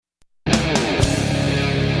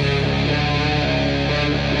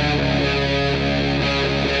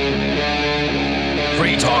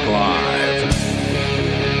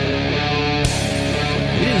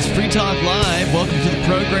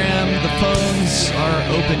program. The phones are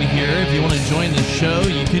open here. If you want to join the show,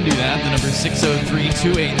 you can do that. The number is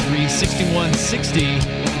 603-283-6160.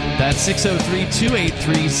 That's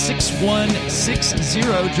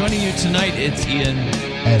 603-283-6160. Joining you tonight, it's Ian.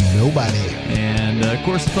 And nobody. And, of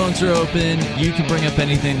course, the phones are open. You can bring up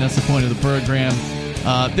anything. That's the point of the program.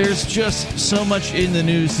 There's just so much in the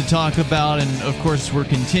news to talk about, and of course we're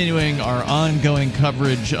continuing our ongoing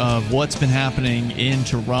coverage of what's been happening in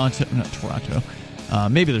Toronto. Not Toronto.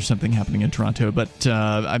 Maybe there's something happening in Toronto, but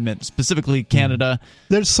I meant specifically Canada.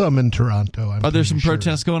 There's some in Toronto. Are there some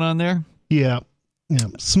protests going on there? Yeah,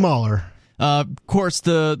 smaller. Of course,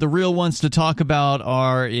 the real ones to talk about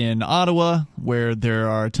are in Ottawa, where there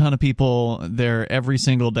are a ton of people there every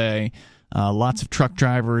single day. Lots of truck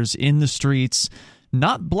drivers in the streets.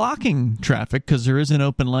 Not blocking traffic because there is an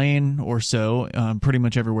open lane or so pretty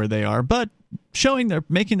much everywhere they are, but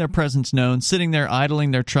making their presence known, sitting there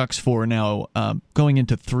idling their trucks for now going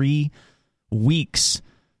into 3 weeks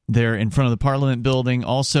there in front of the Parliament building.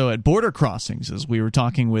 Also at border crossings, as we were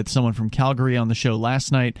talking with someone from Calgary on the show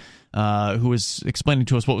last night who was explaining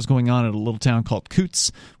to us what was going on at a little town called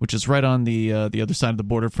Coutts, which is right on the other side of the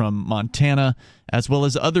border from Montana, as well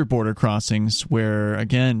as other border crossings where,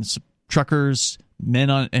 again, truckers,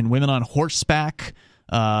 men and women on horseback,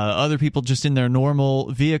 other people just in their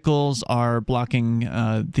normal vehicles are blocking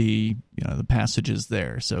the passages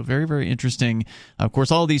there. So very, very interesting. Of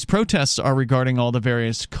course, all these protests are regarding all the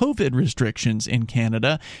various COVID restrictions in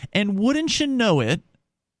Canada. And wouldn't you know it,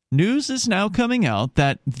 news is now coming out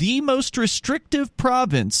that the most restrictive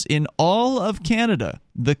province in all of Canada,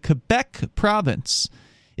 the Quebec province,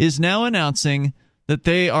 is now announcing that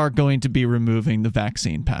they are going to be removing the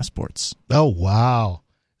vaccine passports. Oh, wow.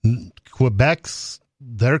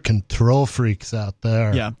 They're control freaks out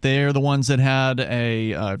there. Yeah, they're the ones that had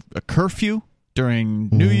a curfew during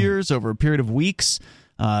New Year's over a period of weeks.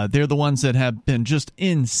 They're the ones that have been just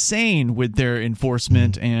insane with their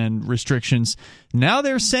enforcement and restrictions. Now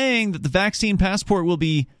they're saying that the vaccine passport will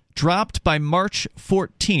be dropped by March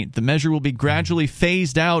 14th. The measure will be gradually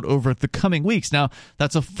phased out over the coming weeks. Now,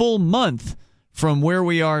 that's a full month from where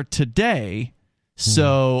we are today,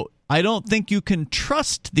 so I don't think you can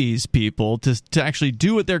trust these people to actually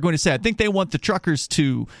do what they're going to say. I think they want the truckers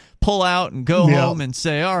to pull out and go home and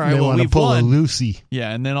say, all right, well, we've pull won. a Lucy.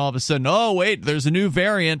 Yeah, and then all of a sudden, oh, wait, there's a new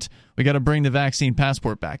variant. We got to bring the vaccine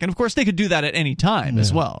passport back. And, of course, they could do that at any time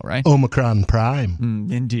as well, right? Omicron Prime.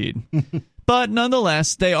 Indeed. But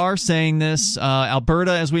nonetheless, they are saying this.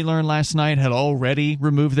 Alberta, as we learned last night, had already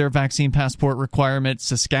removed their vaccine passport requirement.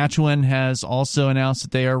 Saskatchewan has also announced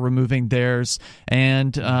that they are removing theirs.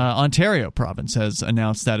 And Ontario province has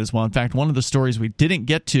announced that as well. In fact, one of the stories we didn't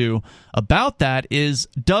get to about that is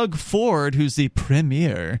Doug Ford, who's the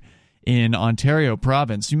premier in Ontario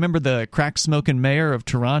province. You remember the crack-smoking mayor of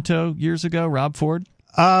Toronto years ago, Rob Ford?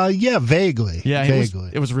 Yeah, vaguely. Yeah, vaguely.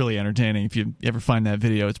 It was really entertaining. If you ever find that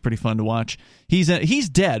video, it's pretty fun to watch. He's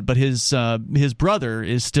dead, but his brother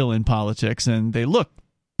is still in politics, and they look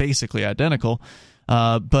basically identical.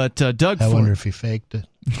 But Doug Ford, I wonder if he faked it.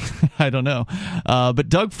 I don't know. But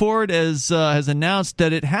Doug Ford has announced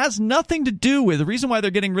that it has nothing to do with the reason why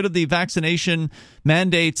they're getting rid of the vaccination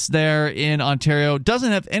mandates there in Ontario.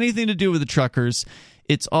 Doesn't have anything to do with the truckers.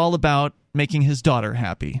 It's all about making his daughter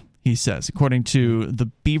happy, he says, according to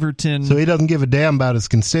the Beaverton. So he doesn't give a damn about his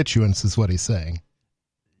constituents, is what he's saying.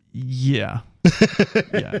 Yeah.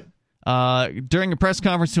 Yeah. During a press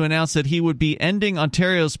conference to announce that he would be ending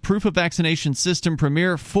Ontario's proof of vaccination system,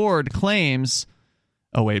 Premier Ford claims...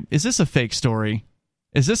 Oh, wait. Is this a fake story?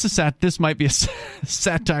 Is this This might be a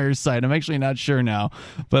satire site. I'm actually not sure now,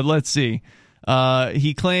 but let's see.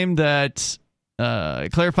 He claimed that...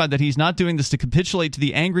 clarified that he's not doing this to capitulate to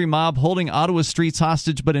the angry mob holding Ottawa streets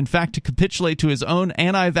hostage, but in fact to capitulate to his own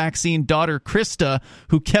anti-vaccine daughter, Krista,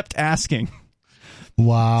 who kept asking.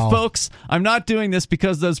 Wow. Folks, I'm not doing this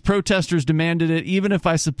because those protesters demanded it, even if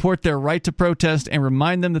I support their right to protest and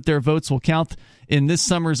remind them that their votes will count in this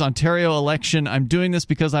summer's Ontario election. I'm doing this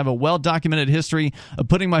because I have a well-documented history of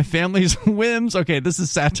putting my family's whims... Okay, this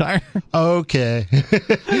is satire. Okay.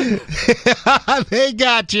 They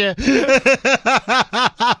got you.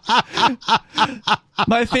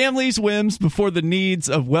 My family's whims before the needs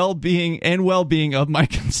of well-being of my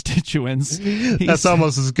constituents. That's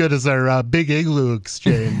almost as good as our Big Igloo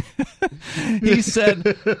exchange. He said,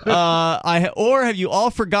 or have you all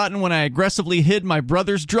forgotten when I aggressively hid my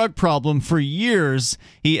brother's drug problem for years years,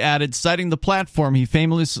 he added, citing the platform he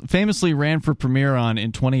famously ran for Premier on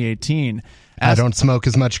in 2018. I don't smoke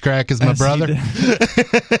as much crack as my brother.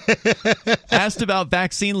 Asked about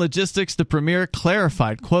vaccine logistics, the Premier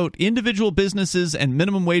clarified, quote, individual businesses and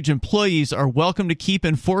minimum wage employees are welcome to keep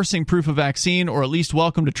enforcing proof of vaccine, or at least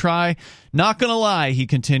welcome to try. Not gonna lie, he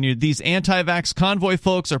continued, these anti-vax convoy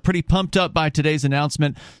folks are pretty pumped up by today's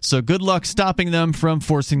announcement, so good luck stopping them from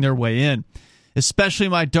forcing their way in. Especially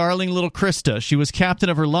my darling little Krista. She was captain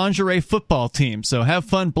of her lingerie football team, so have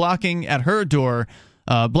fun blocking her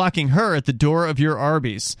at the door of your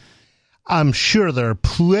Arby's. I'm sure there are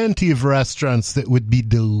plenty of restaurants that would be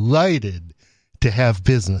delighted to have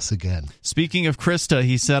business again. Speaking of Krista,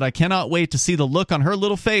 he said, I cannot wait to see the look on her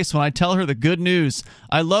little face when I tell her the good news.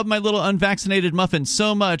 I love my little unvaccinated muffin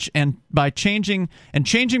so much, and changing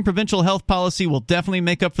provincial health policy will definitely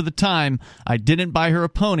make up for the time I didn't buy her a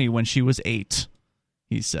pony when she was 8,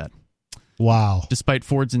 he said. Wow. Despite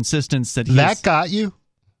Ford's insistence that that got you?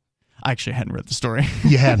 I actually hadn't read the story.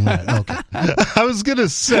 You hadn't read it. Okay. I was going to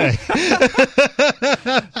say.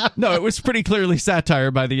 No, it was pretty clearly satire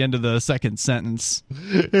by the end of the second sentence.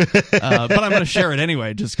 But I'm going to share it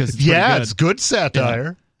anyway, just because it's pretty good. It's good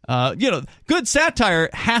satire. Good satire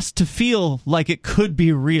has to feel like it could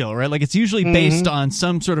be real, right? Like it's usually based on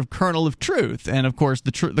some sort of kernel of truth. And of course,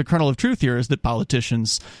 the kernel of truth here is that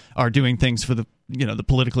politicians are doing things for the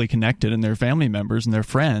politically connected and their family members and their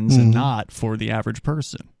friends, and not for the average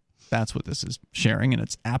person. That's what this is sharing, and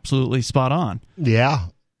it's absolutely spot on. Yeah.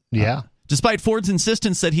 Despite Ford's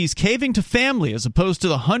insistence that he's caving to family as opposed to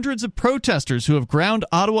the hundreds of protesters who have ground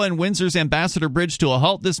Ottawa and Windsor's Ambassador Bridge to a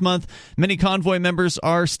halt this month, many convoy members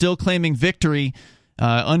are still claiming victory.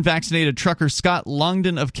 Unvaccinated trucker Scott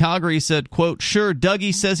Longden of Calgary said, quote, sure,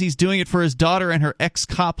 Dougie says he's doing it for his daughter and her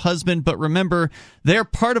ex-cop husband, but remember, they're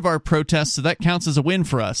part of our protest, so that counts as a win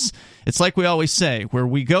for us. It's like we always say, where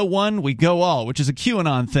we go one, we go all, which is a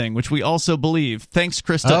QAnon thing, which we also believe. Thanks,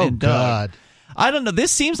 Krista and Doug. God. I don't know.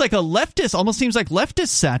 This seems like almost seems like leftist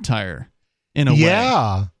satire in a way.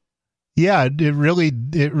 Yeah, it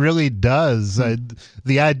really does.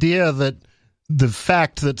 The idea that the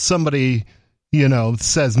fact that somebody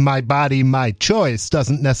says my body, my choice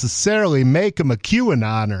doesn't necessarily make him a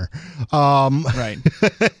QAnoner. Right.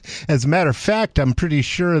 As a matter of fact, I'm pretty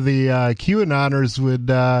sure the QAnoners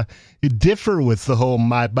would differ with the whole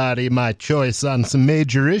my body, my choice on some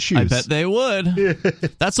major issues. I bet they would.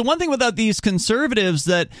 That's the one thing about these conservatives,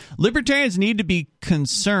 that libertarians need to be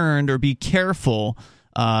concerned or be careful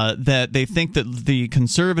that they think that the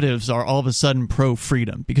conservatives are all of a sudden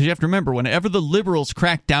pro-freedom. Because you have to remember, whenever the liberals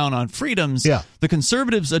crack down on freedoms, the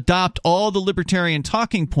conservatives adopt all the libertarian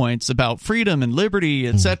talking points about freedom and liberty,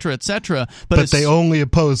 etc., etc. But they only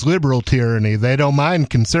oppose liberal tyranny. They don't mind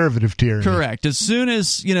conservative tyranny. Correct. As soon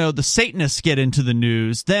as, the Satanists get into the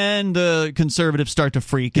news, then the conservatives start to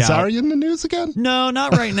freak out. Is Ari in the news again? No,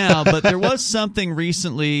 not right now, but there was something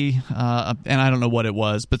recently, and I don't know what it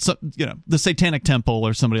was, but the Satanic Temple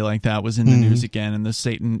or somebody like that was in the news again, and the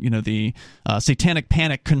Satanic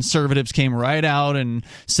Panic conservatives came right out and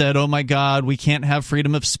said, oh my God, we can't have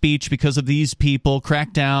freedom of speech because of these people,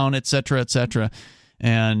 crack down, etc., etc.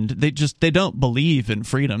 And they don't believe in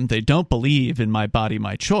freedom. They don't believe in my body,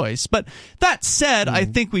 my choice. But that said, I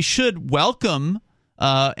think we should welcome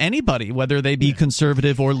anybody, whether they be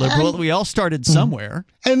conservative or liberal. We all started somewhere,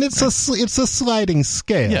 and it's a sliding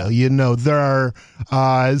scale. Yeah. There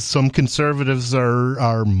are some conservatives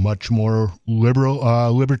are much more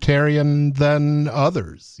libertarian than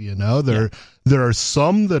others. There are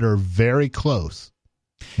some that are very close.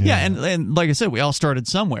 Yeah, and like I said, we all started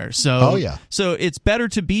somewhere. So, so it's better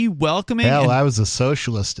to be welcoming. Hell, I was a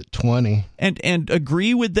socialist at 20. And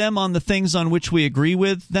agree with them on the things on which we agree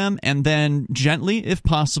with them, and then gently, if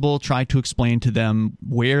possible, try to explain to them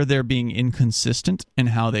where they're being inconsistent and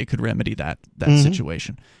how they could remedy that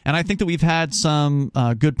situation. And I think that we've had some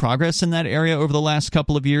good progress in that area over the last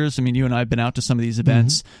couple of years. I mean, you and I have been out to some of these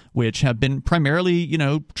events, which have been primarily,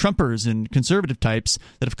 Trumpers and conservative types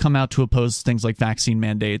that have come out to oppose things like vaccine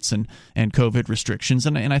mandates and COVID restrictions.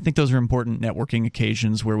 And I think those are important networking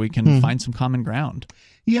occasions where we can find some common ground.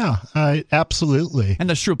 Yeah, absolutely. And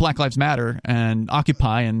that's true of Black Lives Matter and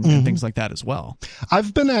Occupy and things like that as well.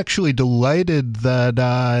 I've been actually delighted that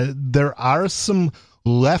there are some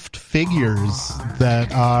left figures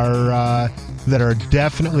that are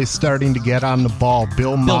definitely starting to get on the ball.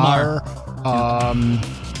 Bill Maher.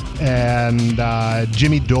 And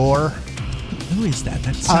Jimmy Dore. Who is that?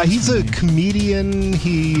 He's a comedian.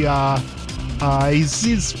 He does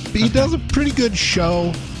a pretty good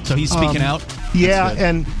show. So he's speaking out? Yeah,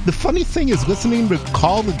 and the funny thing is listening to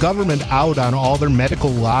call the government out on all their medical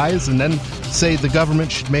lies and then say the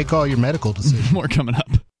government should make all your medical decisions. More coming up.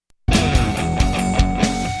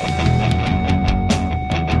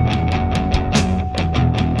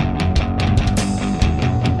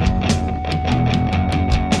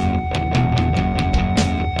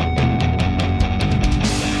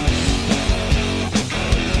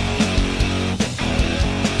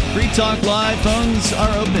 Talk Live phones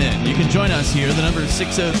are open. You can join us here. The number is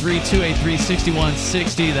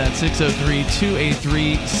 603-283-6160. That's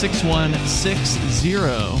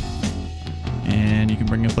 603-283-6160. And you can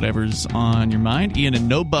bring up whatever's on your mind. Ian and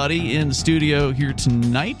Nobody in the studio here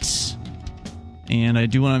tonight. And I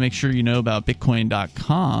do want to make sure you know about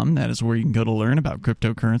Bitcoin.com. That is where you can go to learn about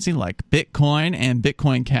cryptocurrency like Bitcoin and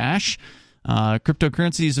Bitcoin Cash.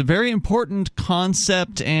 Cryptocurrency is a very important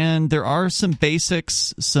concept, and there are some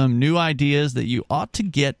basics, some new ideas that you ought to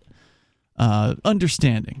get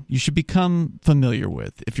understanding. You should become familiar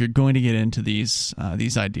with if you're going to get into these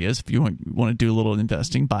ideas. If you want to do a little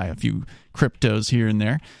investing, buy a few cryptos here and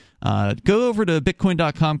there. Go over to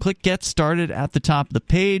Bitcoin.com, click Get Started at the top of the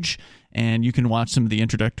page, and you can watch some of the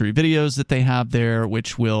introductory videos that they have there,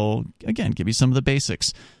 which will, again, give you some of the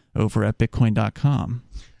basics over at Bitcoin.com.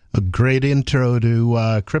 A great intro to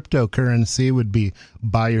cryptocurrency would be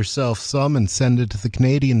buy yourself some and send it to the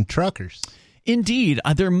Canadian truckers. Indeed.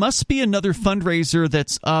 There must be another fundraiser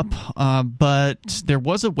that's up, but there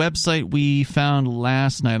was a website we found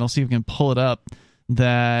last night. I'll see if we can pull it up,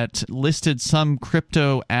 that listed some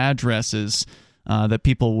crypto addresses that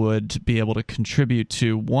people would be able to contribute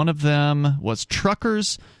to. One of them was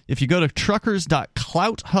Truckers. If you go to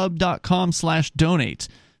truckers.clouthub.com/donate,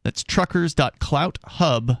 that's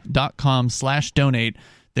truckers.clouthub.com/donate.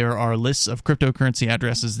 There are lists of cryptocurrency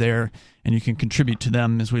addresses there, and you can contribute to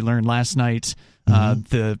them. As we learned last night,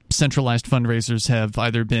 the centralized fundraisers have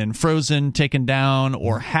either been frozen, taken down,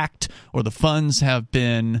 or hacked, or the funds have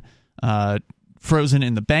been frozen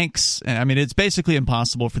in the banks. I mean, it's basically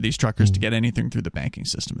impossible for these truckers to get anything through the banking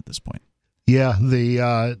system at this point. Yeah,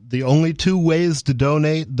 the only two ways to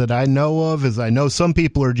donate that I know of is, I know some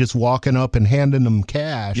people are just walking up and handing them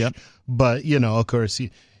cash. Yep. But, of course,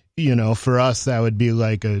 for us that would be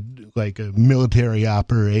like a military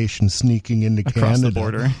operation sneaking into across Canada. the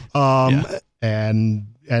border. And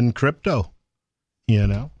crypto,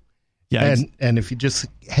 Yeah. And if you just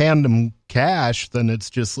hand them cash, then it's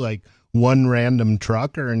just like one random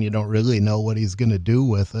trucker and you don't really know what he's going to do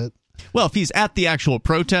with it. Well, if he's at the actual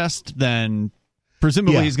protest, then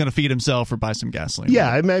presumably he's going to feed himself or buy some gasoline. Yeah,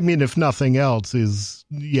 I mean, if nothing else,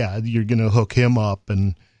 you're going to hook him up.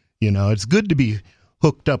 And, it's good to be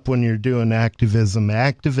hooked up when you're doing activism.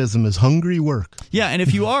 Activism is hungry work. Yeah, and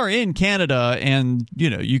if you are in Canada and,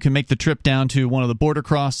 you can make the trip down to one of the border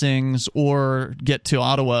crossings or get to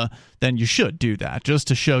Ottawa, then you should do that just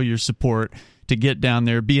to show your support, to get down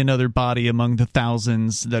there, be another body among the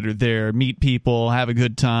thousands that are there, meet people, have a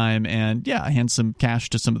good time, and hand some cash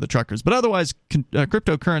to some of the truckers. But otherwise,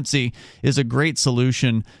 cryptocurrency is a great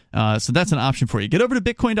solution, so that's an option for you. Get over to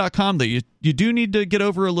Bitcoin.com, though. You do need to get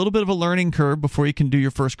over a little bit of a learning curve before you can do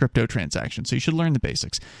your first crypto transaction, so you should learn the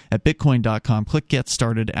basics at Bitcoin.com. Click Get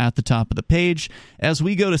Started at the top of the page. As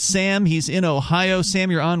we go to Sam, he's in Ohio.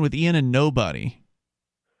 Sam, you're on with Ian and Nobody.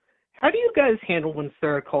 How do you guys handle when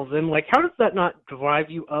Sarah calls in? Like, how does that not drive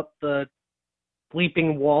you up the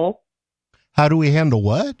bleeping wall? How do we handle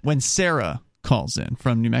what? When Sarah calls in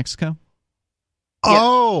from New Mexico?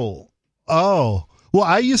 Oh. Well,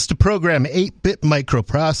 I used to program 8-bit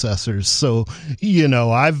microprocessors, so,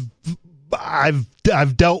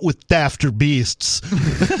 I've dealt with dafter beasts.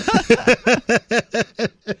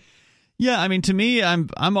 Yeah, I mean, to me,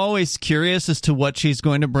 I'm always curious as to what she's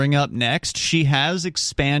going to bring up next. She has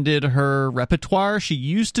expanded her repertoire. She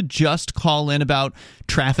used to just call in about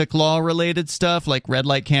traffic law related stuff, like red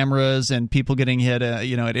light cameras and people getting hit,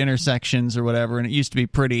 at intersections or whatever. And it used to be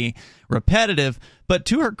pretty repetitive. But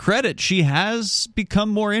to her credit, she has become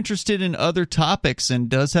more interested in other topics and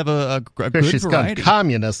does have a good she's variety. She's gone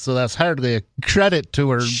communist, so that's hardly a credit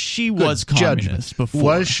to her. She was communist before.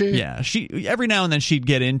 Was she? Yeah. She every now and then she'd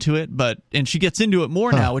get into it, and she gets into it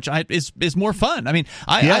more now, which is more fun. I mean,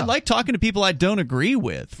 I like talking to people I don't agree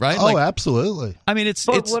with, right? Oh, absolutely. I mean, it's.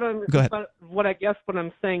 Go ahead. What I guess what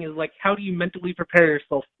I'm saying is, like, how do you mentally prepare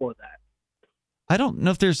yourself for that? I don't know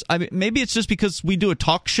if there's. I mean, maybe it's just because we do a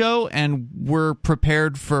talk show and we're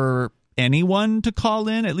prepared for anyone to call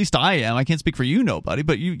in. At least I am. I can't speak for you, Nobody,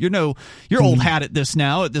 but you're old hat at this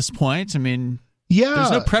now. At this point, I mean,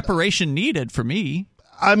 there's no preparation needed for me.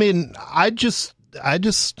 I mean, I just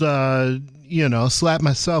slap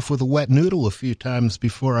myself with a wet noodle a few times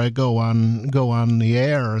before I go on the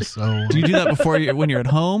air. So do you do that before when you're at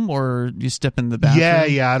home, or you step in the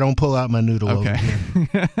bathroom? Yeah, I don't pull out my noodle over here.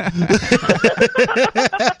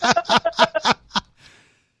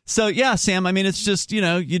 So, yeah, Sam, I mean, it's just,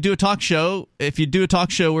 you do a talk show. If you do a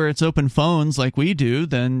talk show where it's open phones like we do,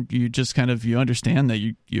 then you just you understand that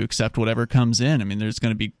you accept whatever comes in. I mean, there's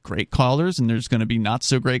going to be great callers and there's going to be not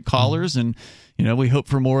so great callers. And, we hope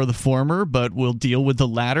for more of the former, but we'll deal with the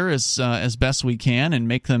latter as best we can and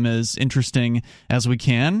make them as interesting as we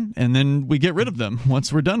can. And then we get rid of them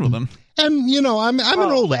once we're done with them. And, I'm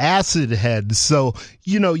an old acid head, so,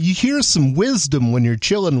 you hear some wisdom when you're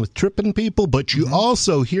chilling with tripping people, but you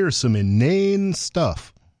also hear some inane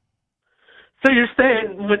stuff. So you're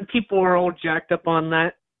saying when people are all jacked up on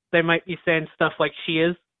that, they might be saying stuff like she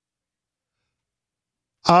is?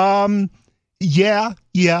 Yeah.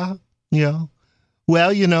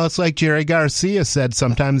 Well, it's like Jerry Garcia said,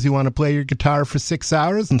 sometimes you want to play your guitar for 6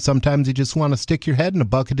 hours, and sometimes you just want to stick your head in a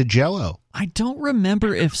bucket of Jell-O. I don't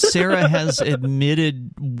remember if Sarah has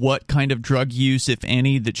admitted what kind of drug use, if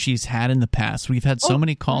any, that she's had in the past. We've had so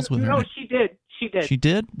many calls with her. No, she did. She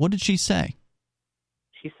did? What did she say?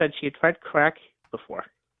 She said she had tried crack before.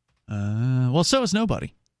 Well, so has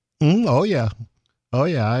nobody. Oh, yeah.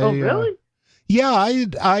 Really? Yeah,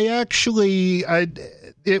 I actually,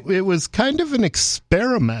 it was kind of an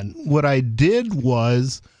experiment. What I did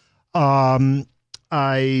was, I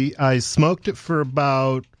smoked it for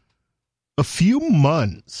about a few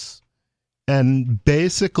months, and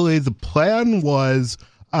basically the plan was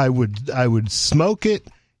I would smoke it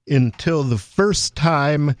until the first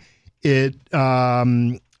time it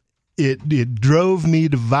drove me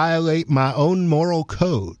to violate my own moral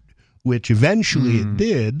code, which eventually it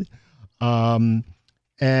did.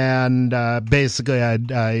 Basically I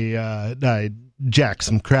jacked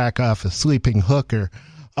some crack off a sleeping hooker.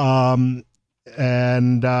 Did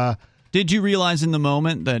you realize in the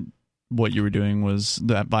moment that what you were doing was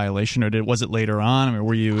that violation, or was it later on? I mean,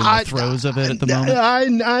 were you in the throes of it at the moment?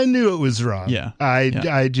 I knew it was wrong. Yeah.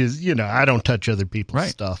 I just, I don't touch other people's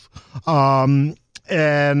stuff. What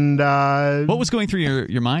was going through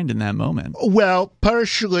your mind in that moment? Well,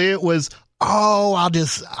 partially it was,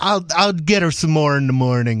 I'll get her some more in the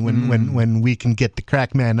morning when we can get the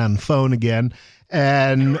crack man on the phone again.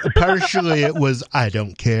 And partially it was, I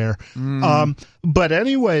don't care. But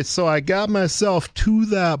anyway, so I got myself to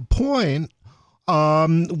that point,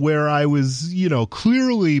 where I was,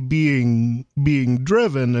 clearly being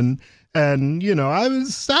driven and, I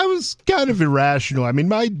was kind of irrational. I mean,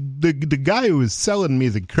 the guy who was selling me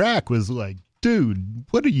the crack was like, dude,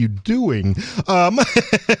 what are you doing?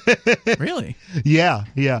 Really? Yeah.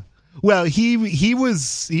 Well, he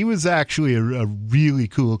was actually a really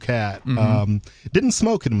cool cat. Didn't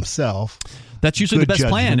smoke it himself. That's usually the best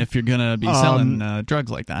plan if you're going to be selling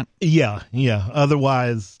drugs like that. Yeah.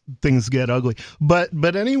 Otherwise, things get ugly.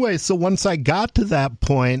 But anyway, so once I got to that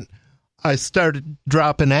point, I started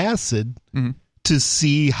dropping acid to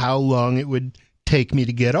see how long it would take me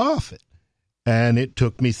to get off it. And it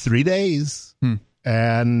took me 3 days.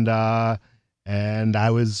 And I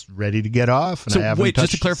was ready to get off. And so wait,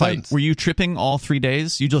 just to clarify, were you tripping all 3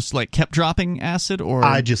 days? You just kept dropping acid, or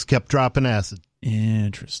I just kept dropping acid.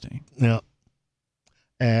 Interesting. Yeah.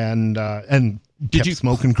 And kept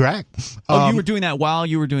smoking crack. You were doing that while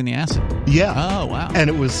you were doing the acid? Yeah. Oh, wow. And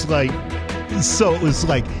it was like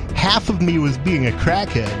half of me was being a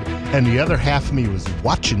crackhead, and the other half of me was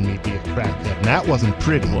watching me be a crackhead, and that wasn't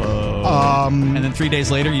pretty. Whoa. And then 3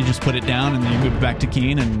 days later, you just put it down, and then you moved back to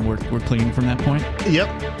Keene, and we're clean from that point? Yep.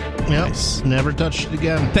 Nice. Never touched it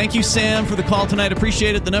again. Thank you, Sam, for the call tonight.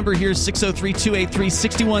 Appreciate it. The number here is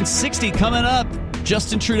 603-283-6160. Coming up,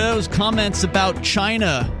 Justin Trudeau's comments about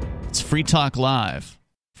China. It's Free Talk Live.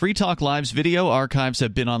 Free Talk Live's video archives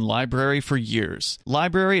have been on LBRY for years.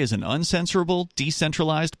 LBRY is an uncensorable,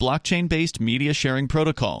 decentralized, blockchain-based media sharing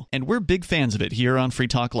protocol, and we're big fans of it here on Free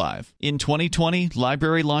Talk Live. In 2020,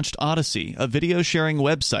 LBRY launched Odysee, a video sharing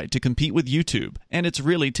website to compete with YouTube, and it's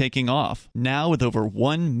really taking off. Now with over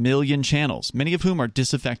 1 million channels, many of whom are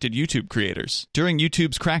disaffected YouTube creators. During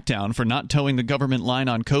YouTube's crackdown for not towing the government line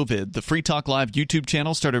on COVID, the Free Talk Live YouTube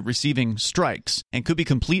channel started receiving strikes and could be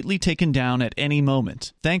completely taken down at any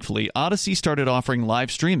moment. thankfully, Odyssey started offering live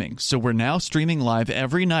streaming, so we're now streaming live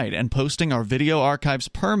every night and posting our video archives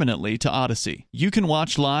permanently to Odyssey. You can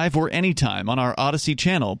watch live or anytime on our Odyssey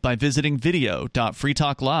channel by visiting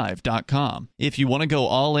video.freetalklive.com. If you want to go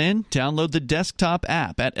all in, download the desktop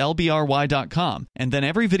app at lbry.com, and then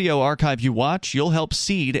every video archive you watch, you'll help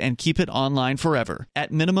seed and keep it online forever.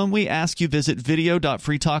 At minimum, we ask you visit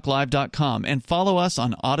video.freetalklive.com and follow us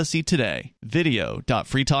on Odyssey today.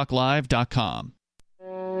 video.freetalklive.com.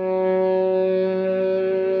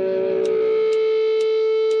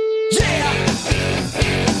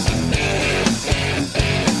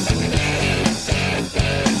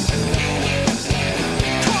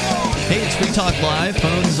 Hey, it's Free Talk Live.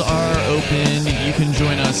 Phones are open. You can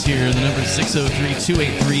join us here. The number is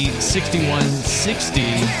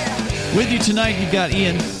 603-283-6160. With you tonight, you've got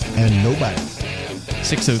Ian. And nobody.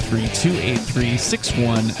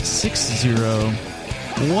 603-283-6160.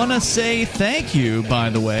 Want to say thank you,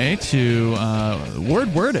 by the way, to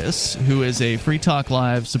Wordis, who is a Free Talk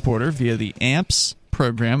Live supporter via the AMPS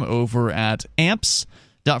program over at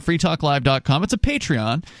amps.freetalklive.com. It's a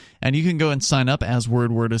Patreon, and you can go and sign up as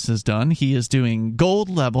Wordis has done. He is doing gold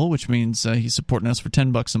level, which means he's supporting us for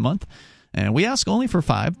 $10 a month. And we ask only for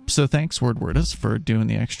 $5, so thanks, Wordis, for doing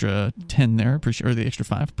the extra 10 there, or the extra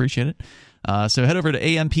 5. Appreciate it. So head over to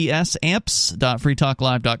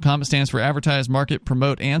amps.freetalklive.com. It stands for Advertise, Market,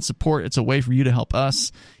 Promote, and Support. It's a way for you to help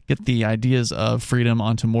us get the ideas of freedom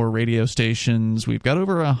onto more radio stations. We've got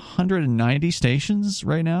over 190 stations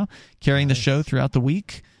right now carrying the show throughout the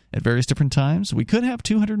week at various different times. We could have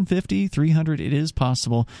 250, 300. It is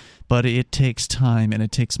possible, but it takes time and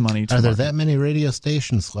it takes money to Are there market. that many radio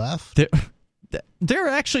stations left? There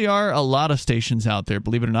actually are a lot of stations out there,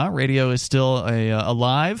 believe it or not. Radio is still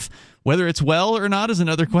alive. Whether it's well or not is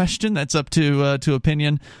another question. That's up to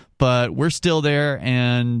opinion. But we're still there,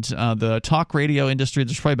 and the talk radio industry,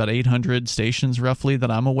 there's probably about 800 stations roughly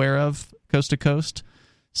that I'm aware of, coast to coast.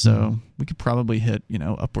 So we could probably hit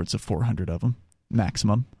upwards of 400 of them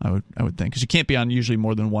maximum. I would think, because you can't be on usually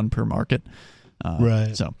more than one per market.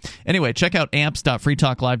 Right. So anyway, check out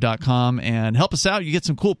amps.freetalklive.com and help us out. You get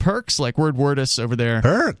some cool perks like Wordis over there.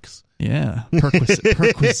 Perks? Yeah,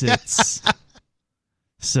 perquisites.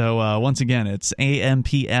 So once again, it's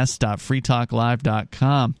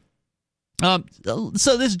amps.freetalklive.com.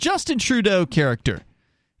 So this Justin Trudeau character,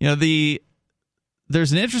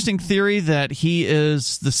 there's an interesting theory that he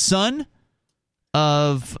is the son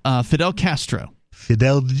of Fidel Castro.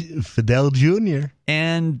 Fidel Jr.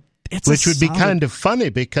 And which would be kind of funny,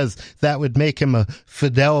 because that would make him a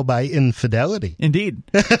Fidel by infidelity. Indeed.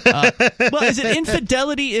 Well, is it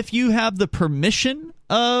infidelity if you have the permission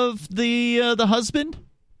of the husband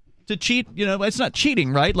to cheat? It's not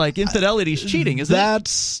cheating, right? Like infidelity is cheating, isn't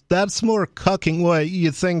it? That's more cucking. What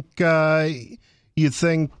you think?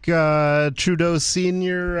 Trudeau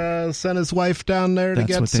Sr. sent his wife down there to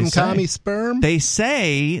get some commie sperm? They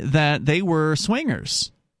say that they were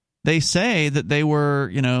swingers. They say that they were,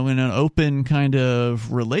 in an open kind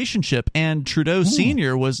of relationship, and Trudeau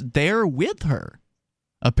Sr. was there with her,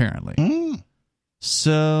 apparently.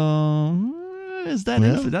 So, is that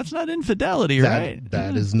that's not infidelity, right?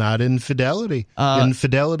 That is not infidelity.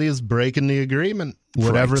 Infidelity is breaking the agreement,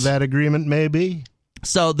 whatever that agreement may be.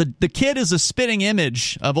 So the kid is a spitting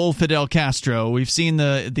image of old Fidel Castro. We've seen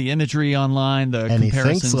the imagery online, the comparisons.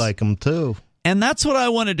 And he thinks like him, too. And that's what I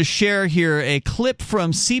wanted to share here, a clip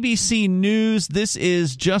from CBC News. This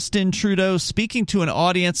is Justin Trudeau speaking to an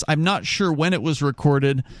audience. I'm not sure when it was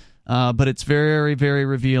recorded, but it's very, very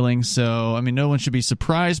revealing. So, no one should be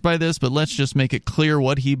surprised by this, but let's just make it clear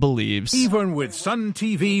what he believes. Even with Sun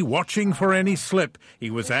TV watching for any slip,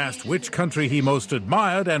 he was asked which country he most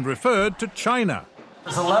admired and referred to China.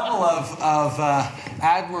 There's a level of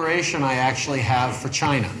admiration I actually have for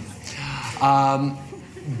China.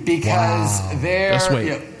 Because their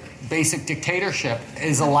basic dictatorship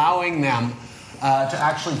is allowing them to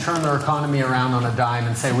actually turn their economy around on a dime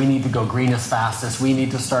and say, we need to go green as fast as we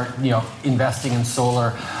need to start, investing in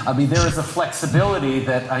solar. There is a flexibility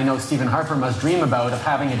that I know Stephen Harper must dream about, of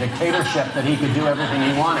having a dictatorship that he could do everything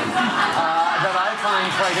he wanted, that I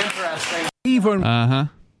find quite interesting.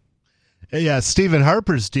 Yeah, Stephen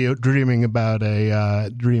Harper's dreaming about a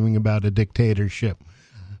dictatorship.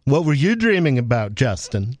 What were you dreaming about,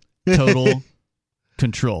 Justin? Total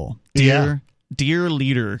control. Dear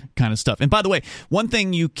leader kind of stuff. And by the way, one thing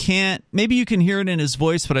maybe you can hear it in his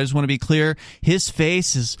voice, but I just want to be clear, his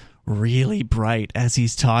face is really bright as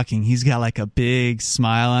he's talking. He's got like a big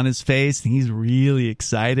smile on his face, and he's really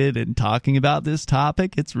excited and talking about this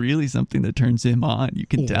topic. It's really something that turns him on. You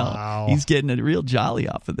can tell he's getting a real jolly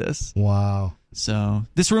off of this. Wow. So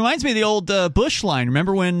this reminds me of the old Bush line.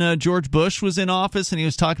 Remember when George Bush was in office and he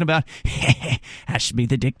was talking about, I should be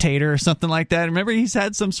the dictator or something like that? Remember he's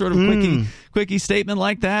had some sort of quickie statement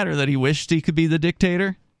like that, or that he wished he could be the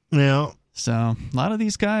dictator? Yeah. So a lot of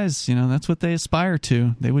these guys, that's what they aspire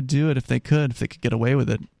to. They would do it if they could get away with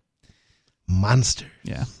it. Monster.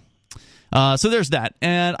 Yeah. So there's that.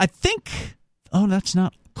 And I think, that's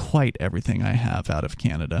not quite everything I have out of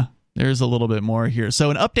Canada. There's a little bit more here.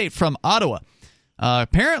 So an update from Ottawa.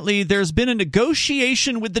 Apparently, there's been a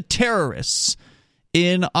negotiation with the terrorists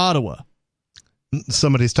in Ottawa.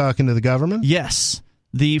 Somebody's talking to the government? Yes.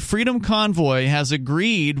 The Freedom Convoy has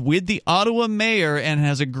agreed with the Ottawa mayor and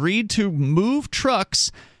has agreed to move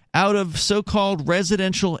trucks out of so-called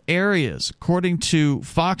residential areas. According to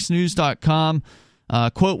FoxNews.com,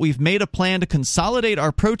 quote, "We've made a plan to consolidate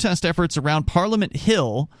our protest efforts around Parliament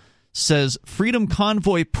Hill," says Freedom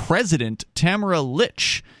Convoy President Tamara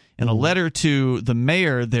Litch in a letter to the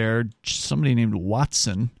mayor there, somebody named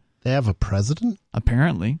Watson. They have a president?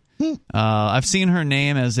 Apparently. I've seen her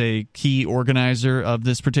name as a key organizer of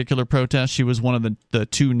this particular protest. She was one of the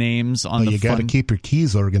two names on the. You got to keep your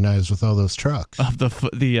keys organized with all those trucks. Of the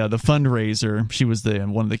fundraiser. She was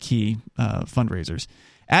one of the key fundraisers.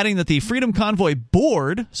 Adding that the Freedom Convoy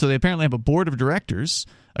board, so they apparently have a board of directors,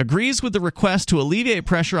 agrees with the request to alleviate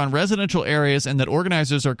pressure on residential areas, and that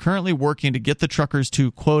organizers are currently working to get the truckers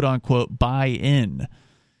to quote-unquote buy in.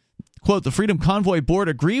 Quote, "The Freedom Convoy board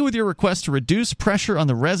agree with your request to reduce pressure on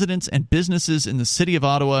the residents and businesses in the city of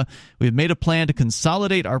Ottawa. We have made a plan to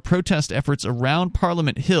consolidate our protest efforts around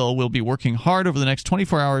Parliament Hill. We'll be working hard over the next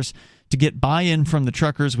 24 hours to get buy-in from the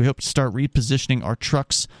truckers. We hope to start repositioning our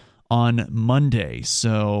trucks on Monday."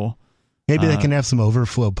 So maybe they can have some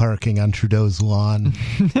overflow parking on Trudeau's lawn.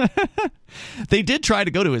 They did try to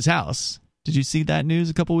go to his house. Did you see that news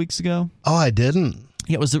a couple weeks ago? Oh, I didn't.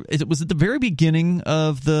 Yeah, it was at the very beginning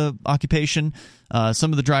of the occupation.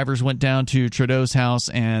 Some of the drivers went down to Trudeau's house,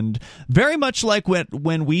 and very much like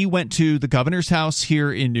when we went to the governor's house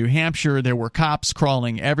here in New Hampshire, there were cops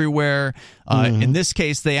crawling everywhere. In this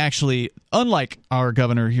case, they actually, unlike our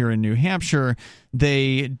governor here in New Hampshire,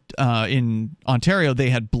 they in Ontario, they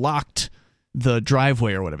had blocked the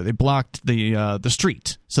driveway or whatever. They blocked the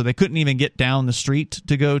street, so they couldn't even get down the street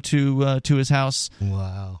to go to his house.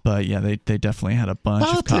 Wow! But yeah, they definitely had a bunch of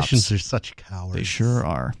cops. Politicians are such cowards. They sure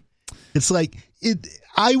are. It's like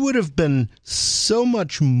I would have been so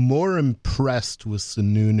much more impressed with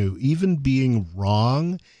Sununu, even being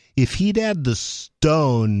wrong, if he'd had the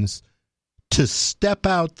stones to step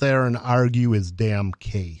out there and argue his damn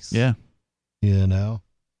case. Yeah.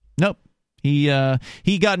 Nope. He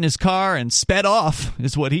got in his car and sped off,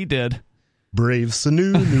 is what he did. Brave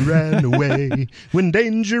Sununu ran away. When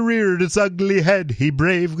danger reared its ugly head, he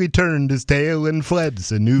bravely turned his tail and fled.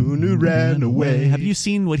 Sununu ran away. Have you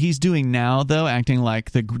seen what he's doing now, though, acting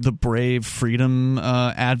like the brave freedom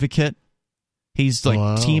advocate? He's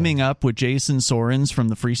teaming up with Jason Sorens from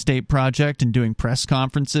the Free State Project and doing press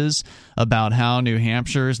conferences about how New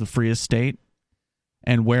Hampshire is the freest state.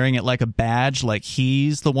 And wearing it like a badge, like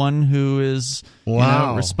he's the one who is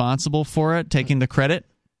responsible for it, taking the credit.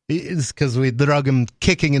 It's because we drug him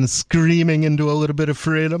kicking and screaming into a little bit of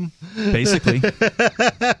freedom. Basically.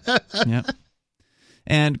 Yeah.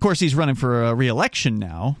 And, of course, he's running for a re-election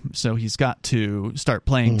now, so he's got to start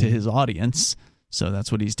playing to his audience. So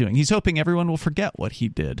that's what he's doing. He's hoping everyone will forget what he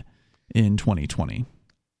did in 2020.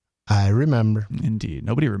 I remember. Indeed.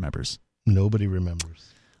 Nobody remembers. Nobody remembers.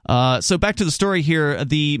 So back to the story here.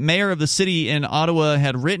 The mayor of the city in Ottawa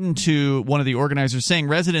had written to one of the organizers saying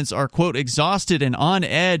residents are, quote, exhausted and on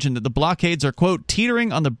edge, and that the blockades are, quote,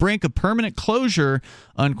 teetering on the brink of permanent closure,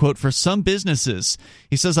 unquote, for some businesses.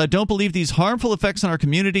 He says, "I don't believe these harmful effects on our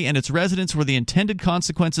community and its residents were the intended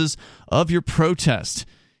consequences of your protest."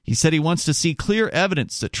 He said he wants to see clear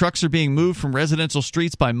evidence that trucks are being moved from residential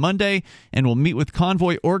streets by Monday and will meet with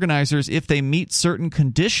convoy organizers if they meet certain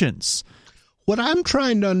conditions. What I'm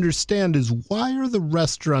trying to understand is, why are the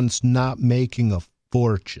restaurants not making a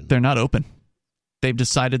fortune? They're not open. They've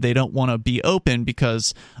decided they don't want to be open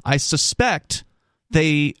because I suspect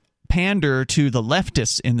they pander to the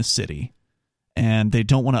leftists in the city and they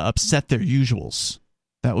don't want to upset their usuals.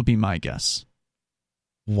 That would be my guess.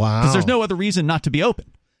 Wow. Because there's no other reason not to be open.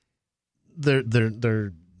 Their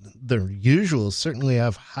usuals certainly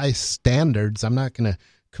have high standards. I'm not going to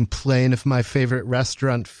complain if my favorite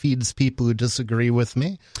restaurant feeds people who disagree with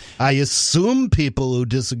me. I assume people who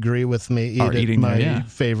disagree with me eat at my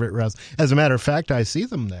favorite restaurant. As a matter of fact, I see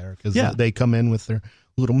them there because they come in with their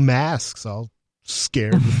little masks, all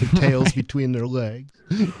scared with their tails between their legs.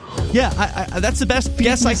 Yeah, that's the best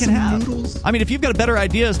guess I can have. Noodles. I mean, if you've got a better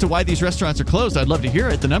idea as to why these restaurants are closed, I'd love to hear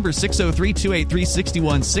it. The number is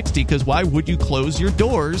 603-283-6160, because why would you close your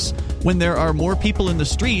doors when there are more people in the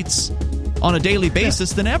streets on a daily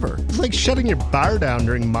basis than ever? It's like shutting your bar down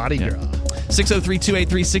during Mardi Gras.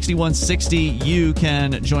 603-283-6160. You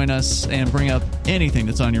can join us and bring up anything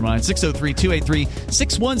that's on your mind.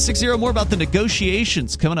 603-283-6160. More about the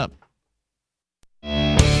negotiations coming up.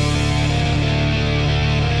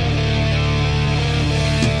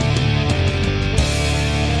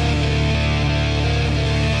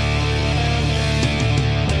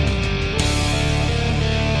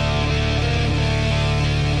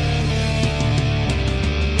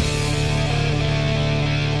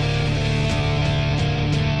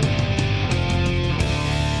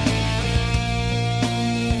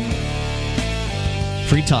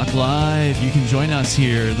 Free Talk Live. You can join us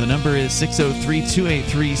here. The number is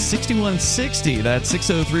 603-283-6160. That's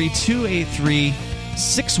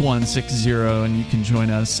 603-283-6160. And you can join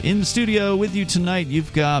us in the studio with you tonight.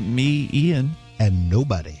 You've got me, Ian. And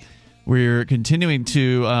nobody. We're continuing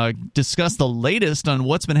to discuss the latest on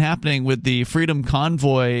what's been happening with the Freedom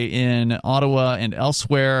Convoy in Ottawa and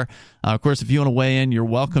elsewhere. Of course, if you want to weigh in, you're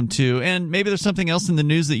welcome to. And maybe there's something else in the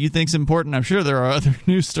news that you think is important. I'm sure there are other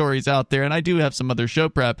news stories out there, and I do have some other show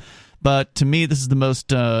prep. But to me, this is the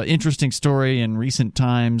most interesting story in recent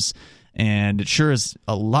times, and it sure is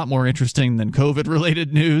a lot more interesting than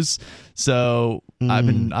COVID-related news. So I've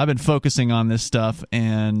been focusing on this stuff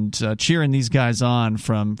and cheering these guys on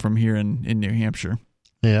from here in New Hampshire.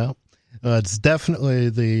 Yeah, it's definitely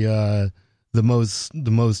the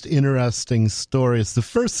most interesting story. It's the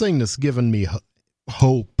first thing that's given me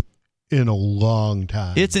hope in a long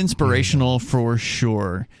time. It's inspirational for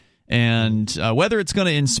sure. And whether it's going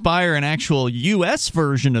to inspire an actual U.S.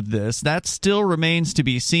 version of this, that still remains to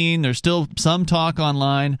be seen. There's still some talk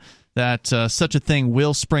online that such a thing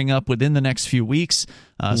will spring up within the next few weeks.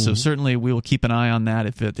 So certainly we will keep an eye on that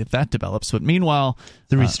if that develops. But meanwhile,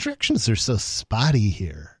 the restrictions are so spotty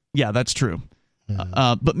here. Yeah, that's true.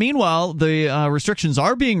 But meanwhile, the restrictions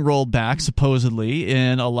are being rolled back, supposedly,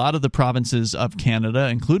 in a lot of the provinces of Canada,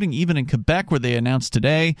 including even in Quebec, where they announced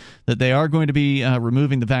today that they are going to be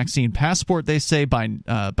removing the vaccine passport, they say, by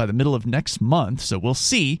the middle of next month. So we'll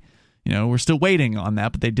see. We're still waiting on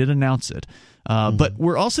that, but they did announce it. But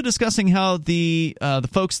we're also discussing how the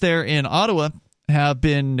folks there in Ottawa have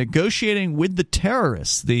been negotiating with the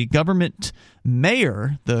terrorists. The government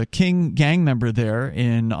mayor, the King gang member there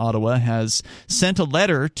in Ottawa, has sent a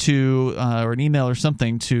letter to, or an email or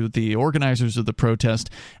something, to the organizers of the protest,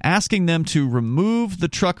 asking them to remove the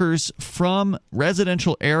truckers from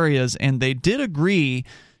residential areas, and they did agree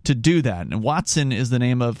to do that. And Watson is the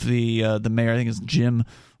name of the mayor. I think it's Jim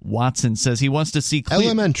Watson. Says he wants to see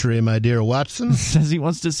elementary, my dear Watson. Says he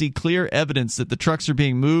wants to see clear evidence that the trucks are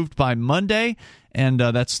being moved by Monday, and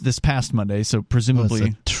that's this past Monday. So presumably,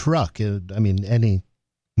 it's a truck. I mean, any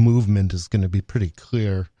movement is going to be pretty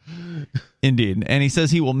clear. Indeed. And he says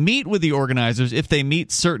he will meet with the organizers if they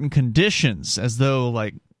meet certain conditions, as though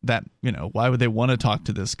like that. Why would they want to talk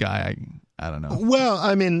to this guy? I don't know. Well,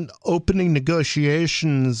 I mean, opening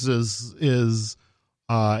negotiations is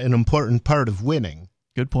an important part of winning.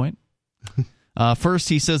 Good point. First,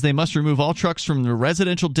 he says they must remove all trucks from the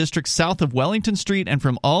residential district south of Wellington Street and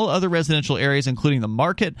from all other residential areas, including the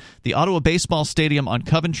market, the Ottawa Baseball Stadium on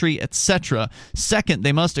Coventry, etc. Second,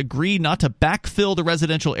 they must agree not to backfill the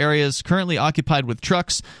residential areas currently occupied with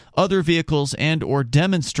trucks, other vehicles, and or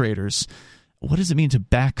demonstrators. What does it mean to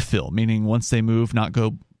backfill? Meaning once they move, not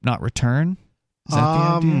return? Is that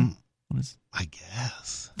the idea? I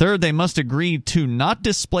guess. Third, they must agree to not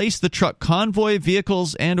displace the truck convoy,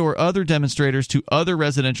 vehicles, and or other demonstrators to other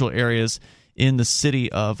residential areas in the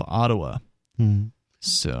city of Ottawa.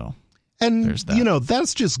 So, and there's that.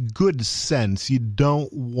 That's just good sense. You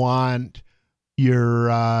don't want your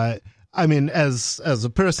as a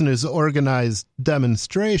person who's organized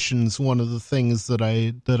demonstrations, one of the things that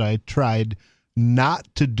I tried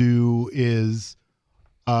not to do is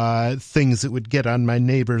things that would get on my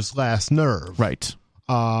neighbor's last nerve. Right.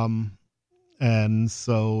 And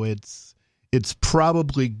so it's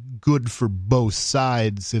probably good for both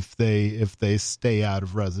sides if they stay out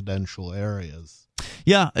of residential areas.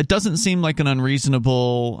 Yeah, it doesn't seem like an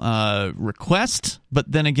unreasonable request,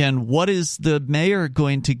 but then again, what is the mayor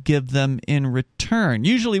going to give them in return?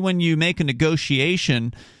 Usually when you make a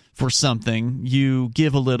negotiation for something, you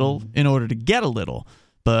give a little in order to get a little.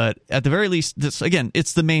 But at the very least, this, again,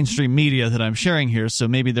 it's the mainstream media that I'm sharing here, so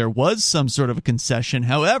maybe there was some sort of a concession.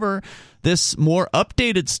 However, this more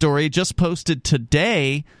updated story just posted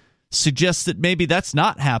today suggests that maybe that's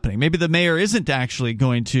not happening. Maybe the mayor isn't actually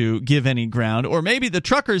going to give any ground, or maybe the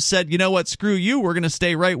truckers said, you know what, screw you, we're going to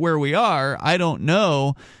stay right where we are. I don't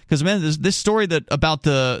know, because man, this story that about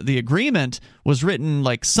the agreement was written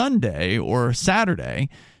like Sunday or Saturday,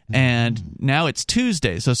 and now it's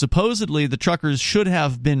Tuesday. So supposedly the truckers should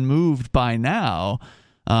have been moved by now.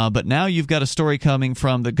 But now you've got a story coming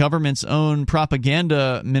from the government's own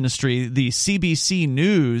propaganda ministry, the CBC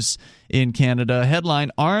News in Canada.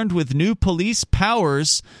 Headline, armed with new police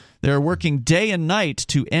powers, they're working day and night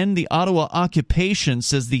to end the Ottawa occupation,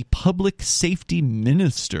 says the public safety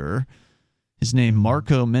minister. His name,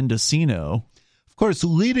 Marco Mendocino. Of course,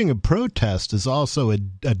 leading a protest is also a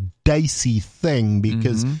dicey thing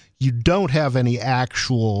because you don't have any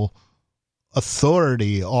actual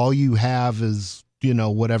authority. All you have is, you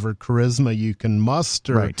know, whatever charisma you can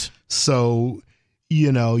muster. Right. So,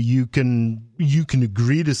 you know, you can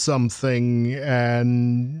agree to something,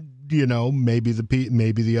 and you know, maybe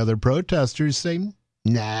the other protesters say,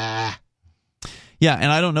 nah. Yeah,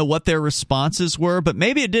 and I don't know what their responses were, but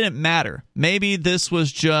maybe it didn't matter. Maybe this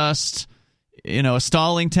was just, you know, a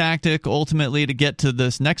stalling tactic ultimately to get to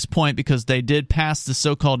this next point, because they did pass the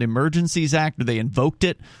so-called Emergencies Act, or they invoked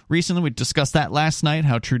it recently. We discussed that last night,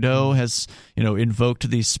 how Trudeau has, you know, invoked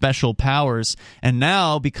these special powers. And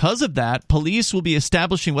now, because of that, police will be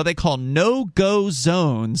establishing what they call no-go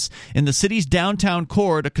zones in the city's downtown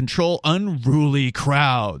core to control unruly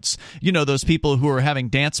crowds. You know, those people who are having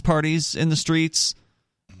dance parties in the streets?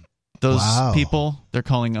 Those people, they're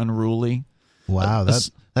calling unruly. Wow,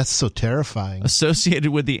 that's so terrifying. Associated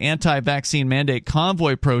with the anti-vaccine mandate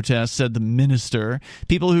convoy protest, said the minister.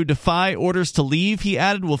 People who defy orders to leave, he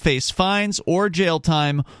added, will face fines or jail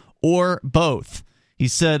time or both. He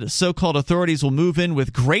said so-called authorities will move in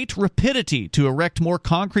with great rapidity to erect more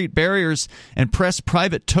concrete barriers and press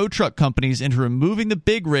private tow truck companies into removing the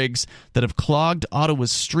big rigs that have clogged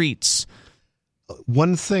Ottawa's streets.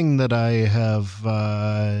 One thing that I have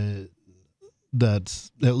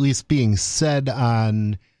that's at least being said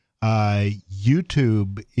on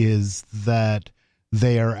YouTube is that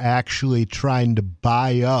they are actually trying to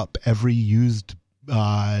buy up every used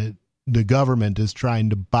the government is trying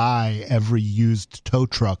to buy every used tow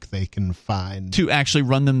truck they can find to actually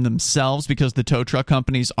run them themselves, because the tow truck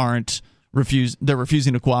companies they're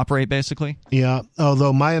refusing to cooperate, basically. Yeah,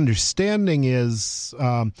 although my understanding is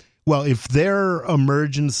well, if their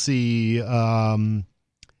emergency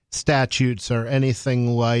statutes are anything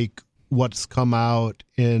like what's come out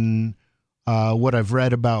in what I've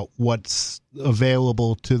read about what's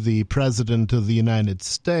available to the President of the United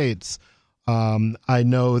States, I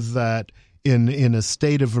know that in a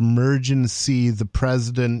state of emergency, the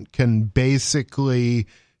President can basically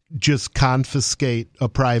just confiscate a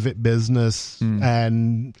private business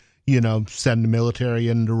and, you know, send the military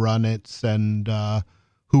in to run it, send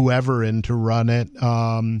whoever in to run it.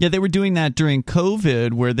 Yeah, they were doing that during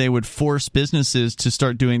COVID, where they would force businesses to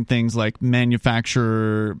start doing things like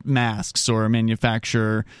manufacture masks or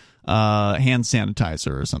manufacture hand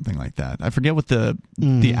sanitizer or something like that. I forget what the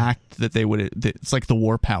act that they would. It's like the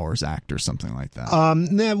War Powers Act or something like that.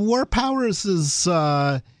 The War Powers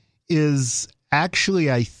is actually,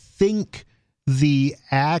 I think, the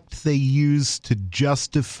act they used to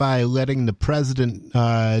justify letting the president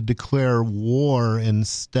declare war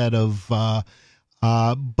instead of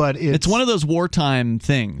but it's one of those wartime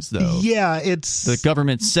things, though. Yeah, it's the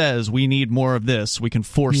government says we need more of this, we can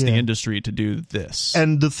force the industry to do this.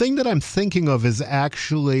 And the thing that I'm thinking of is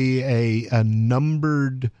actually a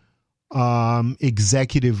numbered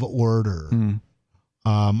executive order,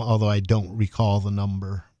 although I don't recall the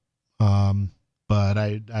number. But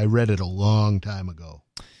I read it a long time ago.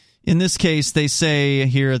 In this case, they say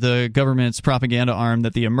here, the government's propaganda arm,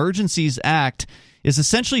 that the Emergencies Act is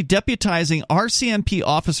essentially deputizing RCMP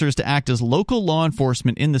officers to act as local law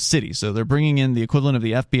enforcement in the city. So they're bringing in the equivalent of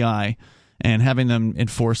the FBI and having them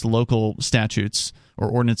enforce local statutes or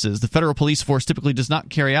ordinances. The federal police force typically does not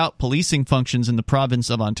carry out policing functions in the province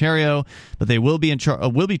of Ontario, but they will be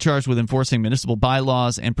charged with enforcing municipal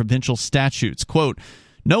bylaws and provincial statutes. Quote,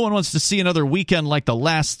 no one wants to see another weekend like the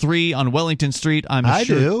last three on Wellington Street. I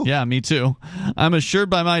do. Yeah, me too. I'm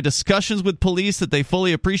assured by my discussions with police that they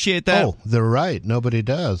fully appreciate that. Oh, they're right. Nobody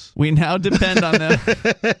does. We now depend on them.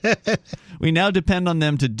 We now depend on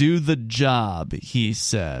them to do the job, he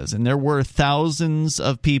says. And there were thousands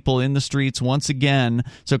of people in the streets once again.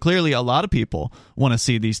 So clearly a lot of people want to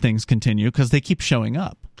see these things continue because they keep showing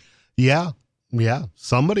up. Yeah.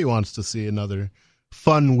 Somebody wants to see another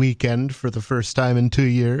fun weekend for the first time in 2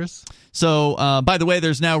 years. So, by the way,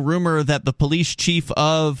 there's now rumor that the police chief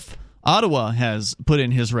of Ottawa has put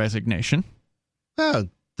in his resignation. Oh,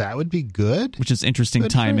 that would be good. Which is interesting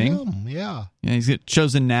timing. For him. Yeah. He's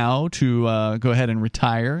chosen now to go ahead and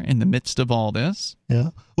retire in the midst of all this.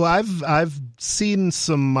 Yeah. Well, I've seen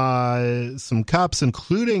some cops,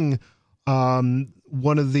 including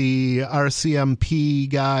one of the RCMP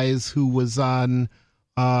guys who was on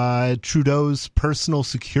Trudeau's personal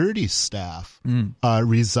security staff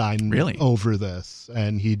resigned over this,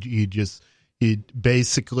 and he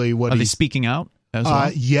basically Are they speaking out as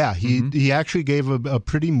well? Yeah, he actually gave a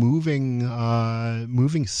pretty moving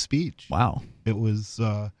speech. Wow, it was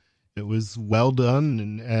well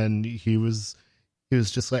done, and he was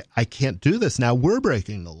just like, I can't do this now. We're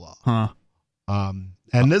breaking the law.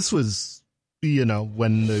 And this was,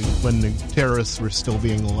 when the terrorists were still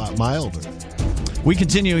being a lot milder. We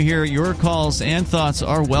continue here. Your calls and thoughts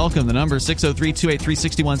are welcome. The number is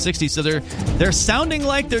 603-283-6160. So they're sounding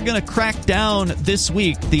like they're going to crack down this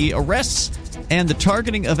week. The arrests and the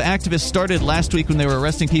targeting of activists started last week when they were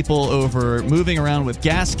arresting people over moving around with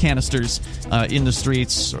gas canisters in the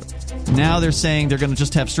streets. Now they're saying they're going to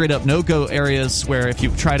just have straight-up no-go areas where if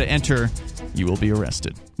you try to enter, you will be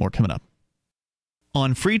arrested. More coming up.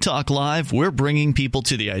 On Free Talk Live, we're bringing people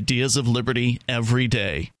to the ideas of liberty every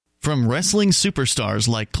day. From wrestling superstars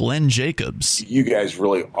like Glenn Jacobs. You guys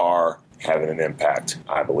really are having an impact,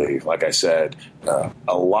 I believe. Like I said,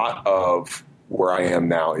 a lot of where I am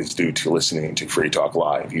now is due to listening to Free Talk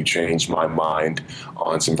Live. You changed my mind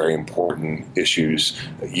on some very important issues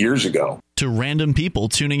years ago. To random people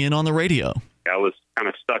tuning in on the radio. I was kind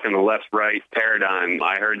of stuck in the left-right paradigm.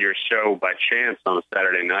 I heard your show by chance on a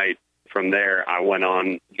Saturday night. From there, I went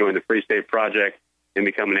on, joined the Free State Project, and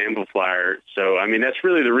become an amplifier. So, I mean, that's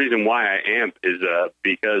really the reason why I amp is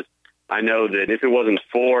because I know that if it wasn't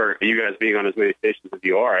for you guys being on as many stations as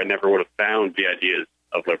you are, I never would have found the ideas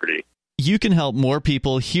of liberty. You can help more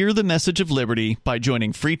people hear the message of liberty by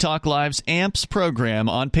joining Free Talk Live's AMPS program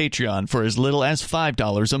on Patreon for as little as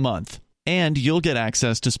 $5 a month. And you'll get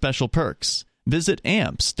access to special perks. Visit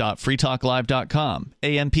amps.freetalklive.com,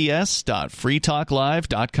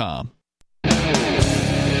 amps.freetalklive.com.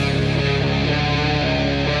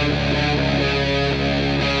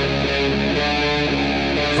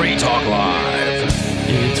 Free Talk Live.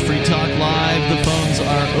 It's Free Talk Live. The phones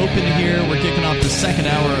are open here. We're kicking off the second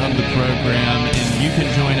hour of the program, and you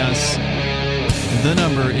can join us. The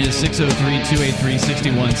number is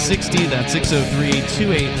 603-283-6160. That's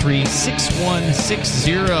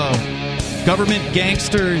 603-283-6160. Government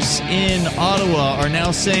gangsters in Ottawa are now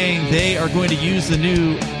saying they are going to use the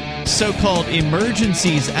new so-called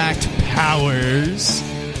Emergencies Act powers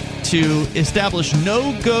to establish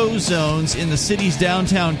no-go zones in the city's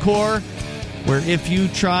downtown core, where if you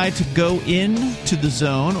try to go into the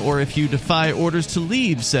zone or if you defy orders to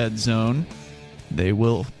leave said zone, they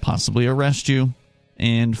will possibly arrest you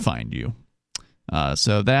and find you.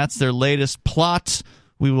 So that's their latest plot.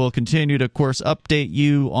 We will continue to, of course, update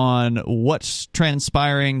you on what's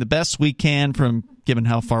transpiring the best we can, from given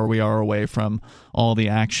how far we are away from all the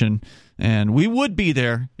action. And we would be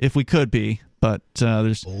there if we could be. But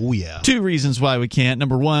there's two reasons why we can't.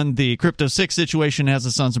 Number one, the Crypto 6 situation has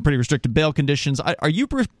us on some pretty restricted bail conditions. Are you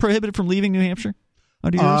prohibited from leaving New Hampshire?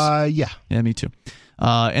 Yeah. Yeah, me too.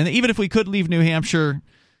 And even if we could leave New Hampshire,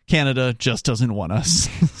 Canada just doesn't want us.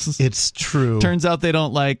 It's true. Turns out they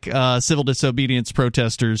don't like civil disobedience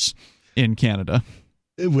protesters in Canada.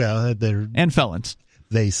 Well, they're and felons.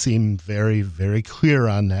 They seem very, very clear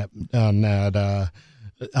on that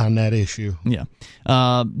issue. Yeah.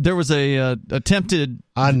 There was a attempted.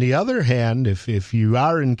 On the other hand, if you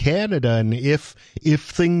are in Canada and if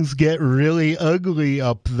things get really ugly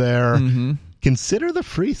up there, consider the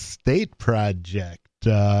Free State Project.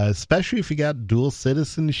 Especially if you got dual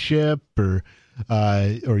citizenship or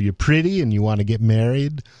you're pretty and you want to get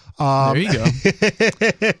married. There you go.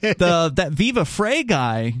 That Viva Frei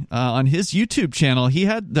guy on his YouTube channel,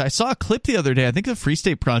 I saw a clip the other day. I think the Free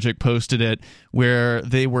State Project posted it, where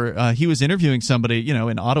they were he was interviewing somebody,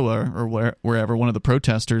 in Ottawa or wherever, one of the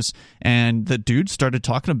protesters, and the dude started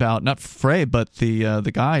talking about, not Frei, but the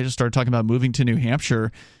guy just started talking about moving to New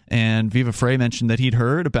Hampshire. And Viva Frei mentioned that he'd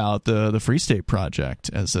heard about the Free State Project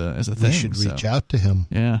as a thing. We should reach out to him.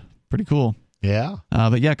 Yeah, pretty cool. Yeah.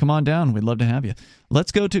 But yeah, come on down. We'd love to have you.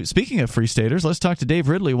 Let's go to, speaking of Free Staters, let's talk to Dave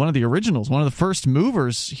Ridley, one of the originals, one of the first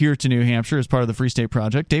movers here to New Hampshire as part of the Free State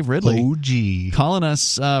Project. Dave Ridley. OG. Calling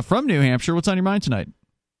us from New Hampshire. What's on your mind tonight?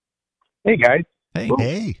 Hey, guys. Hey.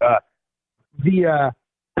 Hey.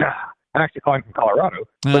 I'm actually calling from Colorado.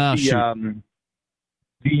 But I'm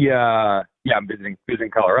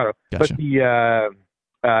visiting Colorado. Gotcha. But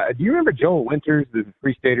do you remember Joel Winters, the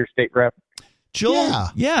Free Stater state rep?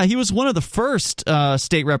 Joel, yeah, he was one of the first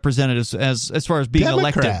state representatives as far as being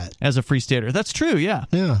Democrat. elected as a Free Stater. That's true, yeah.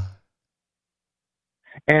 Yeah.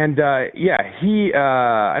 And he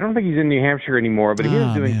I don't think he's in New Hampshire anymore, but he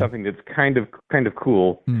is doing something that's kind of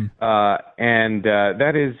cool. And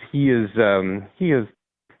that is he is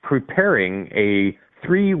preparing a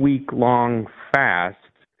 3-week-long fast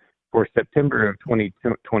for September of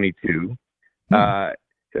 2022.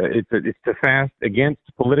 It's to fast against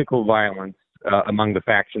political violence among the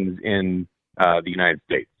factions in the United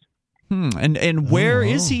States. And where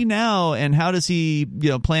is he now, and how does he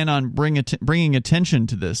plan on bringing attention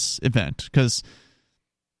to this event? Because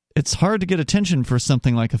it's hard to get attention for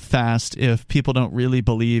something like a fast if people don't really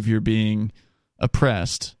believe you're being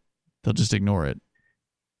oppressed. They'll just ignore it.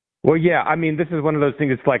 Well, yeah, I mean, this is one of those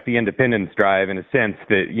things. It's like the independence drive in a sense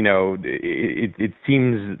that, it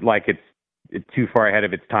seems like it's too far ahead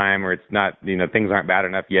of its time, or it's not, things aren't bad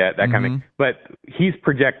enough yet, that kind of thing. But he's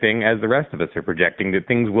projecting, as the rest of us are projecting, that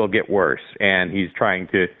things will get worse, and he's trying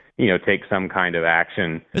to, take some kind of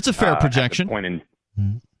action. It's a fair projection.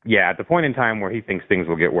 At the point in time where he thinks things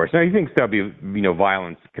will get worse. Now, he thinks there'll be,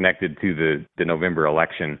 violence connected to the November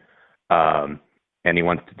election, and he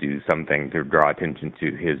wants to do something to draw attention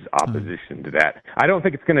to his opposition to that. I don't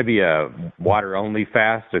think it's going to be a water-only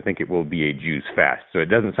fast. I think it will be a juice fast. So it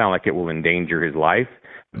doesn't sound like it will endanger his life.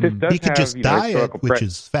 But this does he could just diet, which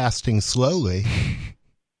is fasting slowly.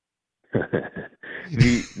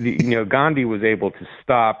 Gandhi was able to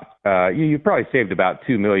stop. You probably saved about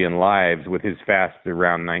 2 million lives with his fast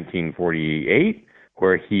around 1948,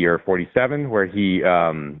 or 47, where he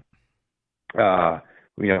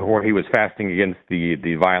where he was fasting against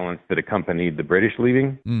the violence that accompanied the British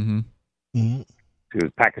leaving. It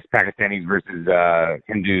was Pakistanis versus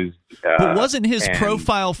Hindus. But wasn't his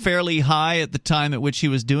profile fairly high at the time at which he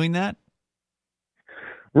was doing that?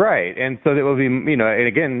 Right, and so that will be, and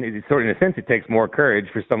again, it's sort of in a sense, it takes more courage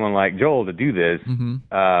for someone like Joel to do this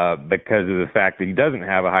because of the fact that he doesn't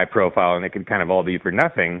have a high profile, and it could kind of all be for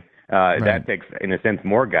nothing. That takes, in a sense,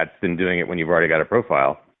 more guts than doing it when you've already got a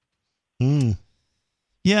profile.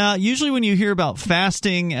 Yeah, usually when you hear about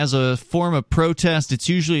fasting as a form of protest, it's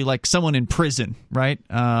usually like someone in prison, right?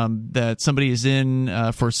 That somebody is in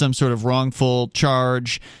for some sort of wrongful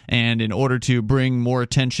charge, and in order to bring more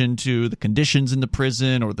attention to the conditions in the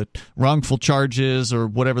prison or the wrongful charges or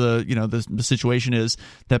whatever the situation is,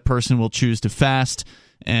 that person will choose to fast.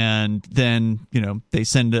 And then, they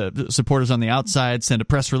send supporters on the outside, send a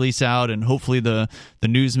press release out, and hopefully the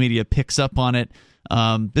news media picks up on it.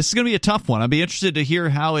 This is going to be a tough one. I'd be interested to hear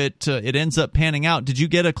how it ends up panning out. Did you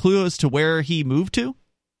get a clue as to where he moved to?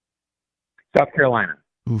 South Carolina.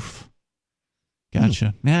 Oof.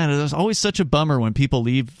 Gotcha. Man, it was always such a bummer when people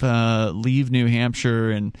leave New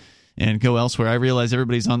Hampshire and go elsewhere. I realize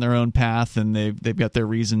everybody's on their own path and they've got their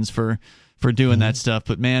reasons for doing that stuff.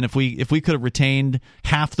 But man, if we could have retained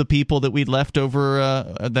half the people that we'd left over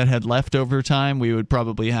that had left over time, we would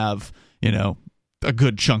probably have a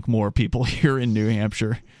good chunk more people here in New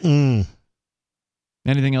Hampshire. Anything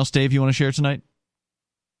else, Dave, you want to share tonight?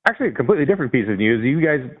 Actually, a completely different piece of news. You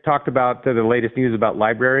guys talked about the latest news about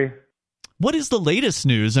LBRY. What is the latest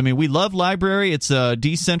news? I mean, we love LBRY. It's a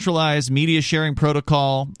decentralized media sharing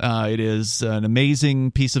protocol. It is an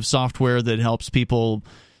amazing piece of software that helps people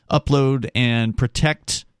upload and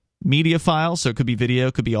protect media files. So it could be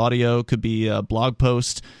video, could be audio, could be a blog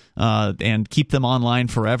post, and keep them online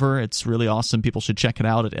forever. It's really awesome. People should check it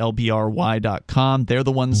out at lbry.com. They're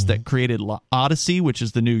the ones that created Odyssey, which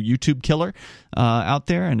is the new YouTube killer out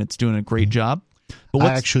there, and it's doing a great job. But I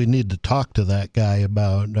actually need to talk to that guy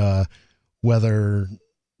about whether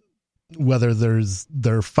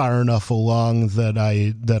they're far enough along that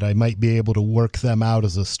I might be able to work them out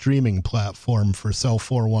as a streaming platform for Cell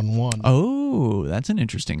 411. Oh, that's an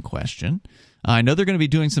interesting question. I know they're going to be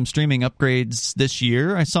doing some streaming upgrades this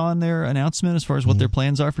year. I saw in their announcement as far as what their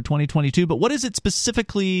plans are for 2022. But what is it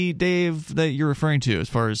specifically, Dave, that you're referring to as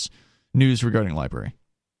far as news regarding LBRY?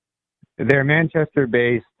 They're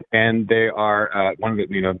Manchester-based, and they are one of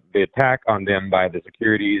the attack on them by the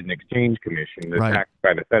Securities and Exchange Commission, the attack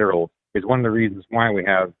by the federal, is one of the reasons why we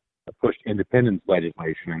have pushed independence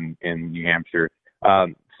legislation in New Hampshire.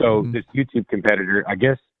 So this YouTube competitor, I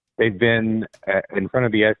guess they've been in front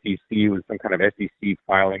of the SEC with some kind of SEC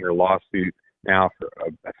filing or lawsuit now for,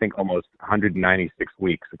 I think, almost 196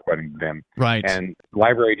 weeks, according to them. Right. And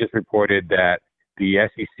LBRY just reported that the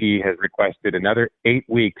SEC has requested another 8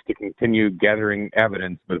 weeks to continue gathering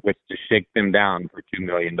evidence with which to shake them down for $2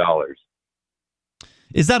 million.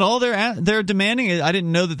 Is that all they're demanding? I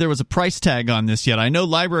didn't know that there was a price tag on this yet. I know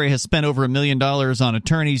LBRY has spent over $1 million on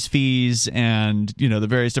attorney's fees and, you know, the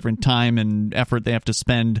various different time and effort they have to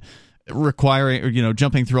spend requiring, you know,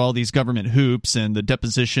 jumping through all these government hoops and the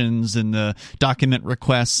depositions and the document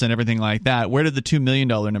requests and everything like that. Where did the $2 million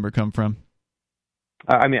number come from?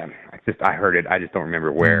 I mean, I heard it. I just don't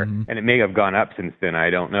remember where. And it may have gone up since then. I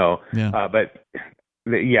don't know. Yeah. But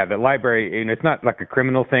the LBRY, and it's not like a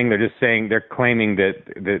criminal thing. They're just saying, they're claiming that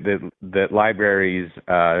LBRY's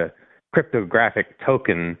cryptographic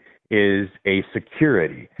token is a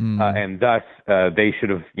security, and thus they should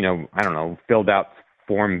have, you know, I don't know, filled out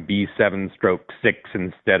Form B7/6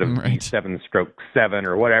 instead of B7/7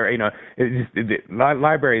 or whatever. You know,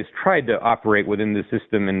 LBRY has tried to operate within the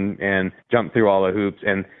system and jump through all the hoops,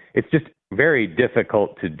 and it's just very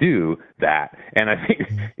difficult to do that. And I think,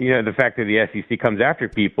 you know, the fact that the SEC comes after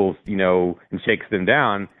people, you know, and shakes them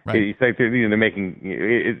down, it's like they're making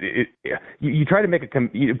you try to make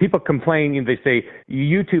people complain, and they say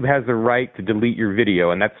YouTube has the right to delete your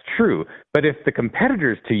video, and that's true. But if the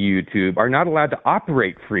competitors to YouTube are not allowed to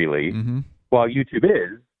operate freely, while YouTube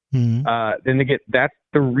is, then that's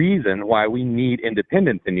the reason why we need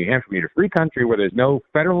independence in New Hampshire. We need a free country where there's no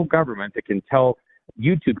federal government that can tell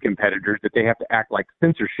YouTube competitors that they have to act like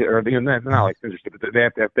censorship, or not like censorship, but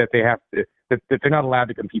that they're not allowed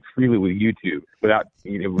to compete freely with YouTube without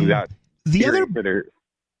the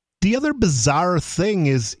other bizarre thing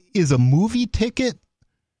is a movie ticket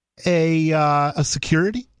a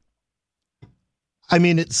security? I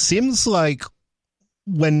mean, it seems like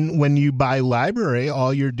when you buy LBRY,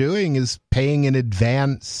 all you're doing is paying in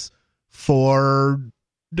advance for.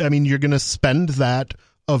 I mean, you're going to spend that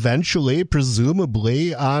eventually,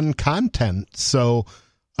 presumably, on content. So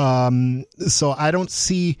I don't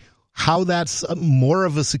see how that's more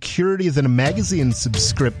of a security than a magazine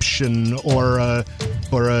subscription or a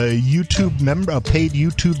YouTube a paid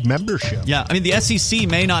YouTube membership. Yeah, I mean, the SEC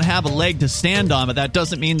may not have a leg to stand on, but that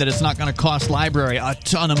doesn't mean that it's not going to cost LBRY a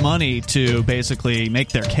ton of money to basically make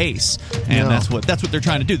their case. And that's what they're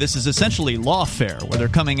trying to do. This is essentially lawfare, where they're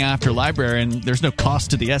coming after LBRY, and there's no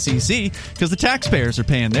cost to the SEC because the taxpayers are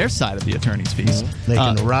paying their side of the attorney's fees. They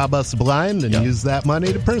can rob us blind and use that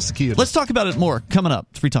money to persecute us. Let's talk about it more coming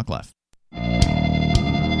up. Free Talk Live.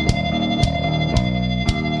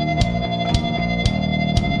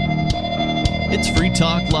 It's Free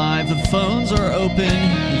Talk Live. The phones are open.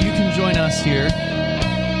 You can join us here.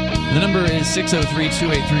 The number is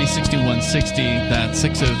 603-283-6160. That's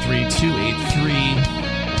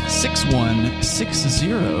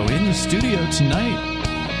 603-283-6160. In the studio tonight,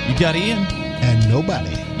 you got Ian. And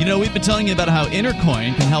nobody. You know, we've been telling you about how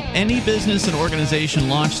Intercoin can help any business and organization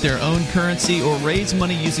launch their own currency or raise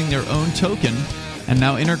money using their own token. And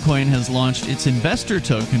now Intercoin has launched its investor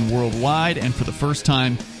token worldwide, and for the first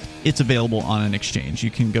time, it's available on an exchange.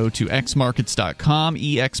 You can go to xmarkets.com,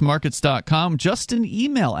 exmarkets.com. Just an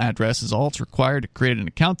email address is all it's required to create an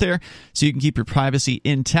account there, so you can keep your privacy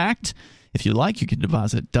intact. If you like, you can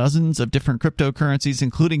deposit dozens of different cryptocurrencies,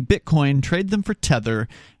 including Bitcoin, trade them for Tether,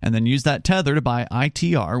 and then use that Tether to buy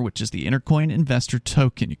ITR, which is the Intercoin Investor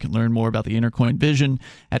Token. You can learn more about the Intercoin vision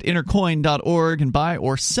at intercoin.org and buy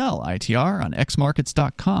or sell ITR on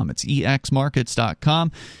xmarkets.com. It's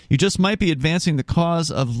exmarkets.com. You just might be advancing the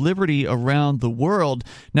cause of liberty around the world.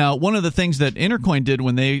 Now, one of the things that Intercoin did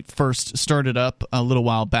when they first started up a little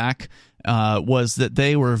while back was that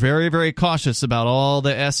they were very, very cautious about all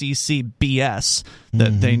the SEC BS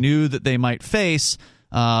that they knew that they might face,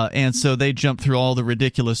 and so they jumped through all the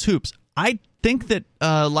ridiculous hoops. I think that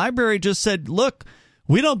LBRY just said, look,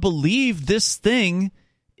 we don't believe this thing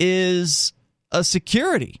is a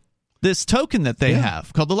security, this token that they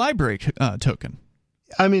have called the LBRY token.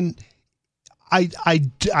 I mean, I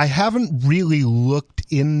haven't really looked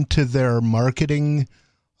into their marketing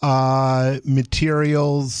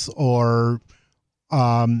materials or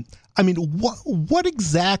I mean, what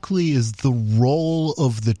exactly is the role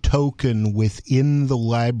of the token within the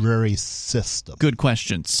LBRY system? Good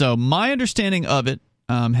question. So my understanding of it,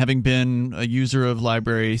 having been a user of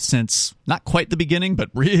LBRY since not quite the beginning, but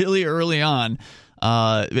really early on,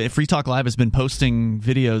 Free Talk Live has been posting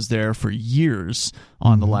videos there for years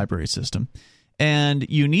on the LBRY system. And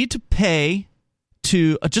you need to pay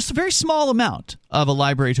to just a very small amount of a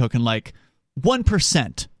LBRY token, like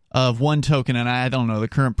 1% of one token, and I don't know, the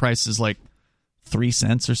current price is like 3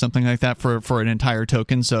 cents or something like that for an entire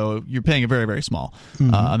token, so you're paying a very, very small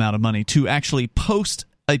amount of money to actually post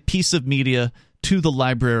a piece of media to the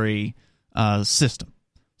LBRY system.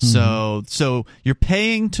 So you're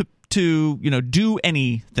paying to do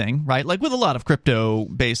anything, right? Like with a lot of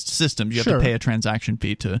crypto-based systems, you have to pay a transaction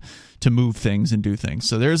fee to move things and do things.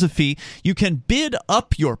 So there's a fee. You can bid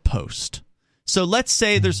up your post. So let's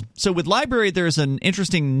say with LBRY, there's an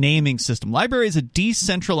interesting naming system. LBRY is a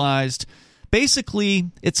decentralized, basically,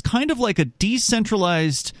 it's kind of like a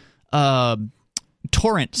decentralized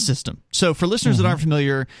torrent system. So for listeners that aren't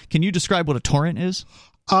familiar, can you describe what a torrent is?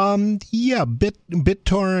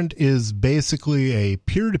 BitTorrent is basically a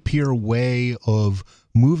peer-to-peer way of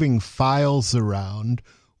moving files around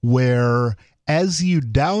where as you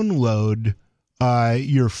download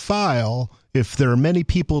your file, if there are many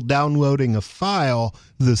people downloading a file,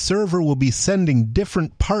 the server will be sending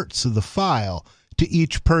different parts of the file to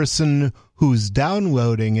each person who's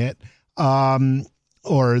downloading it,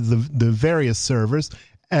 or the various servers.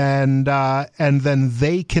 And then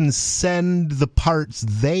they can send the parts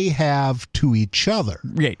they have to each other.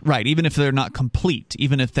 Right. Even if they're not complete,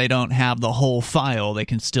 even if they don't have the whole file, they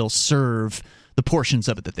can still serve the portions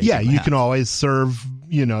of it that they do have. You can always serve,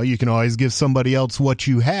 you can always give somebody else what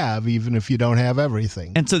you have, even if you don't have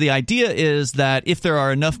everything. And so the idea is that if there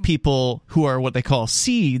are enough people who are what they call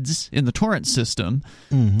seeds in the torrent system,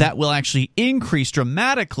 that will actually increase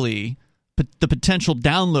dramatically the potential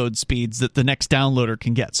download speeds that the next downloader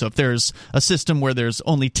can get. So if there's a system where there's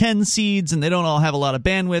only 10 seeds and they don't all have a lot of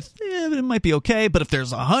bandwidth, it might be okay. But if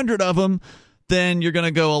there's 100 of them, then you're going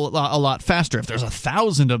to go a lot faster. If there's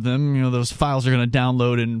 1,000 of them, those files are going to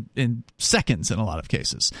download in seconds in a lot of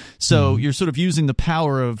cases. So you're sort of using the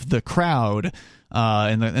power of the crowd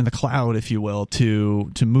in the cloud, if you will,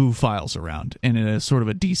 to move files around in a sort of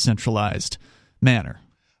a decentralized manner.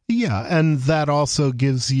 Yeah, and that also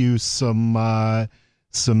gives you some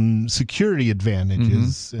security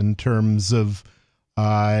advantages in terms of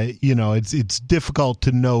it's difficult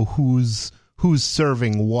to know who's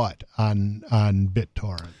serving what on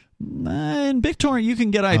BitTorrent. In BitTorrent, you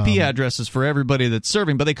can get IP addresses for everybody that's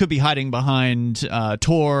serving, but they could be hiding behind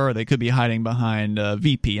Tor, or they could be hiding behind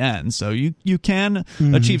VPN. So you can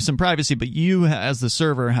achieve some privacy, but you, as the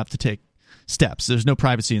server, have to take steps. There's no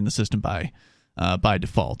privacy in the system by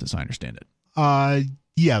default, as I understand it.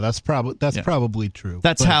 That's probably true.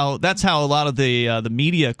 That's how a lot of the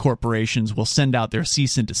media corporations will send out their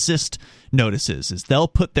cease and desist notices. Is they'll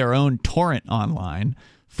put their own torrent online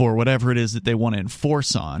for whatever it is that they want to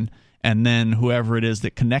enforce on, and then whoever it is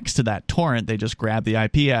that connects to that torrent, they just grab the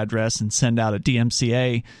IP address and send out a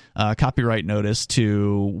DMCA copyright notice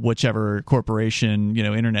to whichever corporation,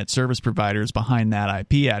 internet service providers behind that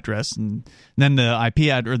IP address, and then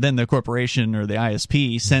the corporation or the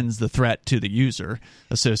ISP sends the threat to the user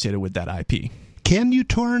associated with that IP. Can you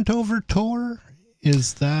torrent over Tor?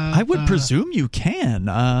 Is that? I would presume you can.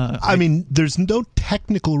 I mean, there's no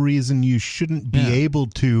technical reason you shouldn't be able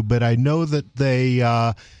to, but I know that they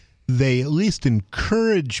at least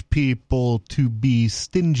encourage people to be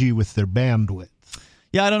stingy with their bandwidth.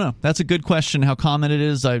 Yeah, I don't know. That's a good question. How common it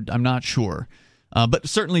is, I'm not sure. But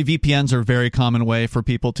certainly VPNs are a very common way for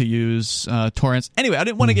people to use torrents. Anyway, I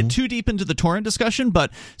didn't want to get too deep into the torrent discussion,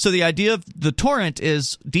 but so the idea of the torrent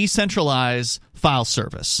is decentralize file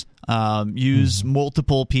service. Use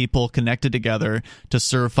multiple people connected together to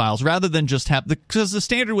serve files rather than just have because the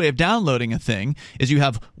standard way of downloading a thing is you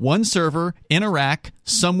have one server in a rack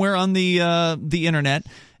somewhere on the internet.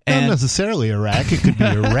 Not necessarily Iraq. It could be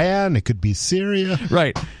Iran. It could be Syria.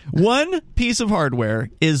 Right. One piece of hardware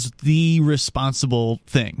is the responsible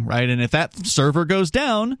thing, right? And if that server goes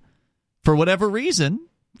down for whatever reason,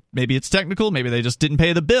 maybe it's technical, maybe they just didn't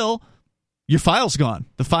pay the bill, your file's gone.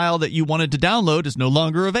 The file that you wanted to download is no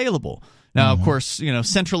longer available. Now, of course,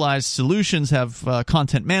 centralized solutions have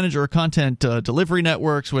content manager, content delivery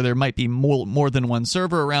networks where there might be more than one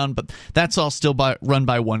server around, but that's all still run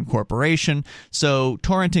by one corporation. So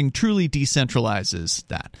torrenting truly decentralizes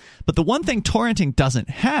that. But the one thing torrenting doesn't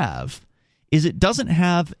have is it doesn't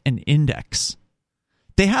have an index.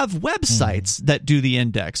 They have websites that do the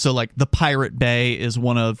index. So like the Pirate Bay is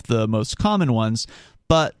one of the most common ones,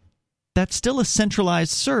 but that's still a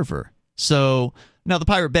centralized server. So now the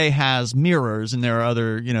Pirate Bay has mirrors, and there are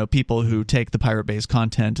other people who take the Pirate Bay's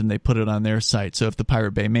content and they put it on their site. So if the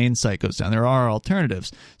Pirate Bay main site goes down, there are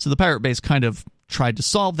alternatives. So the Pirate Bay's kind of tried to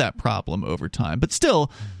solve that problem over time. But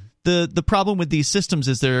still, the problem with these systems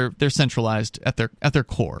is they're centralized at their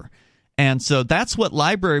core. And so that's what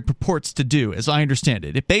LBRY purports to do, as I understand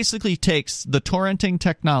it. It basically takes the torrenting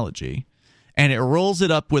technology and it rolls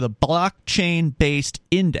it up with a blockchain-based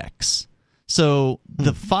index. So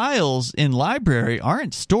the files in LBRY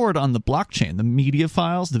aren't stored on the blockchain. The media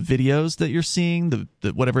files, the videos that you're seeing,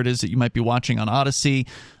 the whatever it is that you might be watching on Odyssey,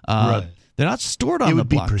 the They're not stored on the blockchain. It would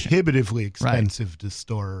be prohibitively expensive to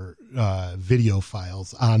store video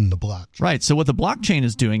files on the blockchain. Right. So what the blockchain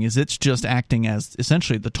is doing is it's just acting as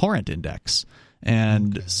essentially the torrent index.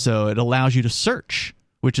 And so it allows you to search,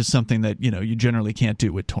 which is something that, you generally can't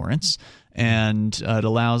do with torrents. And it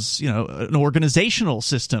allows, an organizational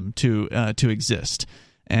system to exist.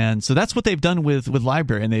 And so that's what they've done with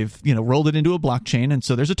LBRY, and they've, rolled it into a blockchain. And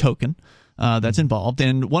so there's a token that's involved.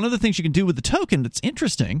 And one of the things you can do with the token that's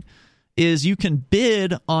interesting is you can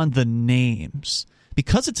bid on the names.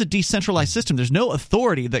 Because it's a decentralized system, there's no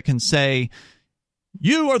authority that can say,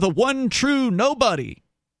 you are the one true nobody,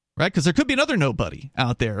 right? Because there could be another nobody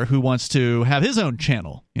out there who wants to have his own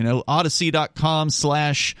channel,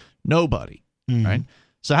 odyssey.com/nobody, right?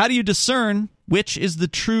 So how do you discern which is the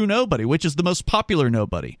true nobody, which is the most popular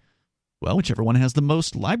nobody? Well, whichever one has the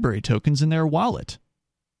most LBRY tokens in their wallet.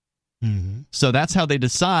 So that's how they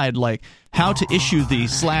decide, how to issue the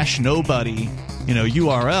 /nobody,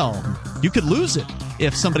 URL. You could lose it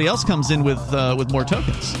if somebody else comes in with more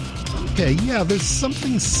tokens. Okay, yeah, there's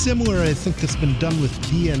something similar, I think, that's been done with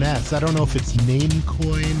DNS. I don't know if it's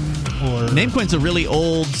Namecoin or... Namecoin's a really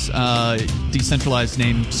old decentralized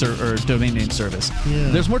domain name service. Yeah,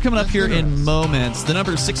 there's more coming up here in moments. The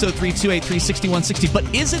number is 603-283-6160.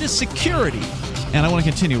 But is it a security? And I want to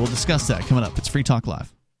continue. We'll discuss that coming up. It's Free Talk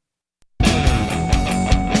Live.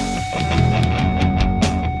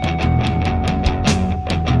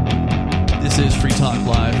 This is Free Talk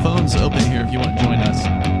Live. Phones open here if you want to join us.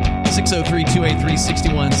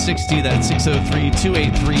 603-283-6160. That's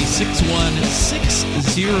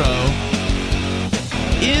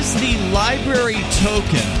 603-283-6160. Is the LBRY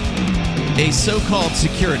token a so-called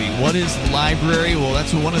security? What is LBRY? Well,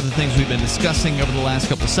 that's one of the things we've been discussing over the last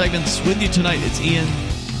couple of segments. With you tonight, it's Ian.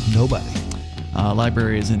 Nobody.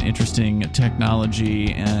 LBRY is an interesting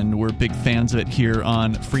technology, and we're big fans of it here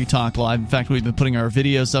on Free Talk Live. In fact, we've been putting our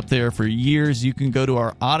videos up there for years. You can go to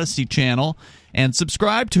our Odyssey channel and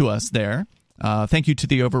subscribe to us there. Thank you to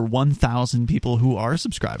the over 1,000 people who are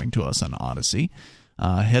subscribing to us on Odyssey.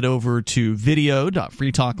 Head over to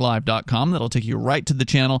video.freetalklive.com. That'll take you right to the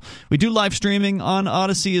channel. We do live streaming on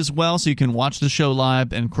Odyssey as well, so you can watch the show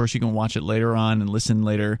live, and of course you can watch it later on and listen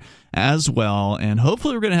later as well. And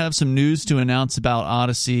hopefully we're going to have some news to announce about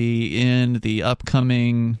Odyssey in the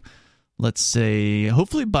upcoming, let's say,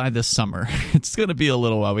 hopefully by this summer. It's going to be a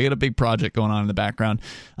little while. We got a big project going on in the background,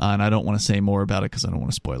 and I don't want to say more about it because I don't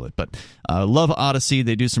want to spoil it. But love Odyssey.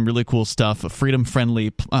 They do some really cool stuff. A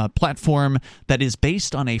freedom-friendly platform that is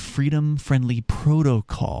based on a freedom-friendly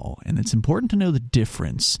protocol. And it's important to know the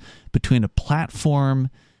difference between a platform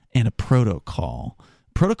and a protocol.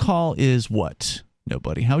 Protocol is what?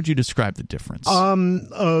 Nobody. How would you describe the difference?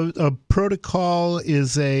 A protocol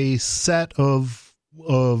is a set of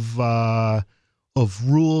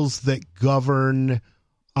rules that govern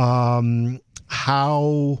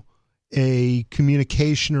how a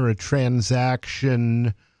communication or a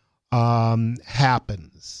transaction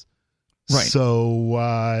happens. Right. So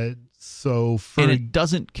and it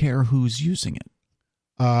doesn't care who's using it.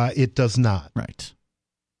 It does not. Right.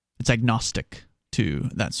 It's agnostic to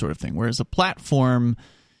that sort of thing. Whereas a platform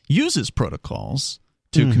uses protocols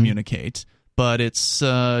to communicate, but it's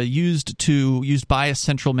used by a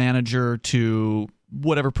central manager to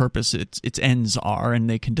whatever purpose its ends are, and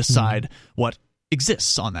they can decide what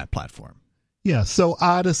exists on that platform. Yeah, so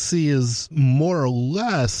Odyssey is more or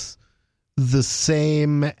less the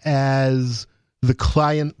same as the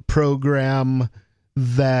client program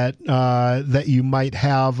that you might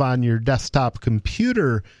have on your desktop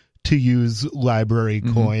computer to use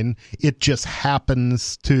LBRY Coin. It just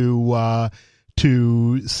happens to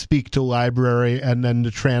speak to LBRY and then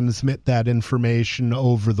to transmit that information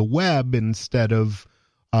over the web instead of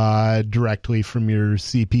directly from your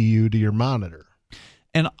CPU to your monitor.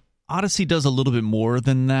 And Odyssey does a little bit more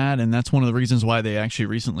than that, and that's one of the reasons why they actually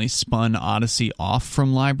recently spun Odyssey off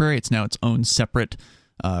from LBRY. It's now its own separate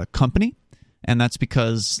company, and that's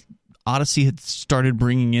because Odyssey had started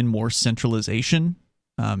bringing in more centralization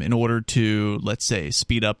in order to, let's say,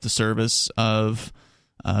 speed up the service of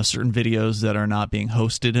certain videos that are not being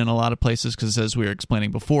hosted in a lot of places, because as we were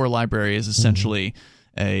explaining before, LBRY is essentially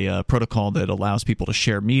a protocol that allows people to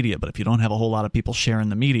share media, but if you don't have a whole lot of people sharing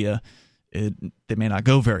the media, they may not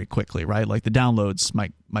go very quickly, right? Like the downloads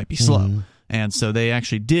might be slow. And so they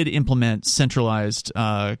actually did implement centralized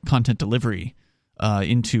content delivery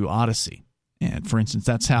into Odyssey. And for instance,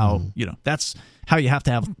 that's how that's how you have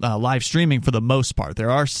to have live streaming for the most part.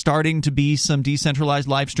 There are starting to be some decentralized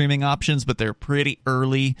live streaming options, but they're pretty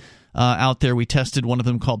early out there. We tested one of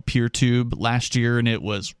them called PeerTube last year, and it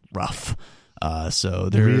was rough. So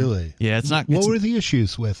they're really, yeah, it's not. What were the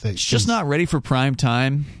issues with it? It's just not ready for prime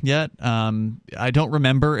time yet. I don't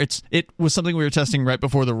remember. It was something we were testing right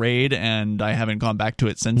before the raid, and I haven't gone back to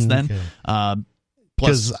it since then.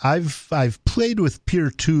 Because I've played with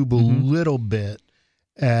PeerTube a little bit.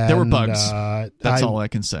 And, there were bugs. That's all I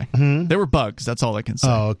can say. There were bugs. That's all I can say.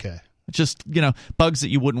 Oh, okay. Just bugs that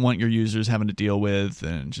you wouldn't want your users having to deal with,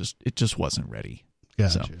 and it just wasn't ready.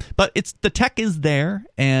 Gotcha. So, but the tech is there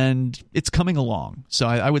and it's coming along. So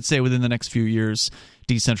I would say within the next few years,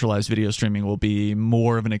 decentralized video streaming will be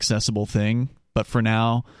more of an accessible thing. But for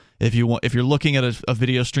now, if you're looking at a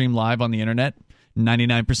video stream live on the internet,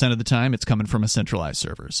 99% of the time it's coming from a centralized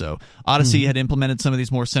server. So Odyssey had implemented some of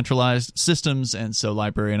these more centralized systems, and so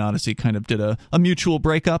LBRY and Odyssey kind of did a mutual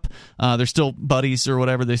breakup. They're still buddies or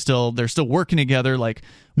whatever. They're still working together. Like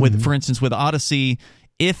for instance, with Odyssey,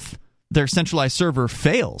 if their centralized server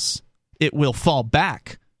fails, it will fall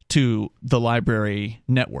back to the LBRY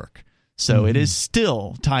network. So it is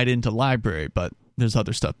still tied into LBRY, but there's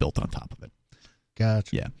other stuff built on top of it.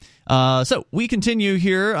 Gotcha. Yeah. So we continue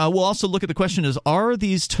here. We'll also look at the question is, are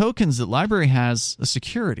these tokens that LBRY has a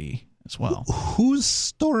security as well? Who's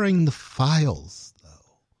storing the files,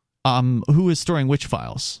 though? Who is storing which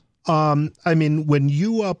files? I mean, when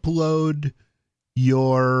you upload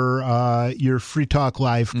your Free Talk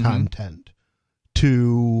Live content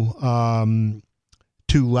to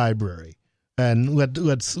LBRY, and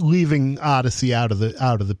let's leaving Odyssey out of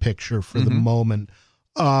the picture for the moment.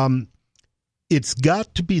 It's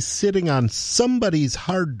got to be sitting on somebody's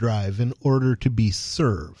hard drive in order to be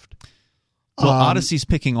served. Well, Odyssey's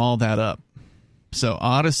picking all that up. So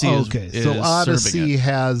Odyssey is so Odyssey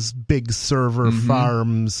has big server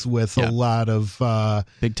farms with a lot of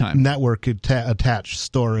big time network attached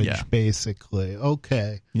storage, basically.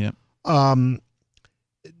 Okay. Yeah.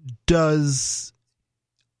 Is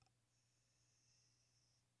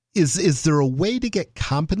there a way to get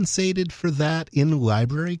compensated for that in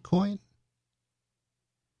LBRY Coin?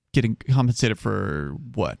 Getting compensated for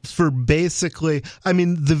what? For basically, I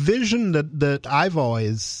mean, the vision that I've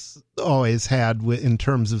always had in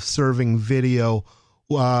terms of serving video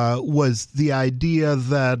was the idea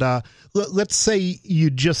that let's say you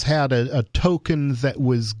just had a token that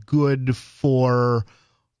was good for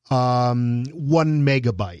 1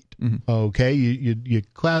 megabyte. Okay, you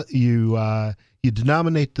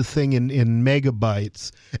denominate the thing in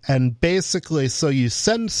megabytes, and basically, so you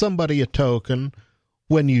send somebody a token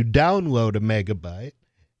when you download a megabyte,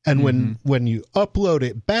 and when you upload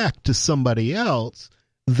it back to somebody else,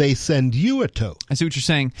 they send you a token. I see what you're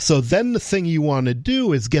saying. So then the thing you want to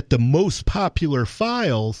do is get the most popular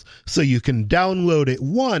files so you can download it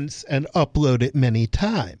once and upload it many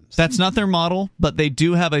times. That's not their model, but they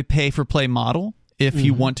do have a pay-for-play model if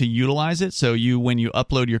you want to utilize it. So when you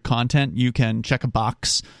upload your content, you can check a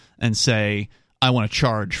box and say, I want to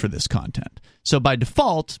charge for this content. So by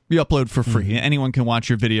default, you upload for free. Anyone can watch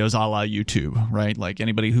your videos a la YouTube, right? Like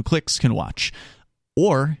anybody who clicks can watch.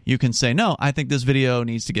 Or you can say, no, I think this video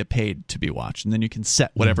needs to get paid to be watched. And then you can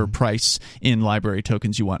set whatever price in LBRY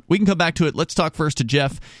tokens you want. We can come back to it. Let's talk first to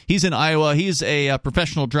Jeff. He's in Iowa. He's a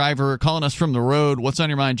professional driver calling us from the road. What's on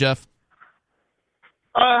your mind, Jeff?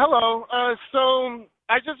 Hello. So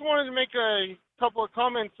I just wanted to make a couple of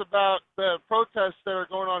comments about the protests that are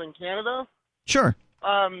going on in Canada. Sure.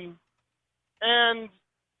 And,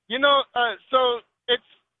 so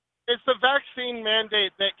it's the vaccine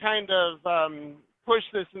mandate that kind of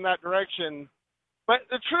pushed this in that direction. But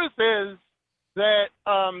the truth is that,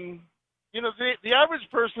 the average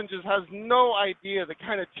person just has no idea the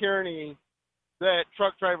kind of tyranny that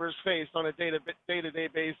truck drivers face on a day-to-day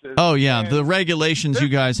basis. Oh, yeah. The regulations you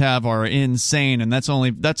guys have are insane, and that's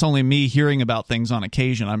only me hearing about things on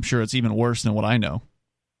occasion. I'm sure it's even worse than what I know.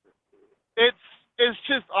 It's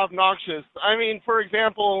just obnoxious. I mean, for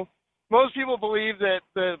example, most people believe that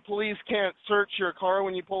the police can't search your car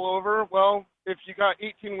when you pull over. Well, if you got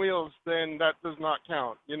 18 wheels, then that does not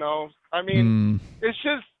count, I mean, it's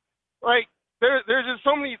just, like, there's just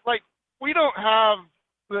so many, like, we don't have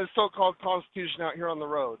the so-called Constitution out here on the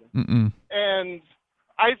road. And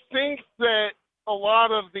I think that a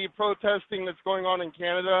lot of the protesting that's going on in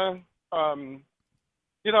Canada,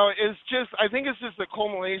 is just, I think it's just a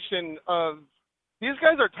culmination of, these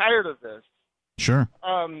guys are tired of this. Sure.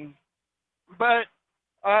 But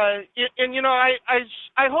I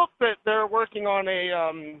hope that they're working on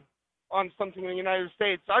on something in the United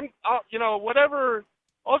States. I'll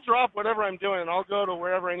drop whatever I'm doing. I'll go to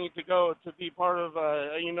wherever I need to go to be part of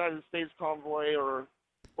a United States convoy or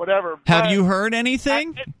whatever. Have you heard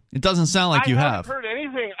anything? It doesn't sound like you have. I haven't heard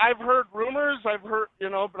anything. I've heard rumors. I've heard,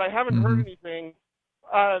 but I haven't heard anything.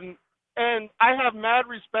 And I have mad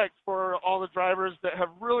respect for all the drivers that have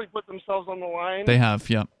really put themselves on the line. They have,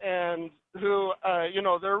 yeah. And who,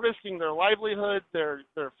 they're risking their livelihood, their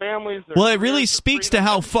families. Well, it really speaks to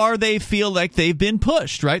how far they feel like they've been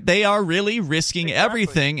pushed, right? They are really risking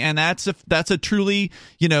everything, and that's a truly,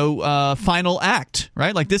 final act,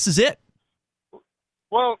 right? Like, this is it.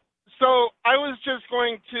 Well, so I was just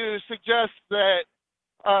going to suggest that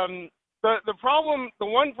the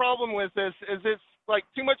one problem with this is it's like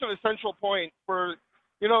too much of a central point for,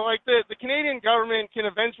 the Canadian government can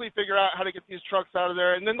eventually figure out how to get these trucks out of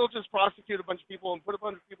there, and then they'll just prosecute a bunch of people and put a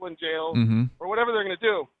bunch of people in jail or whatever they're going to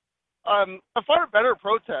do. A far better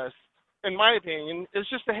protest, in my opinion, is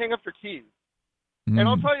just to hang up your keys. And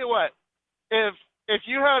I'll tell you what, if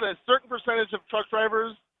you had a certain percentage of truck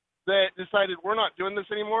drivers that decided we're not doing this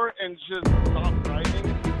anymore and just stop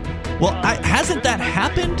driving. Well, hasn't that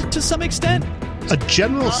happened to some extent? A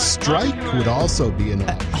general strike would also be an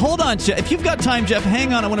option. Hold on, Jeff. If you've got time, Jeff,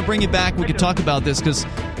 hang on. I want to bring you back. We could talk about this because,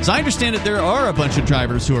 as I understand it, there are a bunch of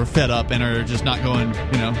drivers who are fed up and are just not going,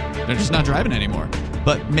 they're just not driving anymore.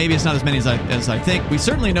 But maybe it's not as many as I think. We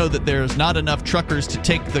certainly know that there's not enough truckers to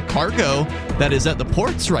take the cargo that is at the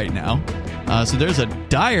ports right now. So there's a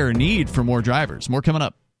dire need for more drivers. More coming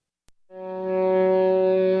up.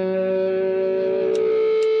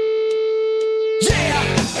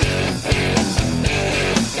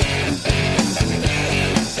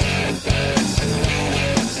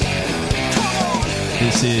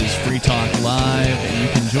 This is Free Talk Live, and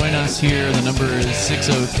you can join us here. The number is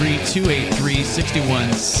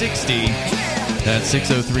 603-283-6160. That's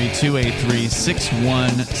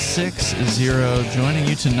 603-283-6160. Joining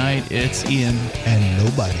you tonight, it's Ian. And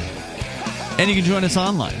nobody. And you can join us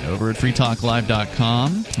online over at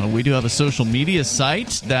freetalklive.com. We do have a social media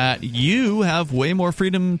site that you have way more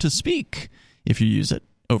freedom to speak if you use it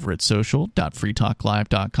over at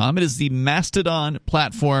social.freetalklive.com. It is the Mastodon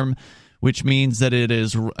platform, which means that it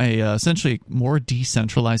is essentially more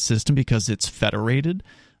decentralized system because it's federated.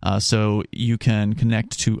 So you can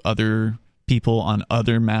connect to other people on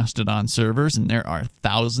other Mastodon servers, and there are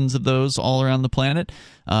thousands of those all around the planet.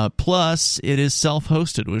 Plus, it is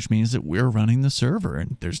self-hosted, which means that we're running the server,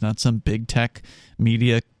 and there's not some big tech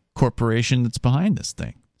media corporation that's behind this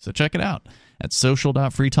thing. So check it out at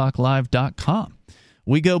social.freetalklive.com.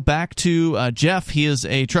 We go back to Jeff. He is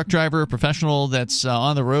a truck driver, a professional that's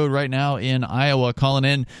on the road right now in Iowa, calling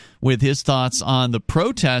in with his thoughts on the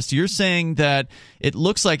protest. You're saying that it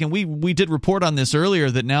looks like, and we did report on this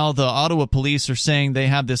earlier, that now the Ottawa police are saying they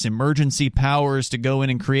have this emergency powers to go in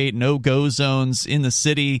and create no-go zones in the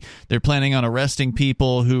city. They're planning on arresting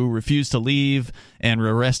people who refuse to leave and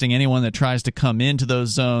arresting anyone that tries to come into those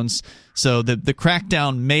zones. So the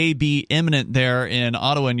crackdown may be imminent there in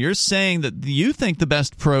Ottawa, and you're saying that you think the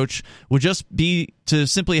best approach would just be to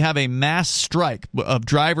simply have a mass strike of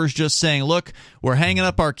drivers just saying, look, we're hanging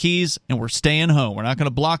up our keys and we're staying home. We're not going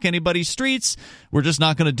to block anybody's streets. We're just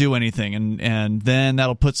not going to do anything. And then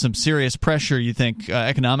that'll put some serious pressure, you think,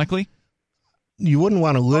 economically? You wouldn't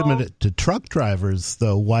want to limit it to truck drivers,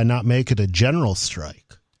 though. Why not make it a general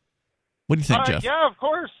strike? What do you think, Jeff? Yeah, of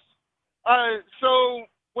course. So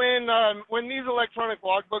when these electronic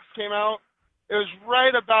logbooks came out, it was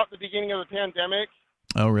right about the beginning of the pandemic.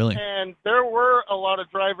 Oh, really? And there were a lot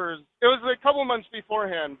of drivers. It was a couple months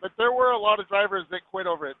beforehand, but there were a lot of drivers that quit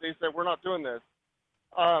over it. They said, we're not doing this.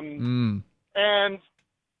 And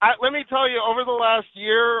let me tell you, over the last 2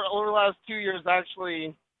 years,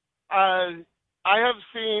 actually, I have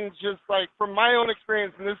seen just like from my own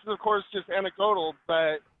experience, and this is, of course, just anecdotal,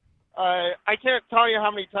 but I can't tell you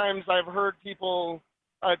how many times I've heard people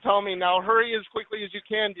tell me, now hurry as quickly as you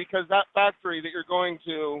can because that factory that you're going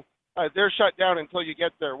to, they're shut down until you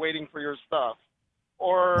get there, waiting for your stuff.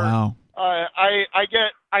 Or wow. I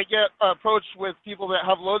get approached with people that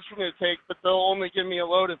have loads for me to take, but they'll only give me a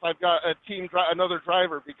load if I've got another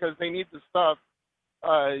driver because they need the stuff.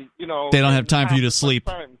 They don't have time for you to sleep.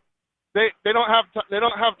 They don't have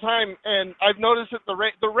time, and I've noticed that the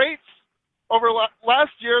rates over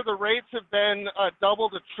last year the rates have been double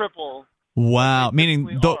to triple. Wow, meaning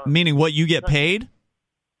what you get paid?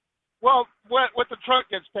 Well, what the truck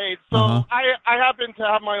gets paid. So I happen to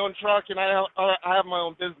have my own truck and I have my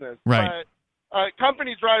own business. Right. But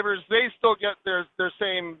company drivers, they still get their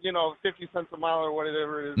same 50 cents a mile or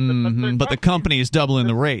whatever it is. But the company is doubling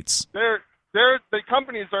the rates. The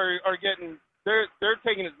companies are getting they're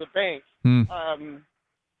taking it to the bank.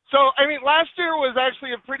 So I mean, last year was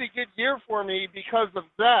actually a pretty good year for me because of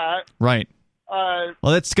that. Right.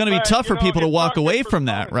 Well, it's going to be tough for people to walk away from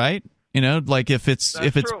that, right? Like if it's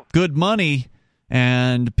true. good money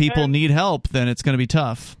and people need help, then it's going to be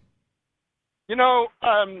tough.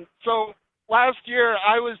 So last year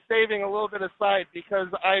I was saving a little bit aside because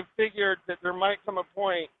I figured that there might come a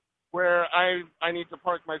point where I need to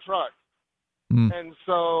park my truck. And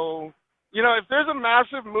so, if there's a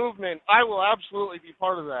massive movement, I will absolutely be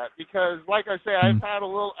part of that because, like I say, I've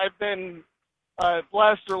been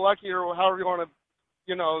blessed or lucky or however you want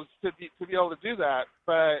to, to be able to do that.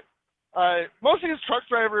 But most of these truck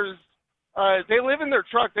drivers, they live in their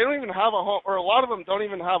truck. They don't even have a home, or a lot of them don't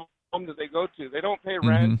even have a home that they go to. They don't pay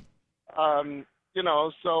rent.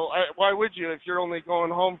 So why would you if you're only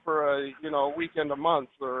going home for a weekend a month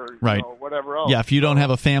or whatever else? Yeah, if you don't have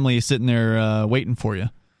a family sitting there waiting for you,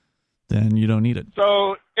 then you don't need it.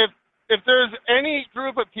 So if there's any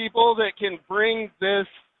group of people that can bring this,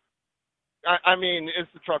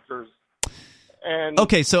 it's the truckers. And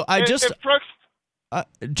okay, so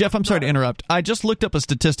Jeff, I'm sorry to interrupt. I just looked up a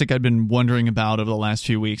statistic I've been wondering about over the last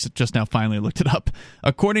few weeks. Just now finally looked it up.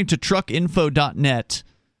 According to truckinfo.net,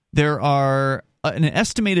 there are an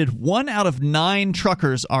estimated 1 out of 9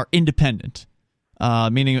 truckers are independent,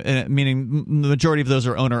 meaning the majority of those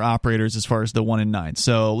are owner-operators as far as the 1 in 9.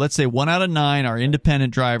 So let's say 1 out of 9 are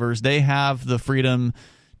independent drivers. They have the freedom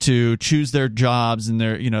to choose their jobs and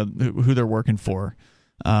their who they're working for,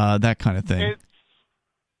 that kind of thing.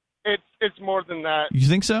 It's more than that. You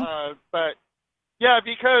think so? But yeah,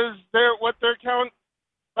 because they're counting.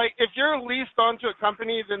 Like, if you're leased onto a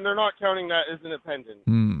company, then they're not counting that as independent.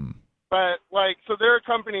 But, so there are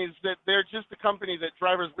companies that they're just a company that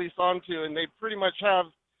drivers lease onto, and they pretty much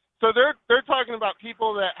have... So they're talking about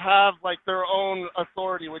people that have, their own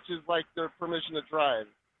authority, which is, their permission to drive.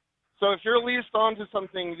 So if you're leased onto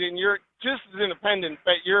something, then you're just as independent,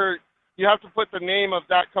 but you have to put the name of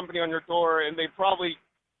that company on your door, and they probably...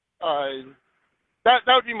 That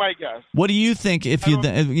would be my guess. What do you think if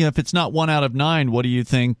it's not 1 out of 9? What do you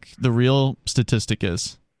think the real statistic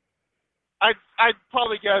is? I'd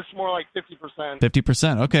probably guess more like 50%.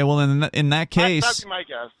 50%. Okay. Well, then in that case, that'd be my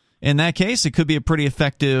guess. In that case, it could be a pretty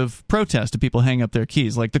effective protest if people hang up their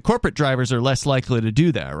keys. Like the corporate drivers are less likely to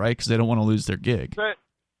do that, right? Because they don't want to lose their gig. They're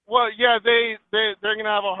going to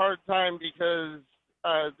have a hard time because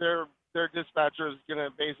their dispatcher is going to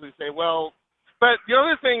basically say, well. But the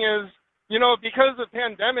other thing is, because of the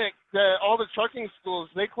pandemic, all the trucking schools,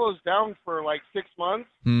 they closed down for 6 months.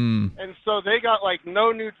 And so they got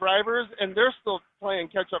no new drivers, and they're still playing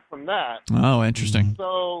catch up from that. Oh, interesting.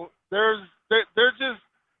 So there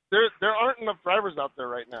aren't enough drivers out there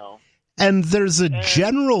right now. And there's a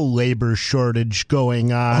general labor shortage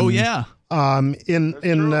going on. Oh, yeah.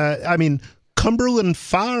 Cumberland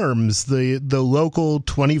Farms, the local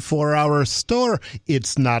 24-hour store,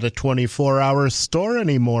 it's not a 24-hour store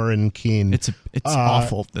anymore in Keene. It's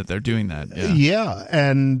awful that they're doing that. Yeah,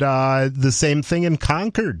 and the same thing in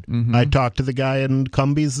Concord. I talked to the guy in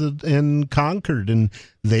Cumbies in Concord, and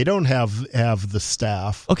they don't have the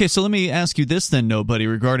staff. Okay, so let me ask you this then, Nobody,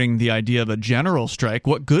 regarding the idea of a general strike.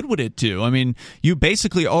 What good would it do? I mean, you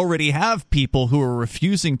basically already have people who are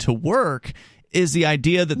refusing to work. Is the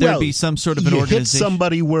idea that there'd be some sort of an organization? You hit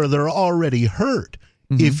somebody where they're already hurt.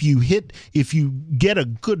 If you get a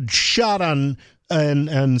good shot on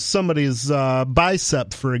and somebody's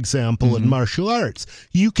bicep, for example, in martial arts,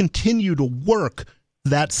 you continue to work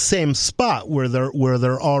that same spot where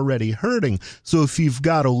they're already hurting. So if you've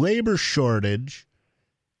got a labor shortage,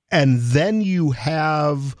 and then you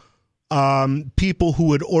have people who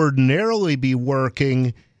would ordinarily be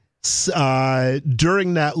working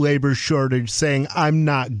during that labor shortage saying I'm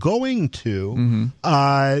not going to,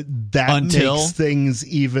 that makes things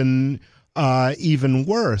even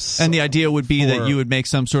worse. And the idea would be that you would make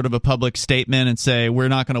some sort of a public statement and say we're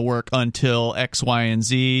not going to work until X, Y, and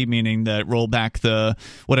Z, meaning that roll back the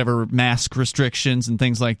whatever mask restrictions and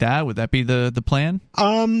things like that. Would that be the plan?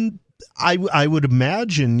 I would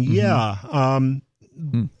imagine, yeah.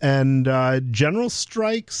 And general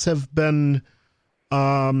strikes have been.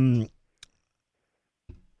 I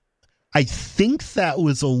think that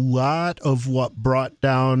was a lot of what brought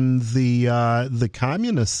down the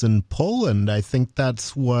communists in Poland. I think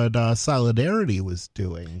that's what Solidarity was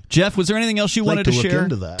doing. Jeff, was there anything else you wanted to share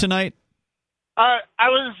tonight? I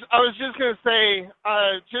was just going to say,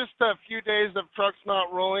 just a few days of trucks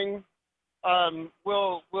not rolling,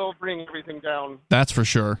 will bring everything down. That's for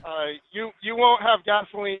sure. You won't have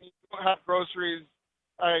gasoline, you won't have groceries,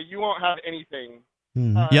 you won't have anything.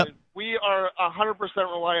 Yep. We are 100%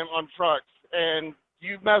 reliant on trucks, and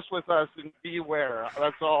you mess with us and beware.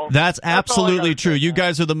 That's all. That's absolutely true. You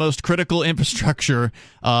guys are the most critical infrastructure,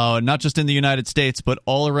 not just in the United States, but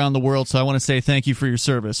all around the world. So I want to say thank you for your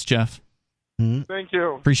service, Jeff. Thank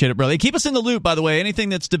you. Appreciate it, brother. Keep us in the loop, by the way. Anything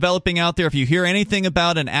that's developing out there, if you hear anything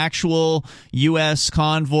about an actual U.S.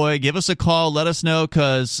 convoy, give us a call. Let us know,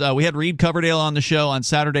 because we had Reed Coverdale on the show on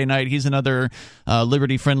Saturday night. He's another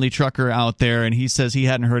liberty-friendly trucker out there, and he says he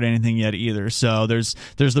hadn't heard anything yet either. So there's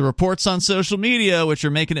the reports on social media, which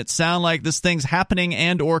are making it sound like this thing's happening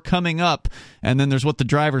and or coming up. And then there's what the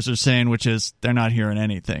drivers are saying, which is they're not hearing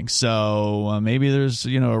anything. So maybe there's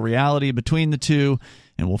a reality between the two.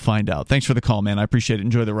 And we'll find out. Thanks for the call, man. I appreciate it.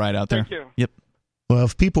 Enjoy the ride out there. Thank you. Yep. Well,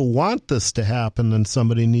 if people want this to happen, then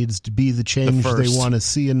somebody needs to be the change they want to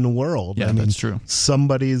see in the world. Yeah, that's true.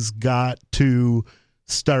 Somebody's got to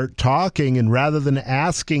start talking, and rather than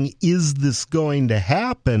asking, is this going to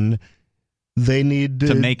happen, they need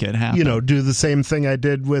to make it happen. Do the same thing I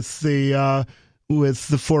did with the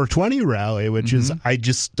 420 rally, which is I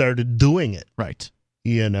just started doing it. Right.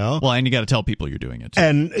 Well, and you got to tell people you're doing it too.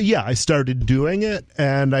 And I started doing it,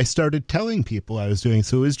 and I started telling people I was doing it.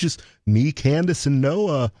 So it was just me, Candace, and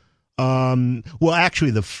Noah. Well, actually,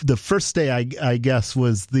 the first day I guess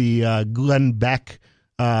was the Glenn Beck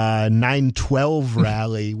 912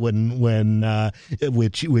 rally when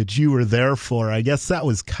which you were there for. I guess that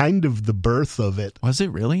was kind of the birth of it. Was it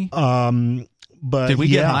really? But did we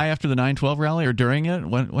get high after the 912 rally or during it?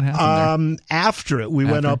 What happened there? After it, we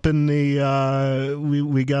went up in the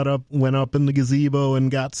went up in the gazebo and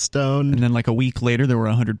got stoned. And then like a week later, there were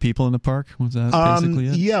 100 people in the park. Was that basically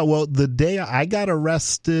it? Yeah. Well, the day I got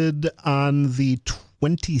arrested on the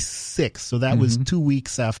 26th, so that was 2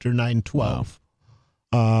 weeks after 912.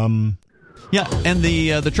 Wow. Yeah, and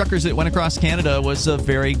the truckers that went across Canada was a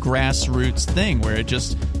very grassroots thing where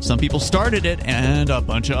some people started it and a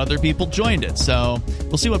bunch of other people joined it. So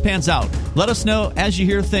we'll see what pans out. Let us know as you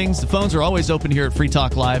hear things. The phones are always open here at Free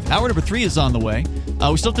Talk Live. Hour number 3 is on the way.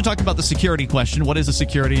 We still have to talk about the security question. What is a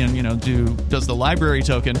security, and does the library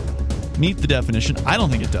token meet the definition? I don't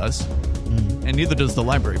think it does, and neither does the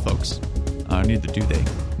library folks. Neither do they.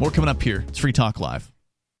 More coming up here. It's Free Talk Live.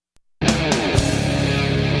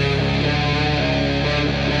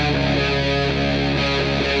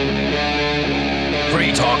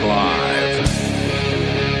 Free Talk Live.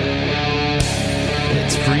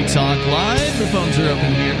 It's Free Talk Live. The phones are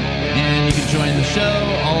open here. And you can join the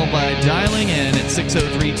show all by dialing in at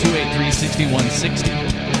 603-283-6160.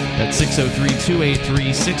 That's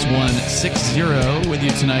 603-283-6160. With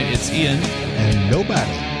you tonight, it's Ian. And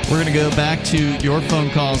nobody. We're going to go back to your phone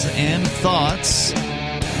calls and thoughts.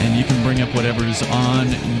 And you can bring up whatever's on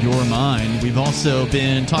your mind. We've also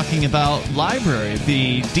been talking about LBRY,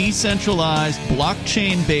 the decentralized,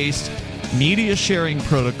 blockchain-based media sharing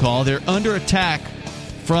protocol. They're under attack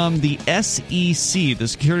from the SEC, the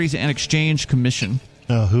Securities and Exchange Commission.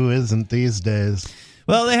 Oh, who isn't these days?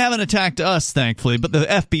 Well, they haven't attacked us, thankfully, but the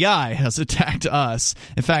FBI has attacked us.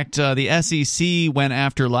 In fact, the SEC went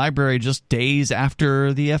after LBRY just days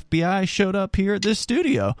after the FBI showed up here at this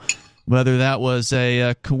studio. Whether that was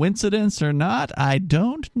a coincidence or not, I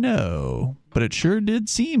don't know. But it sure did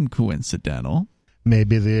seem coincidental.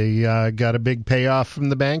 Maybe they got a big payoff from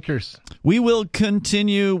the bankers. We will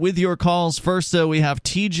continue with your calls. First, though, we have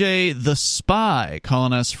TJ the Spy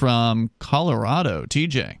calling us from Colorado.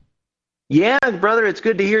 TJ. Yeah, brother, it's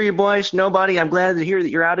good to hear your voice. Nobody, I'm glad to hear that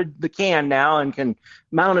you're out of the can now and can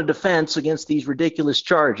mount a defense against these ridiculous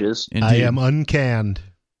charges. Indeed. I am uncanned.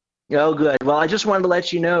 Oh, good. Well, I just wanted to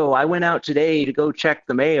let you know, I went out today to go check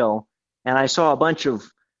the mail, and I saw a bunch of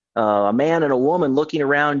a man and a woman looking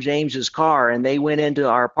around James's car, and they went into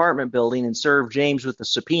our apartment building and served James with a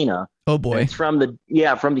subpoena. Oh, boy. And it's from the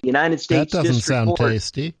United States That doesn't District sound Court.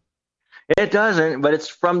 tasty. It doesn't, but it's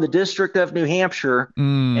from the District of New Hampshire,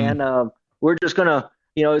 and we're just going to,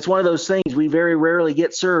 it's one of those things we very rarely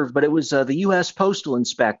get served, but it was the U.S. Postal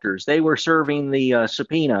Inspectors. They were serving the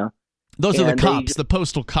subpoena. Those are the cops, the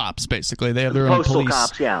postal cops, basically. They have their own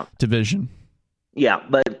police division. Yeah,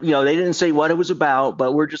 but, they didn't say what it was about,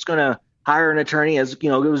 but we're just going to hire an attorney. As it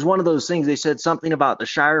was one of those things. They said something about the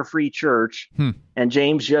Shire Free Church, and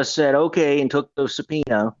James just said, okay, and took the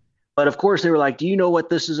subpoena. But, of course, they were like, do you know what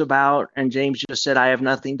this is about? And James just said, I have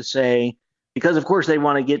nothing to say. Because, of course, they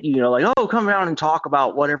want to get, come down and talk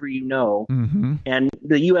about whatever you know. Mm-hmm. And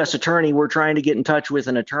the U.S. attorney, we're trying to get in touch with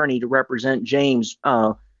an attorney to represent James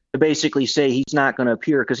to basically say he's not going to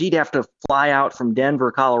appear because he'd have to fly out from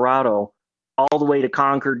Denver, Colorado, all the way to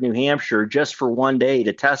Concord, New Hampshire, just for one day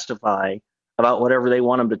to testify about whatever they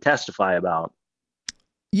want him to testify about.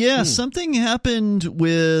 Yeah, something happened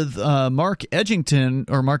with Mark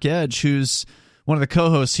Edgington, or Mark Edge, who's one of the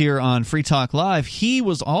co-hosts here on Free Talk Live. He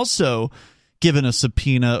was also given a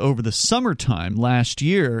subpoena over the summertime last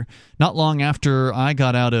year, not long after I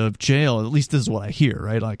got out of jail. At least this is what I hear,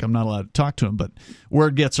 right? Like, I'm not allowed to talk to him, but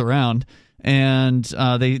word gets around. And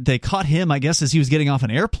they caught him, I guess, as he was getting off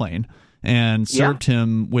an airplane, and served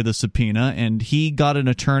him with a subpoena, and he got an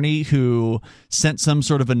attorney who sent some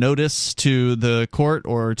sort of a notice to the court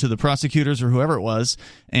or to the prosecutors or whoever it was,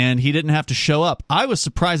 and he didn't have to show up. I was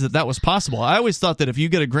surprised that was possible. I always thought that if you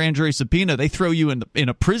get a grand jury subpoena, they throw you in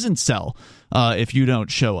a prison cell if you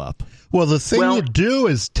don't show up. Well, the thing you do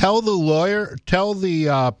is tell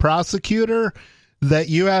the prosecutor that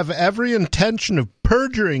you have every intention of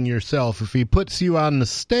perjuring yourself if he puts you on the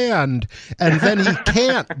stand, and then he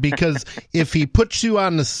can't, because if he puts you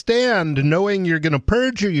on the stand knowing you're going to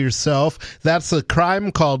perjure yourself, that's a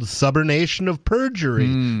crime called subornation of perjury,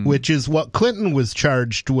 which is what Clinton was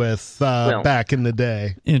charged with back in the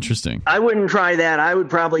day. Interesting. I wouldn't try that. I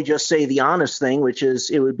would probably just say the honest thing, which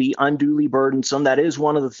is it would be unduly burdensome. That is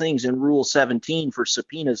one of the things in Rule 17 for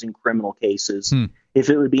subpoenas in criminal cases. If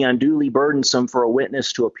it would be unduly burdensome for a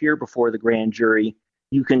witness to appear before the grand jury,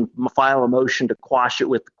 you can file a motion to quash it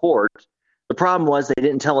with the court. The problem was they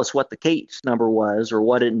didn't tell us what the case number was or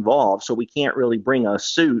what it involved, so we can't really bring a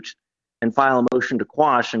suit and file a motion to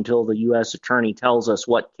quash until the U.S. attorney tells us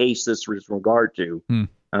what case this is in regard to.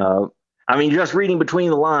 I mean, just reading between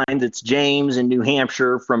the lines, it's James in New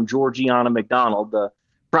Hampshire from Georgiana McDonald, the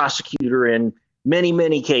prosecutor in many,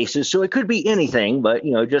 many cases. So it could be anything, but,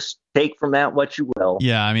 just take from that what you will.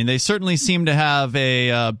 Yeah, I mean, they certainly seem to have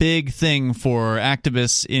a big thing for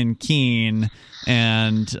activists in Keene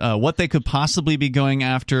and what they could possibly be going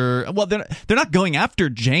after. Well, they're not going after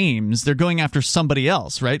James. They're going after somebody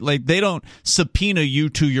else, right? Like, they don't subpoena you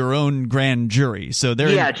to your own grand jury. So they're...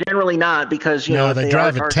 Yeah, generally not, because, they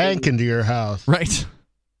drive a tank into your house. Right.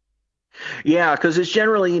 Yeah, because it's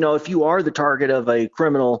generally, if you are the target of a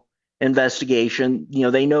criminal investigation,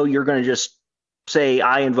 they know you're going to just say,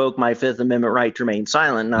 I invoke my Fifth Amendment right to remain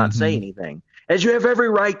silent, and not say anything, as you have every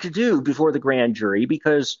right to do before the grand jury,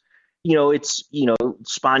 because, it's,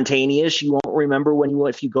 spontaneous. You won't remember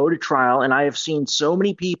if you go to trial. And I have seen so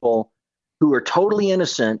many people who are totally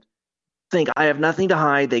innocent think I have nothing to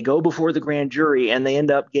hide. They go before the grand jury and they end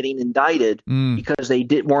up getting indicted because they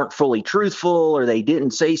weren't fully truthful, or they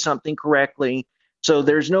didn't say something correctly. So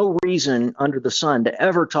there's no reason under the sun to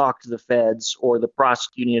ever talk to the feds or the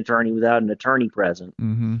prosecuting attorney without an attorney present.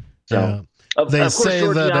 So they say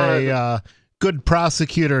that a good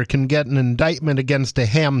prosecutor can get an indictment against a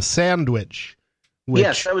ham sandwich.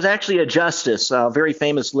 Yes, that was actually a justice, a very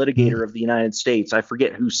famous litigator of the United States. I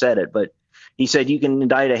forget who said it, but he said you can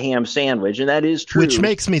indict a ham sandwich, and that is true. Which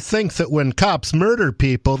makes me think that when cops murder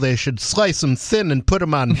people, they should slice them thin and put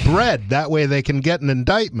them on bread. That way they can get an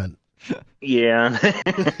indictment. Yeah.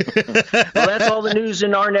 Well, that's all the news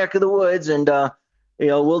in our neck of the woods, and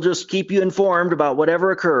we'll just keep you informed about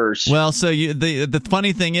whatever occurs. Well, so the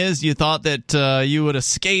funny thing is, you thought that you would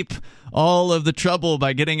escape all of the trouble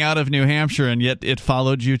by getting out of New Hampshire, and yet it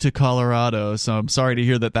followed you to Colorado. So I'm sorry to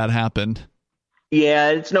hear that happened. Yeah,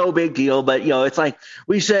 it's no big deal, but it's like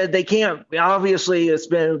we said, they can't. Obviously,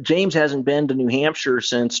 James hasn't been to New Hampshire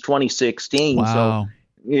since 2016. Wow.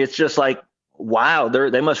 So it's just like, wow,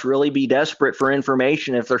 they must really be desperate for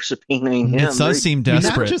information if they're subpoenaing him. It does seem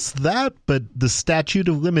desperate. Not just that, but the statute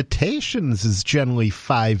of limitations is generally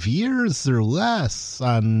 5 years or less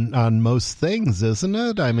on most things, isn't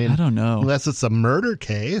it? I mean, I don't know. Unless it's a murder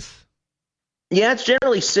case. Yeah, it's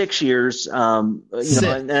generally 6 years. And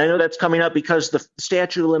I know that's coming up because the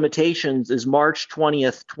statute of limitations is March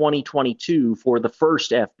 20th, 2022 for the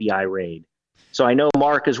first FBI raid. So I know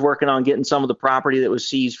Mark is working on getting some of the property that was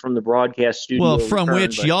seized from the broadcast studio. Well, from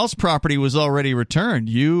which y'all's property was already returned.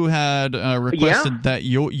 You had requested that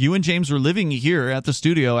you and James were living here at the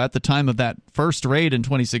studio at the time of that first raid in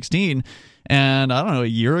 2016. And I don't know, a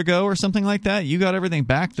year ago or something like that, you got everything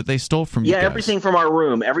back that they stole from you guys. Everything from our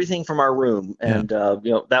room. And,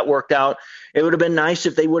 that worked out. It would have been nice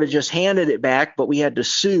if they would have just handed it back, but we had to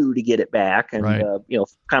sue to get it back and,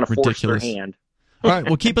 kind of force their hand. All right,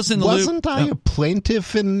 well, keep us in the loop. Wasn't I a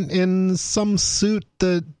plaintiff in some suit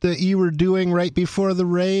that you were doing right before the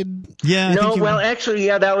raid? Yeah. Actually,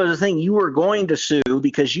 that was the thing. You were going to sue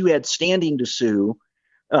because you had standing to sue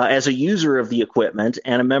as a user of the equipment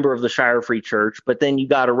and a member of the Shire Free Church, but then you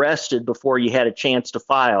got arrested before you had a chance to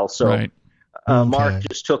file. So Mark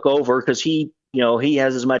just took over because he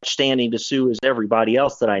has as much standing to sue as everybody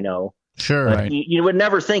else that I know. Sure. Right. You would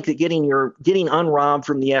never think that getting unrobbed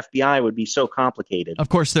from the FBI would be so complicated. Of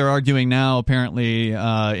course, they're arguing now, apparently, in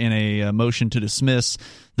a motion to dismiss,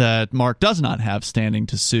 that Mark does not have standing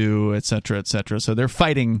to sue, et cetera, et cetera. So they're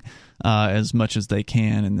fighting as much as they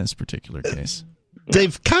can in this particular case.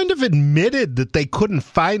 They've kind of admitted that they couldn't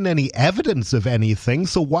find any evidence of anything,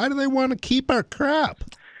 so why do they want to keep our crap?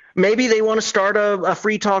 Maybe they want to start a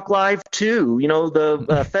Free Talk Live 2,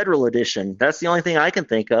 the federal edition. That's the only thing I can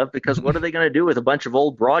think of, because what are they going to do with a bunch of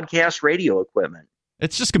old broadcast radio equipment?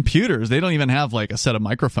 It's just computers. They don't even have like a set of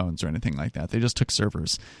microphones or anything like that. They just took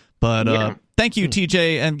servers. But thank you,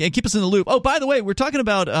 TJ, and keep us in the loop. Oh, by the way, we're talking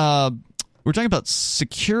about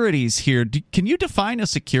securities here. Can you define a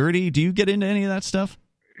security? Do you get into any of that stuff?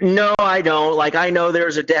 No, I don't. Like, I know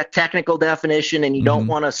there's a technical definition, and you don't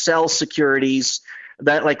want to sell securities.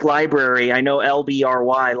 That, like library, I know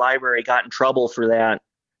LBRY library got in trouble for that.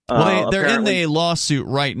 Well, they're in a lawsuit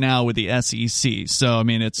right now with the SEC. So I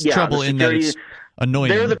mean, it's trouble in that it's annoying.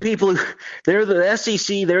 They're the people they're the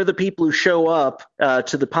SEC. They're the people who show up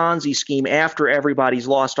to the Ponzi scheme after everybody's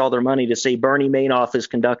lost all their money to say Bernie Madoff is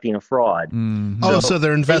conducting a fraud. So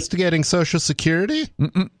they're investigating Social Security?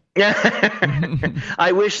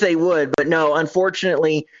 I wish they would, but no.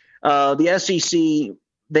 Unfortunately, the SEC.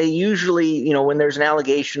 They usually, when there's an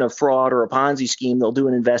allegation of fraud or a Ponzi scheme, they'll do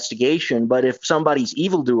an investigation. But if somebody's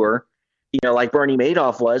evildoer, like Bernie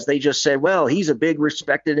Madoff was, they just said, well, he's a big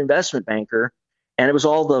respected investment banker. And it was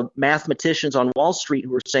all the mathematicians on Wall Street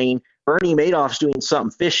who were saying Bernie Madoff's doing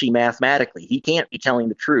something fishy mathematically. He can't be telling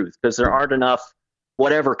the truth because there aren't enough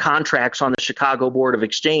whatever contracts on the Chicago Board of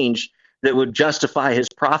Exchange that would justify his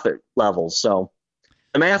profit levels. So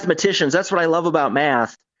the mathematicians, that's what I love about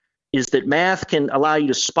math. Is that math can allow you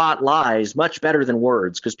to spot lies much better than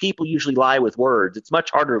words, because people usually lie with words. It's much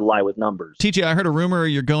harder to lie with numbers. TJ, I heard a rumor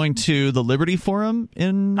you're going to the Liberty Forum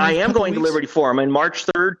in I am going to Liberty Forum on March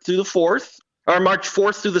 3rd through the 4th, or March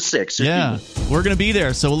 4th through the 6th. Yeah, we're going to be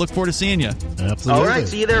there, so we'll look forward to seeing you. Absolutely. All right,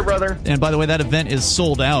 see you there, brother. And by the way, that event is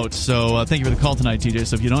sold out, so thank you for the call tonight, TJ.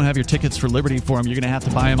 So if you don't have your tickets for Liberty Forum, you're going to have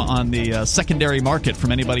to buy them on the secondary market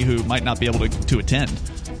from anybody who might not be able to attend.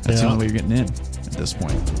 That's the only way you're getting in at this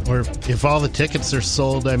point. Or if all the tickets are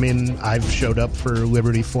sold, I mean, I've showed up for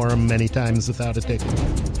Liberty Forum many times without a ticket.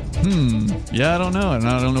 Yeah, I don't know. And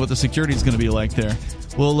I don't know what the security is going to be like there.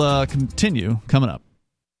 We'll continue coming up.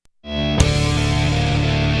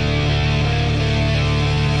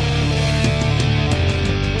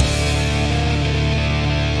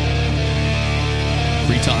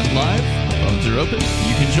 Free Talk Live. Phones are open.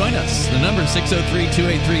 You can join us. The number is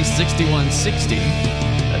 603-283-6160.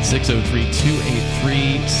 That's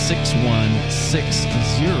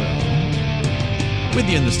 603-283-6160. With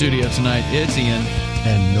you in the studio tonight, it's Ian.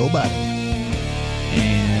 And nobody.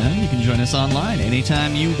 And you can join us online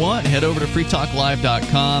anytime you want. Head over to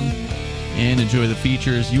freetalklive.com and enjoy the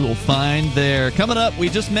features you will find there. Coming up, we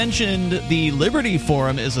just mentioned the Liberty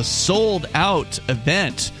Forum is a sold-out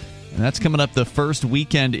event. And that's coming up the first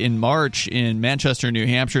weekend in March in Manchester, New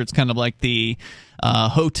Hampshire. It's kind of like the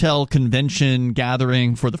hotel convention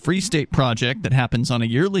gathering for the Free State Project that happens on a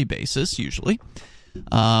yearly basis, usually.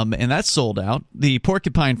 And that's sold out. The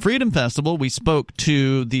Porcupine Freedom Festival, we spoke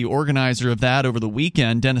to the organizer of that over the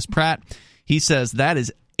weekend, Dennis Pratt. He says that is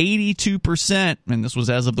 82%, and this was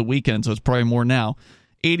as of the weekend, so it's probably more now,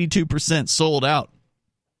 82% sold out.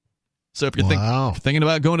 So if you're thinking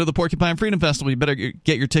about going to the Porcupine Freedom Festival, you better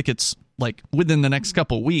get your tickets like within the next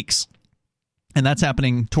couple weeks. And that's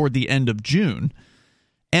happening toward the end of June.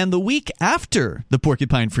 And the week after the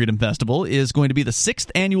Porcupine Freedom Festival is going to be the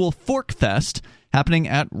 6th annual Fork Fest happening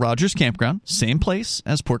at Rogers Campground, same place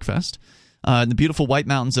as PorcFest, in the beautiful White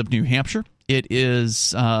Mountains of New Hampshire. It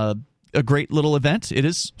is a great little event. It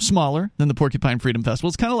is smaller than the Porcupine Freedom Festival.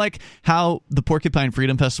 It's kind of like how the Porcupine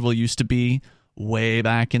Freedom Festival used to be way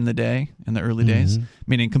back in the day, in the early days,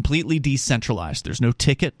 meaning completely decentralized. There's no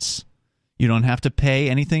tickets. You don't have to pay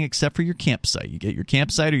anything except for your campsite. You get your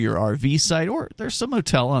campsite or your RV site, or there's some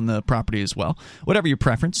hotel on the property as well. Whatever your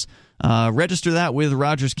preference. Register that with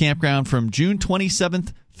Rogers Campground from June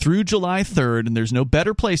 27th through July 3rd, and there's no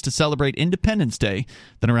better place to celebrate Independence Day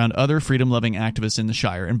than around other freedom-loving activists in the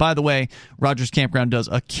Shire. And by the way, Rogers Campground does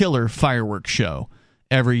a killer fireworks show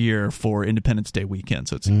every year for Independence Day weekend.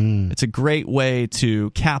 So it's a great way to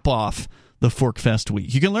cap off the ForkFest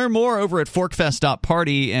week. You can learn more over at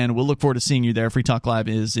forkfest.party, and we'll look forward to seeing you there. Free Talk Live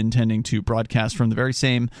is intending to broadcast from the very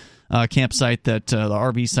same campsite, that the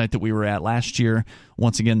RV site that we were at last year.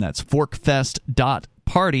 Once again, that's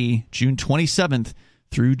forkfest.party, June 27th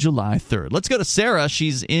through July 3rd. Let's go to Sarah.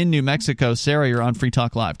 She's in New Mexico. Sarah, you're on Free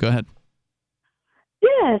Talk Live. Go ahead.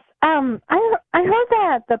 Yeah, Yes. I heard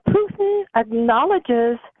that the Putin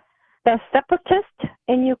acknowledges the separatists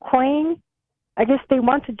in Ukraine. I guess they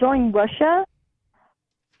want to join Russia.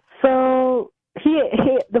 So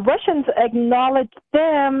the Russians acknowledge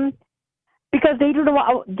them because they do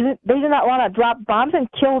not want to drop bombs and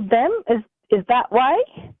kill them. Is that right?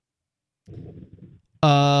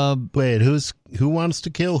 Wait, who wants to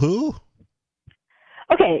kill who?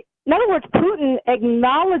 Okay. In other words, Putin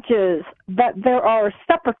acknowledges that there are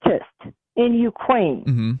separatists in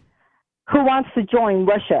Ukraine who wants to join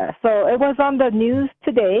Russia. So it was on the news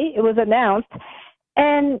today. It was announced.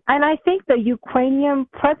 And I think the Ukrainian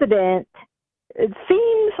president, it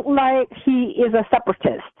seems like he is a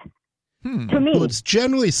separatist. To me. Well, it's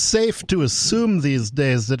generally safe to assume these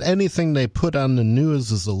days that anything they put on the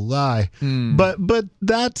news is a lie. But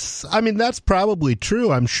that's probably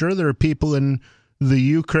true. I'm sure there are people in the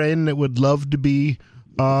Ukraine that would love to be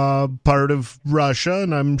part of Russia,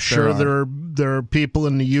 and I'm sure there are people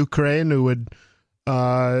in the Ukraine who would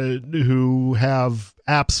who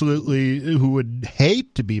would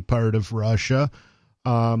hate to be part of Russia.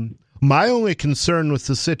 My only concern with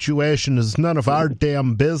the situation is none of our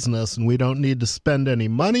damn business, and we don't need to spend any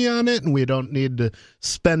money on it, and we don't need to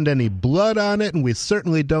spend any blood on it, and we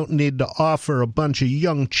certainly don't need to offer a bunch of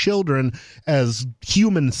young children as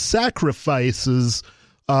human sacrifices,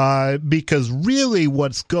 because really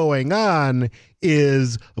what's going on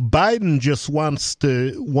is Biden just wants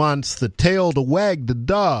the tail to wag the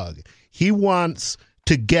dog. He wants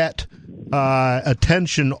to get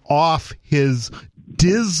attention off his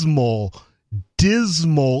dismal,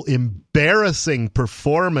 embarrassing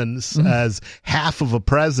performance as half of a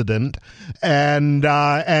president, and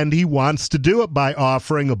he wants to do it by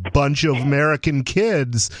offering a bunch of American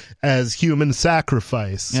kids as human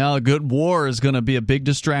sacrifice. Yeah, a good war is going to be a big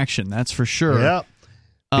distraction, that's for sure. Yep.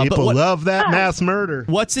 People love that mass murder.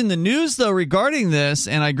 What's in the news, though, regarding this,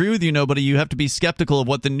 and I agree with you, Nobody, you have to be skeptical of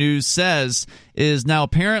what the news says, is now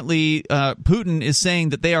apparently Putin is saying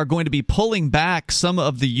that they are going to be pulling back some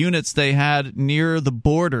of the units they had near the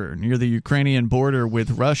border, near the Ukrainian border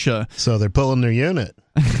with Russia. So they're pulling their unit.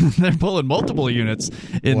 They're pulling multiple units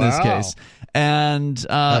in this case. And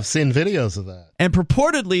I've seen videos of that. And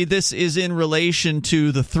purportedly, this is in relation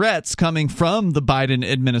to the threats coming from the Biden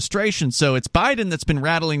administration. So it's Biden that's been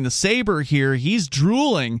rattling the saber here. He's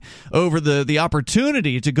drooling over the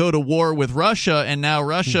opportunity to go to war with Russia, and now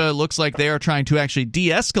Russia looks like they are trying to actually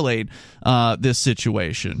de-escalate this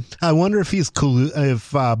situation. I wonder if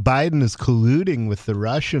Biden is colluding with the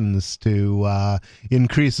Russians to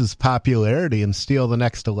increase his popularity and steal the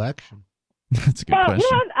next election. That's a good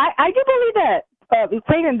question. I do believe that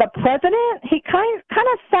Ukrainian, the president, he kind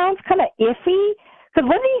of sounds kind of iffy. Because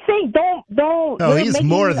what did he say? Don't. Oh, he's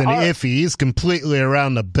more than iffy. He's completely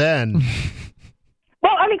around the bend.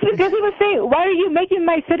 Well, I mean, because he was saying, "Why are you making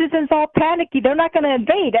my citizens all panicky? They're not going to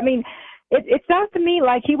invade." I mean, it sounds to me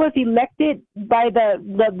like he was elected by the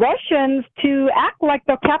Russians to act like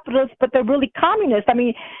they're capitalists, but they're really communists. I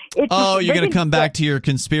mean, it's you're going to come back to your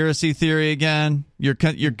conspiracy theory again? Your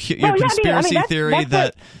conspiracy theory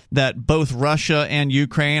that both Russia and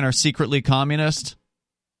Ukraine are secretly communist?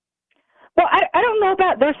 Well, I don't know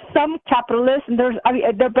about. There's some capitalists, and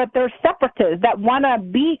but there's separatists that want to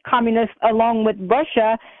be communists along with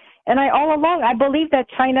Russia. And all along, I believe that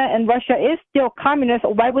China and Russia is still communist.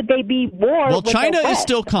 Why would they be war? Well, China is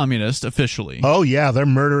still communist officially. Oh, yeah. They're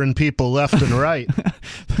murdering people left and right.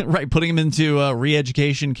 Right, putting them into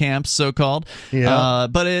re-education camps, so-called. Yeah.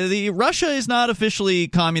 But Russia is not officially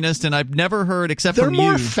communist, and I've never heard, except from you... They're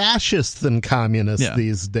more fascist than communist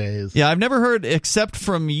these days. Yeah, I've never heard, except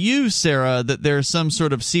from you, Sarah, that there's some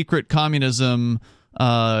sort of secret communism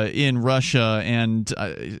in Russia, and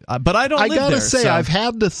but I don't live there. I gotta say, I've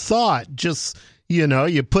had the thought, just,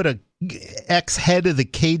 you put a ex-head of the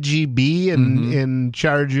KGB in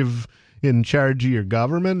charge of your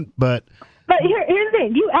government, but here's the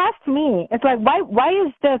thing. You asked me, it's like, why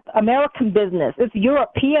is this American business? It's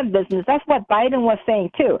European business. That's what Biden was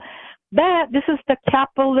saying too. This is the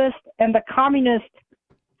capitalist and the communist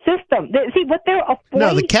system. See what they're afraid of.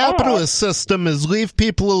 No, the capitalist system is leave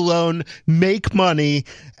people alone, make money,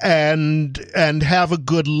 and have a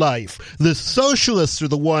good life. The socialists are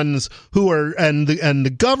the ones who are, and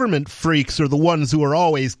the government freaks are the ones who are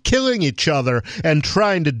always killing each other and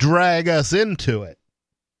trying to drag us into it.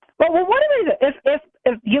 Well, what is it?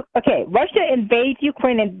 If Russia invades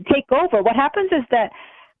Ukraine and take over, what happens is that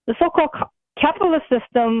the so-called capitalist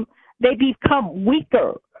system, they become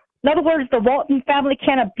weaker. In other words, the Walton family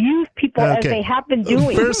can't abuse people as they have been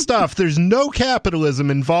doing. First off, there's no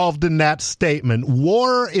capitalism involved in that statement.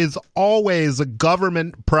 War is always a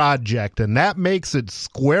government project, and that makes it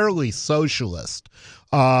squarely socialist.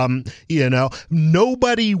 Nobody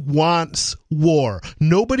wants war.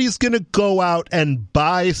 Nobody's going to go out and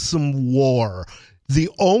buy some war. The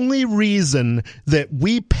only reason that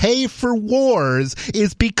we pay for wars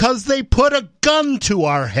is because they put a gun to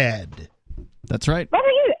our head. That's right.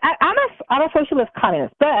 I'm a socialist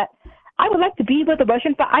communist, but I would like to be with the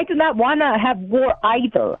Russians, but I do not want to have war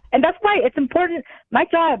either. And that's why it's important. My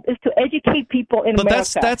job is to educate people in America.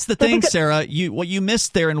 But that's the thing, Sarah. What you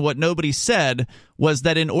missed there and what nobody said was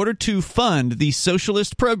that in order to fund these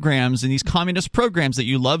socialist programs and these communist programs that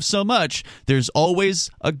you love so much, there's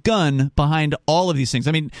always a gun behind all of these things.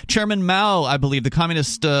 I mean, Chairman Mao, I believe, the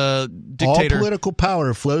communist dictator. All political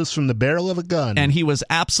power flows from the barrel of a gun. And he was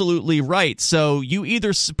absolutely right. So you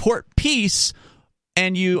either support peace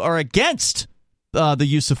and you are against the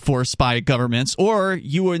use of force by governments, or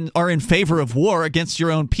you are in favor of war against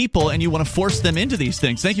your own people, and you want to force them into these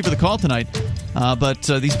things. Thank you for the call tonight. But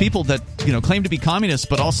these people that claim to be communists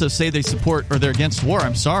but also say they support or they're against war,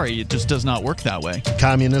 I'm sorry, it just does not work that way.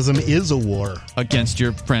 Communism is a war against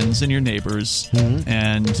your friends and your neighbors,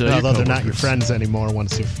 and although they're not your friends anymore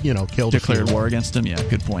once you've killed declared war against them. Yeah,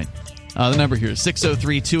 good point. The number here is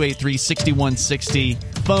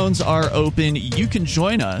 603-283-6160. Phones are open. You can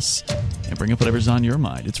join us and bring up whatever's on your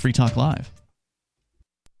mind. It's Free Talk Live.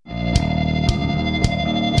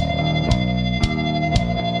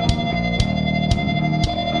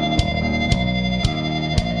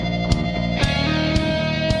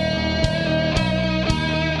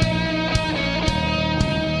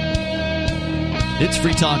 It's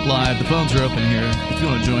Free Talk Live. The phones are open here. If you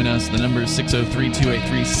want to join us, the number is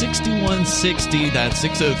 603-283-6160. That's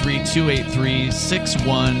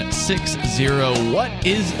 603-283-6160. What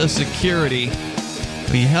is a security?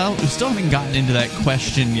 We still haven't gotten into that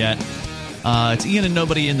question yet. It's Ian and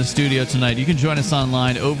nobody in the studio tonight. You can join us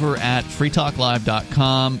online over at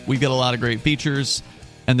freetalklive.com. We've got a lot of great features,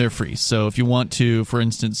 and they're free. So if you want to, for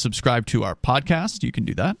instance, subscribe to our podcast, you can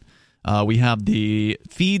do that. We have the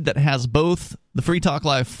feed that has both the Free Talk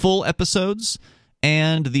Live full episodes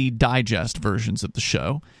and the digest versions of the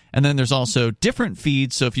show. And then there's also different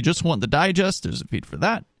feeds. So if you just want the digest, there's a feed for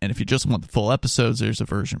that. And if you just want the full episodes, there's a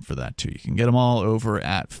version for that too. You can get them all over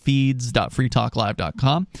at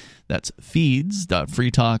feeds.freetalklive.com. That's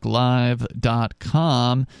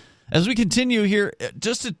feeds.freetalklive.com. As we continue here,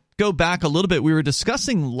 just to go back a little bit, we were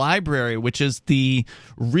discussing LBRY, which is the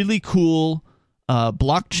really cool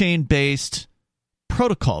blockchain-based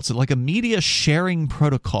protocol. It's like a media sharing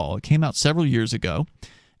protocol. It came out several years ago.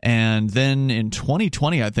 And then in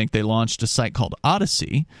 2020, I think they launched a site called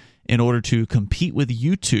Odysee in order to compete with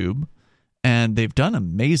YouTube. And they've done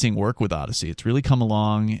amazing work with Odysee. It's really come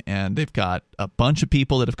along, and they've got a bunch of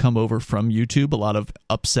people that have come over from YouTube, a lot of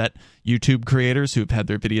upset YouTube creators who've had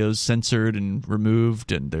their videos censored and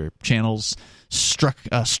removed and their channels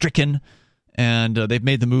stricken. And they've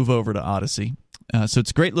made the move over to Odysee. So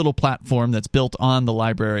it's a great little platform that's built on the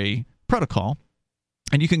LBRY protocol.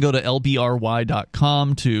 And you can go to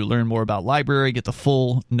lbry.com to learn more about LBRY, get the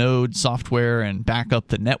full node software, and back up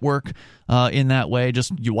the network in that way.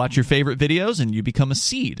 Just you watch your favorite videos, and you become a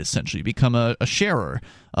seed, essentially. You become a sharer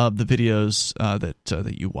of the videos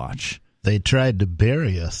that you watch. They tried to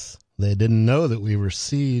bury us. They didn't know that we were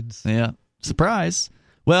seeds. Yeah, surprise.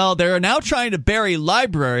 Well, they're now trying to bury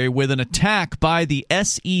LBRY with an attack by the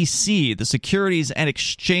SEC, the Securities and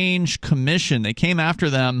Exchange Commission. They came after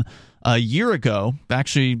them a year ago,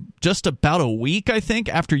 actually just about a week, I think,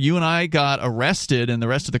 after you and I got arrested and the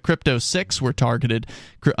rest of the Crypto Six were targeted.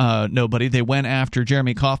 They went after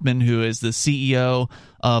Jeremy Kauffman, who is the CEO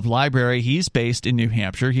of LBRY. He's based in New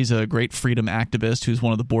Hampshire. He's a great freedom activist who's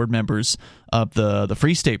one of the board members of the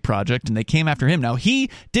Free State Project, and they came after him. Now,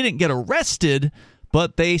 he didn't get arrested,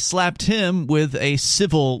 but they slapped him with a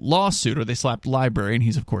civil lawsuit, or they slapped LBRY, and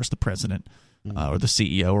he's, of course, the president or the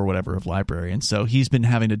CEO or whatever of LBRY. And so he's been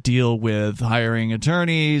having to deal with hiring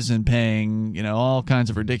attorneys and paying, all kinds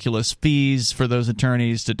of ridiculous fees for those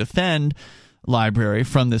attorneys to defend LBRY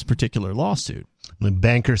from this particular lawsuit. The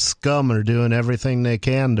banker scum are doing everything they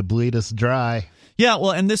can to bleed us dry. Yeah,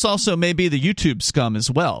 well, and this also may be the YouTube scum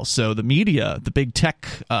as well. So the media, the big tech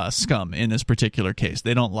scum in this particular case,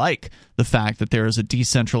 they don't like the fact that there is a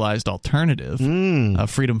decentralized alternative, a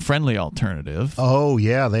freedom-friendly alternative. Oh,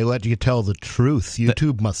 yeah, they let you tell the truth.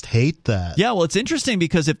 YouTube must hate that. Yeah, well, it's interesting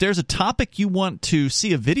because if there's a topic you want to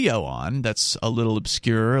see a video on that's a little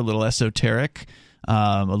obscure, a little esoteric,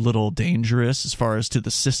 a little dangerous as far as to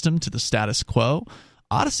the system, to the status quo,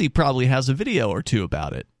 Odyssey probably has a video or two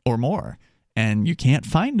about it or more, and you can't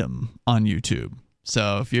find them on YouTube.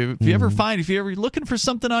 So if you're ever looking for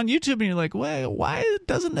something on YouTube and you're like, well, why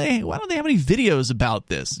don't they have any videos about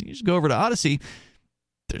this? You just go over to Odyssey.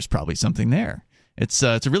 There's probably something there. It's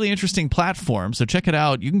a really interesting platform, so check it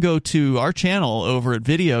out. You can go to our channel over at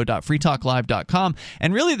video.freetalklive.com,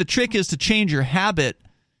 and really the trick is to change your habit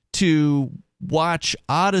to watch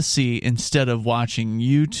Odyssey instead of watching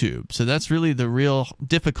YouTube. So that's really the real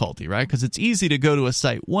difficulty, right? Because it's easy to go to a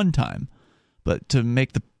site one time, but to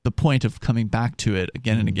make the point of coming back to it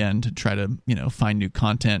again and again to try to find new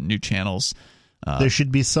content, new channels. There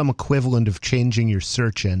should be some equivalent of changing your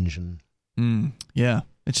search engine. Yeah.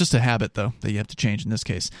 It's just a habit, though, that you have to change in this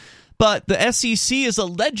case. But the SEC is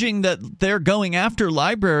alleging that they're going after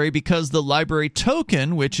LBRY because the LBRY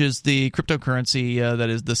token, which is the cryptocurrency that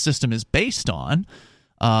is the system is based on,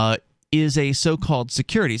 is a so-called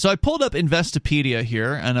security. So I pulled up Investopedia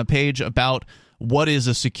here and a page about what is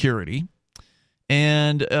a security.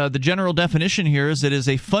 And the general definition here is it is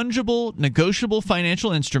a fungible, negotiable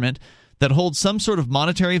financial instrument that holds some sort of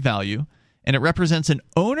monetary value, and it represents an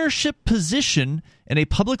ownership position in a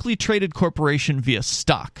publicly traded corporation via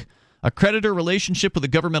stock, a creditor relationship with a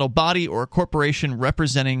governmental body or a corporation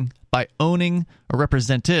represented by owning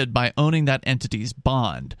that entity's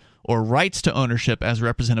bond, or rights to ownership as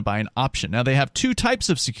represented by an option. Now, they have two types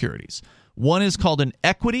of securities. One is called an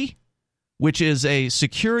equity, which is a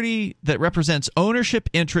security that represents ownership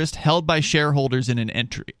interest held by shareholders in an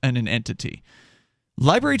entity.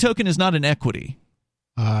 LBRY token is not an equity.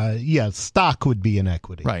 Stock would be an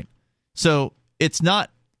equity. Right. So it's not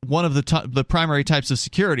one of the primary types of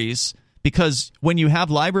securities, because when you have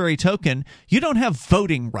LBRY token, you don't have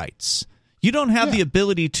voting rights. You don't have the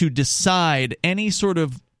ability to decide any sort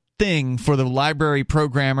of thing for the LBRY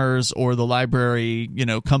programmers or the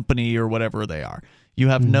LBRY, company or whatever they are. You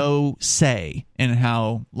have no say in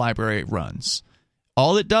how LBRY runs.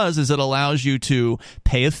 All it does is it allows you to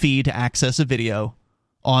pay a fee to access a video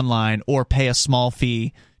online or pay a small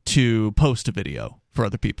fee to post a video for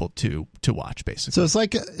other people to watch, basically. So it's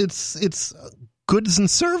like it's goods and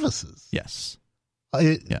services. Yes.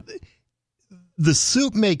 The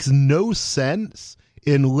suit makes no sense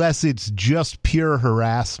unless it's just pure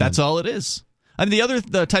harassment. That's all it is. I mean,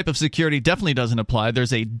 the type of security definitely doesn't apply.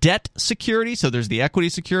 There's a debt security, so there's the equity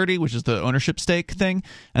security, which is the ownership stake thing,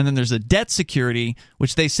 and then there's a debt security,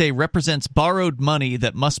 which they say represents borrowed money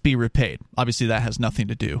that must be repaid. Obviously, that has nothing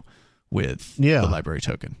to do with the LBRY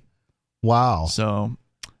token. Wow. So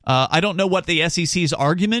I don't know what the SEC's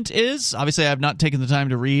argument is. Obviously, I have not taken the time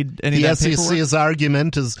to read any of that paperwork. The SEC's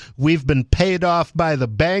argument is we've been paid off by the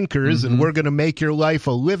bankers, and we're going to make your life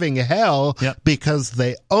a living hell because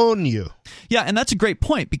they own you. Yeah, and that's a great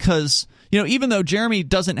point, because even though Jeremy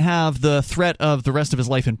doesn't have the threat of the rest of his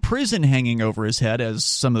life in prison hanging over his head, as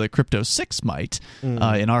some of the Crypto 6 might,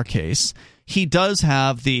 in our case, he does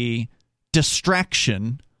have the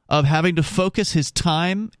distraction of having to focus his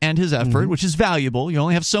time and his effort, which is valuable, you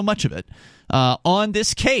only have so much of it, on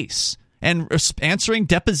this case, and answering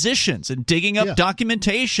depositions and digging up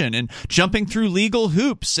documentation and jumping through legal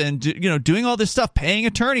hoops and doing all this stuff, paying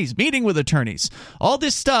attorneys, meeting with attorneys. All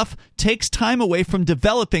this stuff takes time away from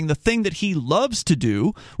developing the thing that he loves to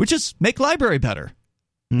do, which is make LBRY better.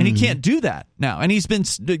 And he can't do that now. And he's been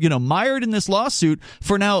mired in this lawsuit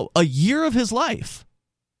for now a year of his life.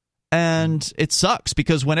 And it sucks,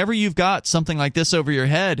 because whenever you've got something like this over your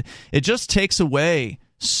head, it just takes away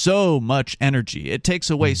so much energy. It takes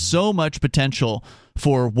away so much potential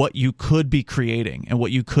for what you could be creating and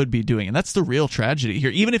what you could be doing. And that's the real tragedy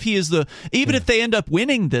here. Even if if they end up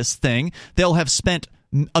winning this thing, they'll have spent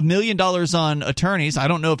 $1 million on attorneys. I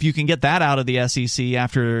don't know if you can get that out of the SEC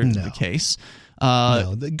after the case.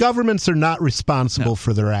 No, the governments are not responsible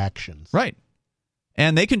for their actions. Right.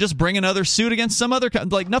 And they can just bring another suit against some other...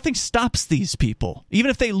 nothing stops these people. Even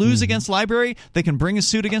if they lose against LBRY, they can bring a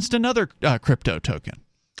suit against another crypto token.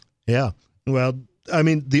 Yeah. Well, I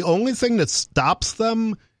mean, the only thing that stops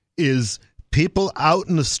them is people out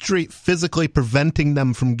in the street physically preventing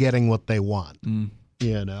them from getting what they want.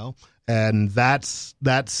 And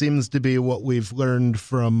that seems to be what we've learned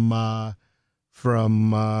from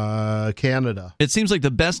Canada. It seems like the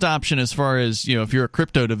best option, as far as if you're a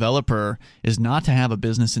crypto developer, is not to have a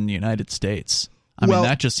business in the United States. I mean,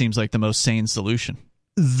 that just seems like the most sane solution.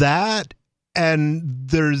 That, and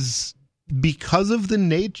there's, because of the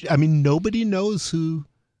nature, I mean, nobody knows who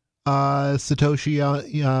Satoshi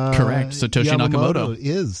Nakamoto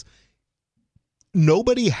is.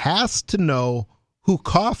 Nobody has to know who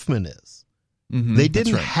Kauffman is. They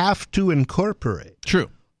didn't have to incorporate. True.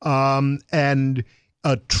 And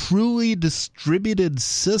a truly distributed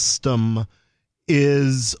system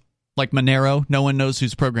is like Monero. No one knows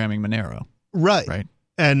who's programming Monero. Right.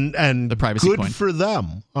 And the privacy good coin. for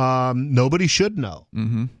them. Nobody should know.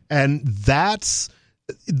 Mm-hmm. And that's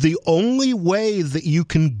the only way that you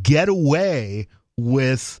can get away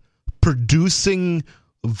with producing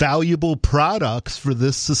valuable products for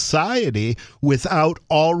this society without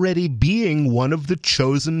already being one of the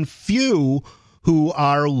chosen few who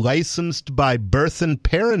are licensed by birth and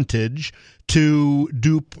parentage to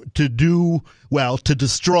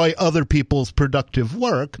destroy other people's productive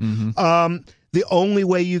work. Mm-hmm. The only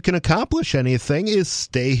way you can accomplish anything is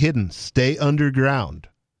stay hidden, stay underground.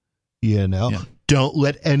 Don't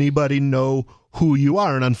let anybody know who you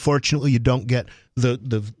are. And unfortunately, you don't get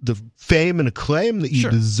the fame and acclaim that you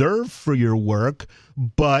deserve for your work,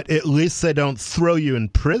 but at least they don't throw you in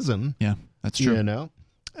prison. Yeah, that's true. And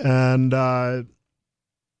the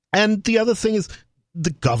other thing is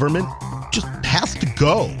the government just has to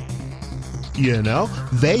go.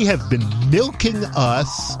 They have been milking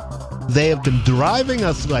us. They have been driving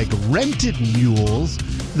us like rented mules.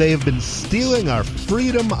 They have been stealing our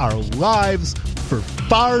freedom, our lives for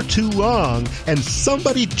far too long, and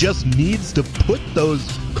somebody just needs to put those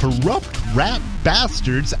corrupt rat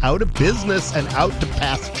bastards out of business and out to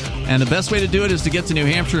pasture. And the best way to do it is to get to New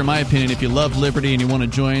Hampshire, in my opinion. If you love liberty and you want to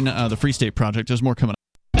join the Free State Project, there's more coming up.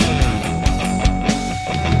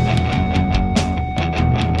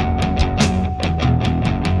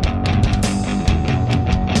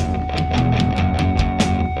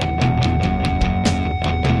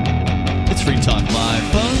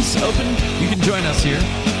 Open. You can join us here.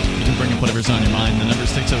 You can bring up whatever's on your mind. The number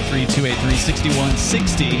is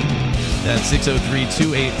 603-283-6160. That's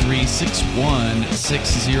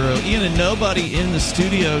 603-283-6160. Ian and nobody in the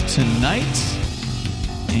studio tonight.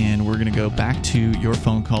 And we're going to go back to your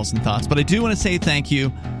phone calls and thoughts. But I do want to say thank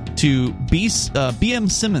you to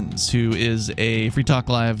BM Simmons, who is a Free Talk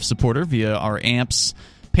Live supporter via our AMPS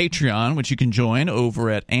Patreon, which you can join over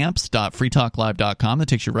at amps.freetalklive.com. That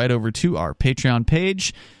takes you right over to our Patreon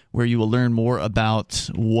page, where you will learn more about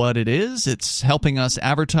what it is. It's helping us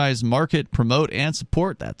advertise, market, promote, and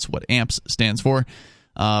support. That's what AMPS stands for.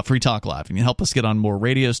 Free Talk Live. And you help us get on more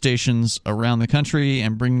radio stations around the country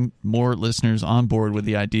and bring more listeners on board with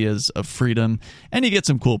the ideas of freedom. And you get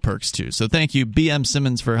some cool perks, too. So thank you, BM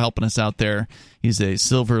Simmons, for helping us out there. He's a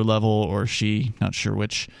silver level, or she, not sure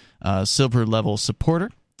which, silver level supporter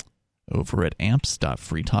over at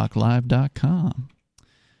amps.freetalklive.com.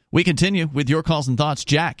 We continue with your calls and thoughts.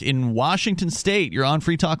 Jack in Washington State, you're on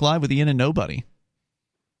Free Talk Live with Ian and Nobody.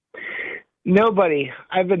 Nobody.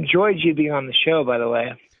 I've enjoyed you being on the show, by the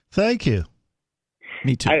way. Thank you.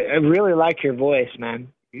 Me too. I really like your voice, man.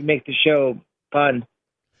 You make the show fun.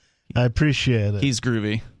 I appreciate it. He's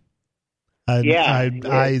groovy.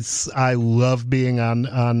 I love being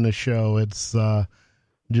on the show. It's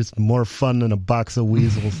just more fun than a box of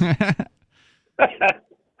weasels.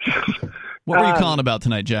 What were you calling about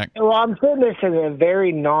tonight, Jack? Well, I'm saying this in a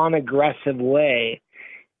very non-aggressive way.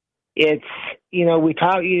 It's, we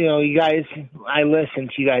talk, you guys, I listen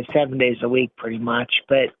to you guys 7 days a week pretty much,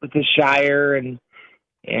 but with the Shire and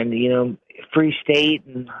Free State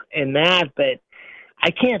and that, but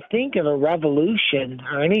I can't think of a revolution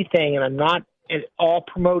or anything, and I'm not at all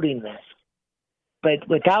promoting this, but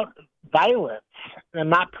without violence, I'm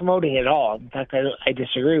not promoting it at all. In fact, I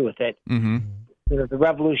disagree with it. Mm-hmm. The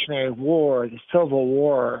Revolutionary War, the Civil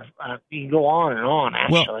War, you can go on and on,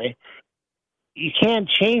 actually. You can't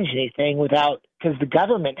change anything because the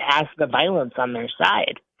government has the violence on their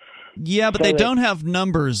side. Yeah, but they don't have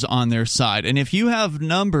numbers on their side. And if you have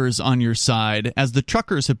numbers on your side, as the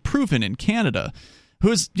truckers have proven in Canada,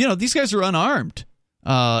 these guys are unarmed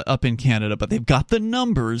up in Canada, but they've got the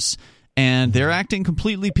numbers, and they're acting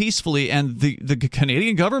completely peacefully, and the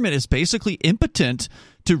Canadian government is basically impotent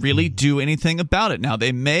to really do anything about it. Now,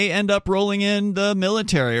 they may end up rolling in the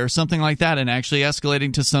military or something like that and actually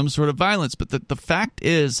escalating to some sort of violence. But the fact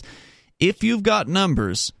is, if you've got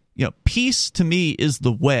numbers, peace to me is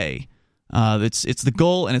the way. It's the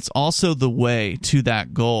goal, and it's also the way to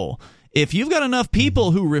that goal. If you've got enough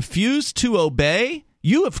people who refuse to obey,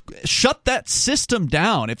 you have shut that system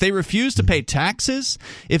down. If they refuse to pay taxes,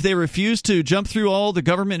 if they refuse to jump through all the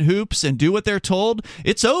government hoops and do what they're told,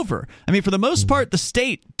 it's over. I mean, for the most part, the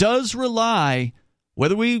state does rely,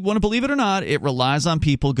 whether we want to believe it or not, it relies on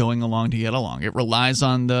people going along to get along. It relies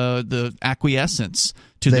on the acquiescence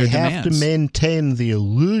to their demands. They have to maintain the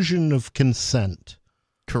illusion of consent.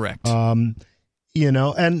 Correct. And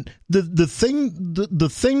the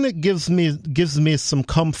thing that gives me some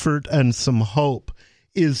comfort and some hope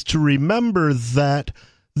is to remember that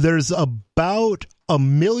there's about 1.5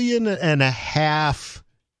 million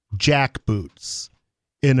jackboots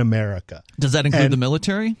in America. Does that include the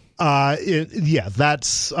military? Yeah,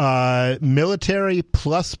 that's military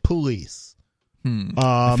plus police.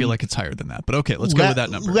 I feel like it's higher than that, but okay, let's go with that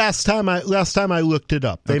number. Last time I looked it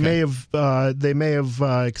up, they may have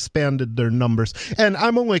expanded their numbers, and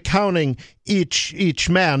I'm only counting each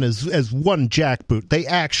man as one jackboot. They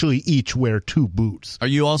actually each wear 2 boots. Are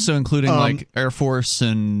you also including like Air Force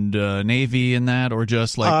and Navy in that, or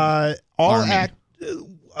just like Army?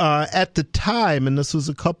 At the time, and this was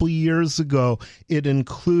a couple years ago, it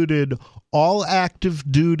included all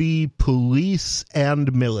active duty police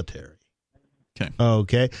and military.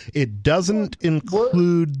 Okay. It doesn't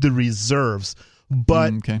include the reserves,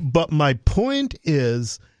 but my point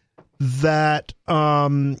is that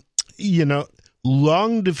long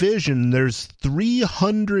division, there's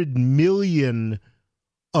 300 million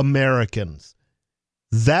Americans.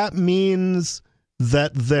 That means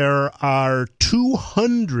that there are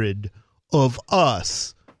 200 of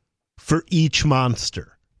us for each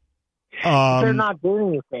monster. They're not doing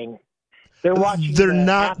anything. They're watching. They're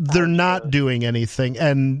not doing anything,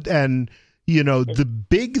 and the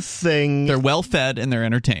big thing. They're well fed and they're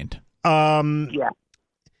entertained. Yeah.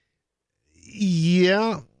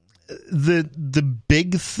 The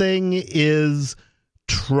big thing is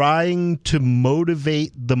trying to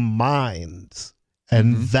motivate the minds,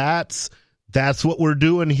 and that's what we're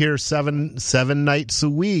doing here. Seven nights a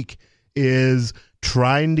week is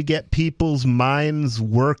trying to get people's minds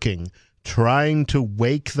working. Trying to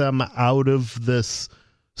wake them out of this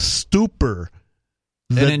stupor,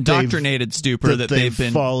 an indoctrinated stupor that they've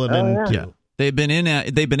been fallen into. Yeah. They've been in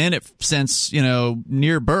it since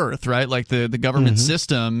near birth, right? Like the government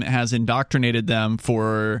system has indoctrinated them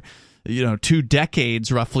for 2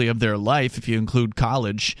 decades roughly of their life, if you include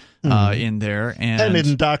college in there, and it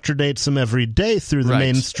indoctrinates them every day through the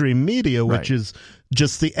mainstream media, which is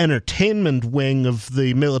just the entertainment wing of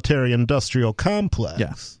the military-industrial complex.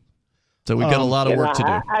 Yes. So we've got a lot of work to do.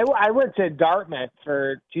 I went to Dartmouth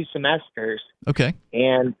for 2 semesters. Okay.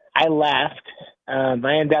 And I left. I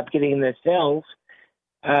ended up getting the sales.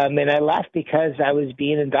 And I left because I was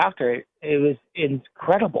being indoctrinated. It was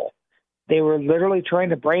incredible. They were literally trying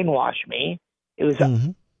to brainwash me. It was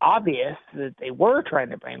obvious that they were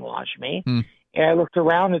trying to brainwash me. And I looked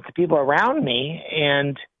around at the people around me,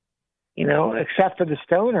 and except for the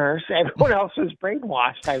stoners, everyone else was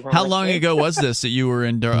brainwashed. How long ago was this that you were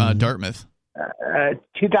in Dartmouth?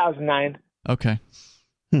 2009. Okay.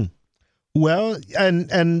 Well, and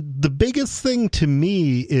the biggest thing to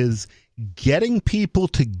me is getting people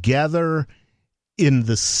together in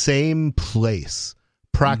the same place.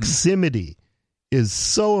 Proximity is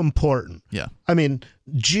so important. Yeah. I mean,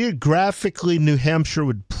 geographically, New Hampshire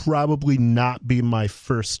would probably not be my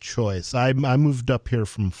first choice. I moved up here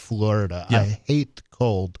from Florida. Yeah. I hate the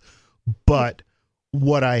cold, but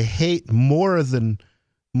what I hate more than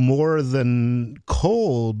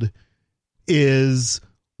cold is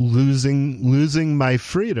losing my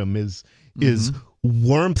freedom. Is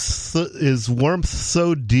warmth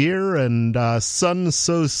so dear and sun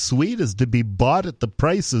so sweet as to be bought at the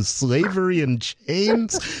price of slavery and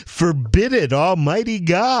chains? Forbid it, Almighty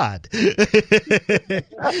God.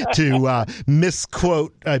 To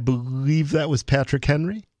misquote, I believe that was Patrick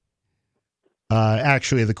Henry.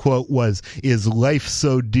 Actually, the quote was, "Is life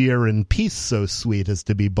so dear and peace so sweet as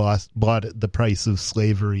to be bought at the price of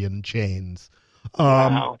slavery and chains?"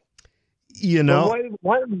 Wow.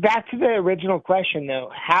 What, back to the original question, though,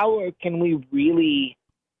 how can we really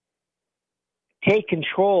take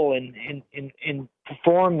control and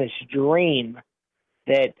perform this dream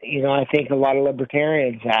that, I think a lot of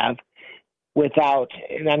libertarians have without,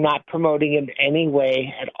 and I'm not promoting it in any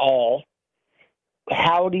way at all,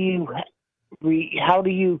 how do you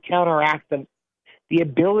counteract the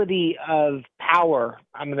ability of power,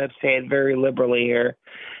 I'm going to say it very liberally here,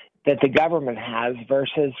 that the government has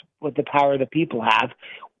versus what the power the people have,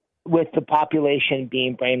 with the population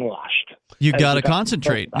being brainwashed? You got to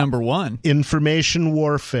concentrate, number one. Information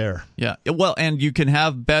warfare. Yeah. Well, and you can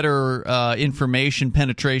have better information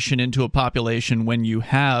penetration into a population when you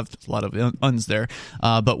have a lot of uns there,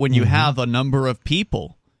 but when you have a number of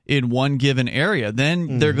people in one given area,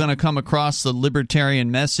 then they're going to come across the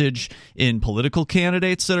libertarian message in political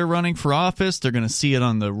candidates that are running for office. They're going to see it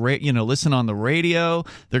on the listen on the radio.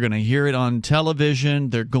 They're going to hear it on television.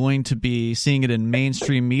 They're going to be seeing it in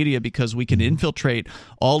mainstream media because we can infiltrate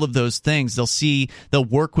all of those things. They'll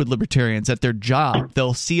work with libertarians at their job.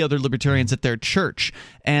 They'll see other libertarians at their church,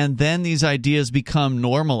 and then these ideas become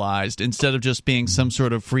normalized instead of just being some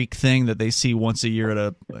sort of freak thing that they see once a year at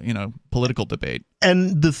a political debate.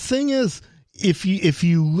 And the thing is, if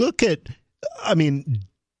you look at, I mean,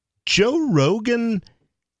 Joe Rogan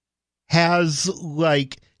has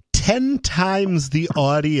like 10 times the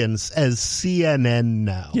audience as CNN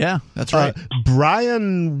now. Yeah, that's right.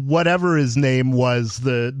 Brian, whatever his name was,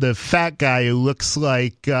 the fat guy who looks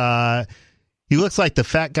like he looks like the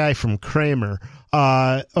fat guy from Kramer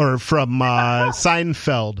or from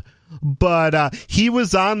Seinfeld, but he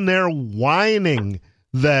was on there whining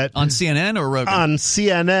that on CNN or Rogan? On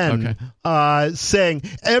CNN, okay. Saying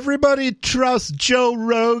everybody trusts Joe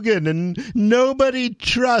Rogan and nobody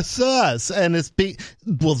trusts us, and it's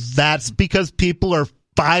that's because people are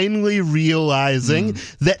finally realizing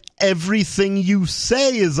that everything you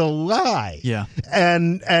say is a lie. Yeah,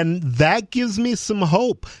 and that gives me some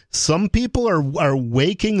hope. Some people are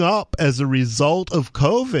waking up as a result of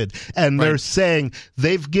COVID, and they're saying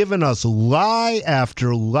they've given us lie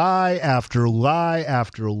after lie after lie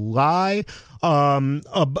after lie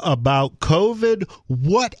about COVID.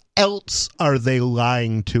 What else are they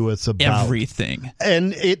lying to us about? Everything.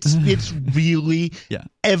 And it's really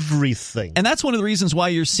everything. And that's one of the reasons why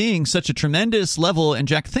you're seeing such a tremendous level, and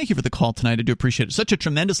Jack, thank you for the call tonight. I do appreciate it. Such a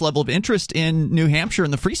tremendous level of interest in New Hampshire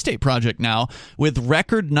and the Free State Project now, with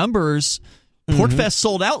record numbers. PortFest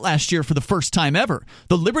sold out last year for the first time ever.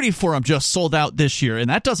 The Liberty Forum just sold out this year, and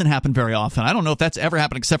that doesn't happen very often. I don't know if that's ever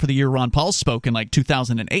happened except for the year Ron Paul spoke in like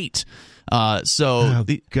 2008.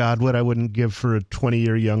 God, what I wouldn't give for a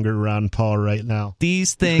 20-year younger Ron Paul right now.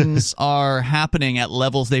 These things are happening at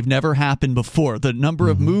levels they've never happened before. The number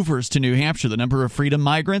of movers to New Hampshire, the number of freedom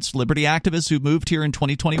migrants, liberty activists who moved here in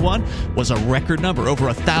 2021 was a record number. Over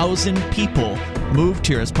 1,000 people moved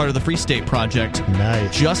here as part of the Free State Project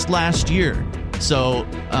just last year. So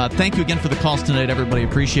thank you again for the calls tonight, everybody.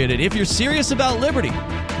 Appreciate it. If you're serious about liberty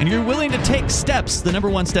and you're willing to take steps, the number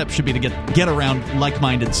one step should be to get around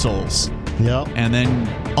like-minded souls. Yep. And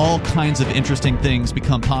then all kinds of interesting things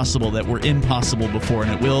become possible that were impossible before,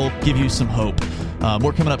 and it will give you some hope.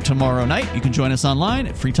 More coming up tomorrow night. You can join us online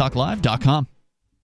at freetalklive.com.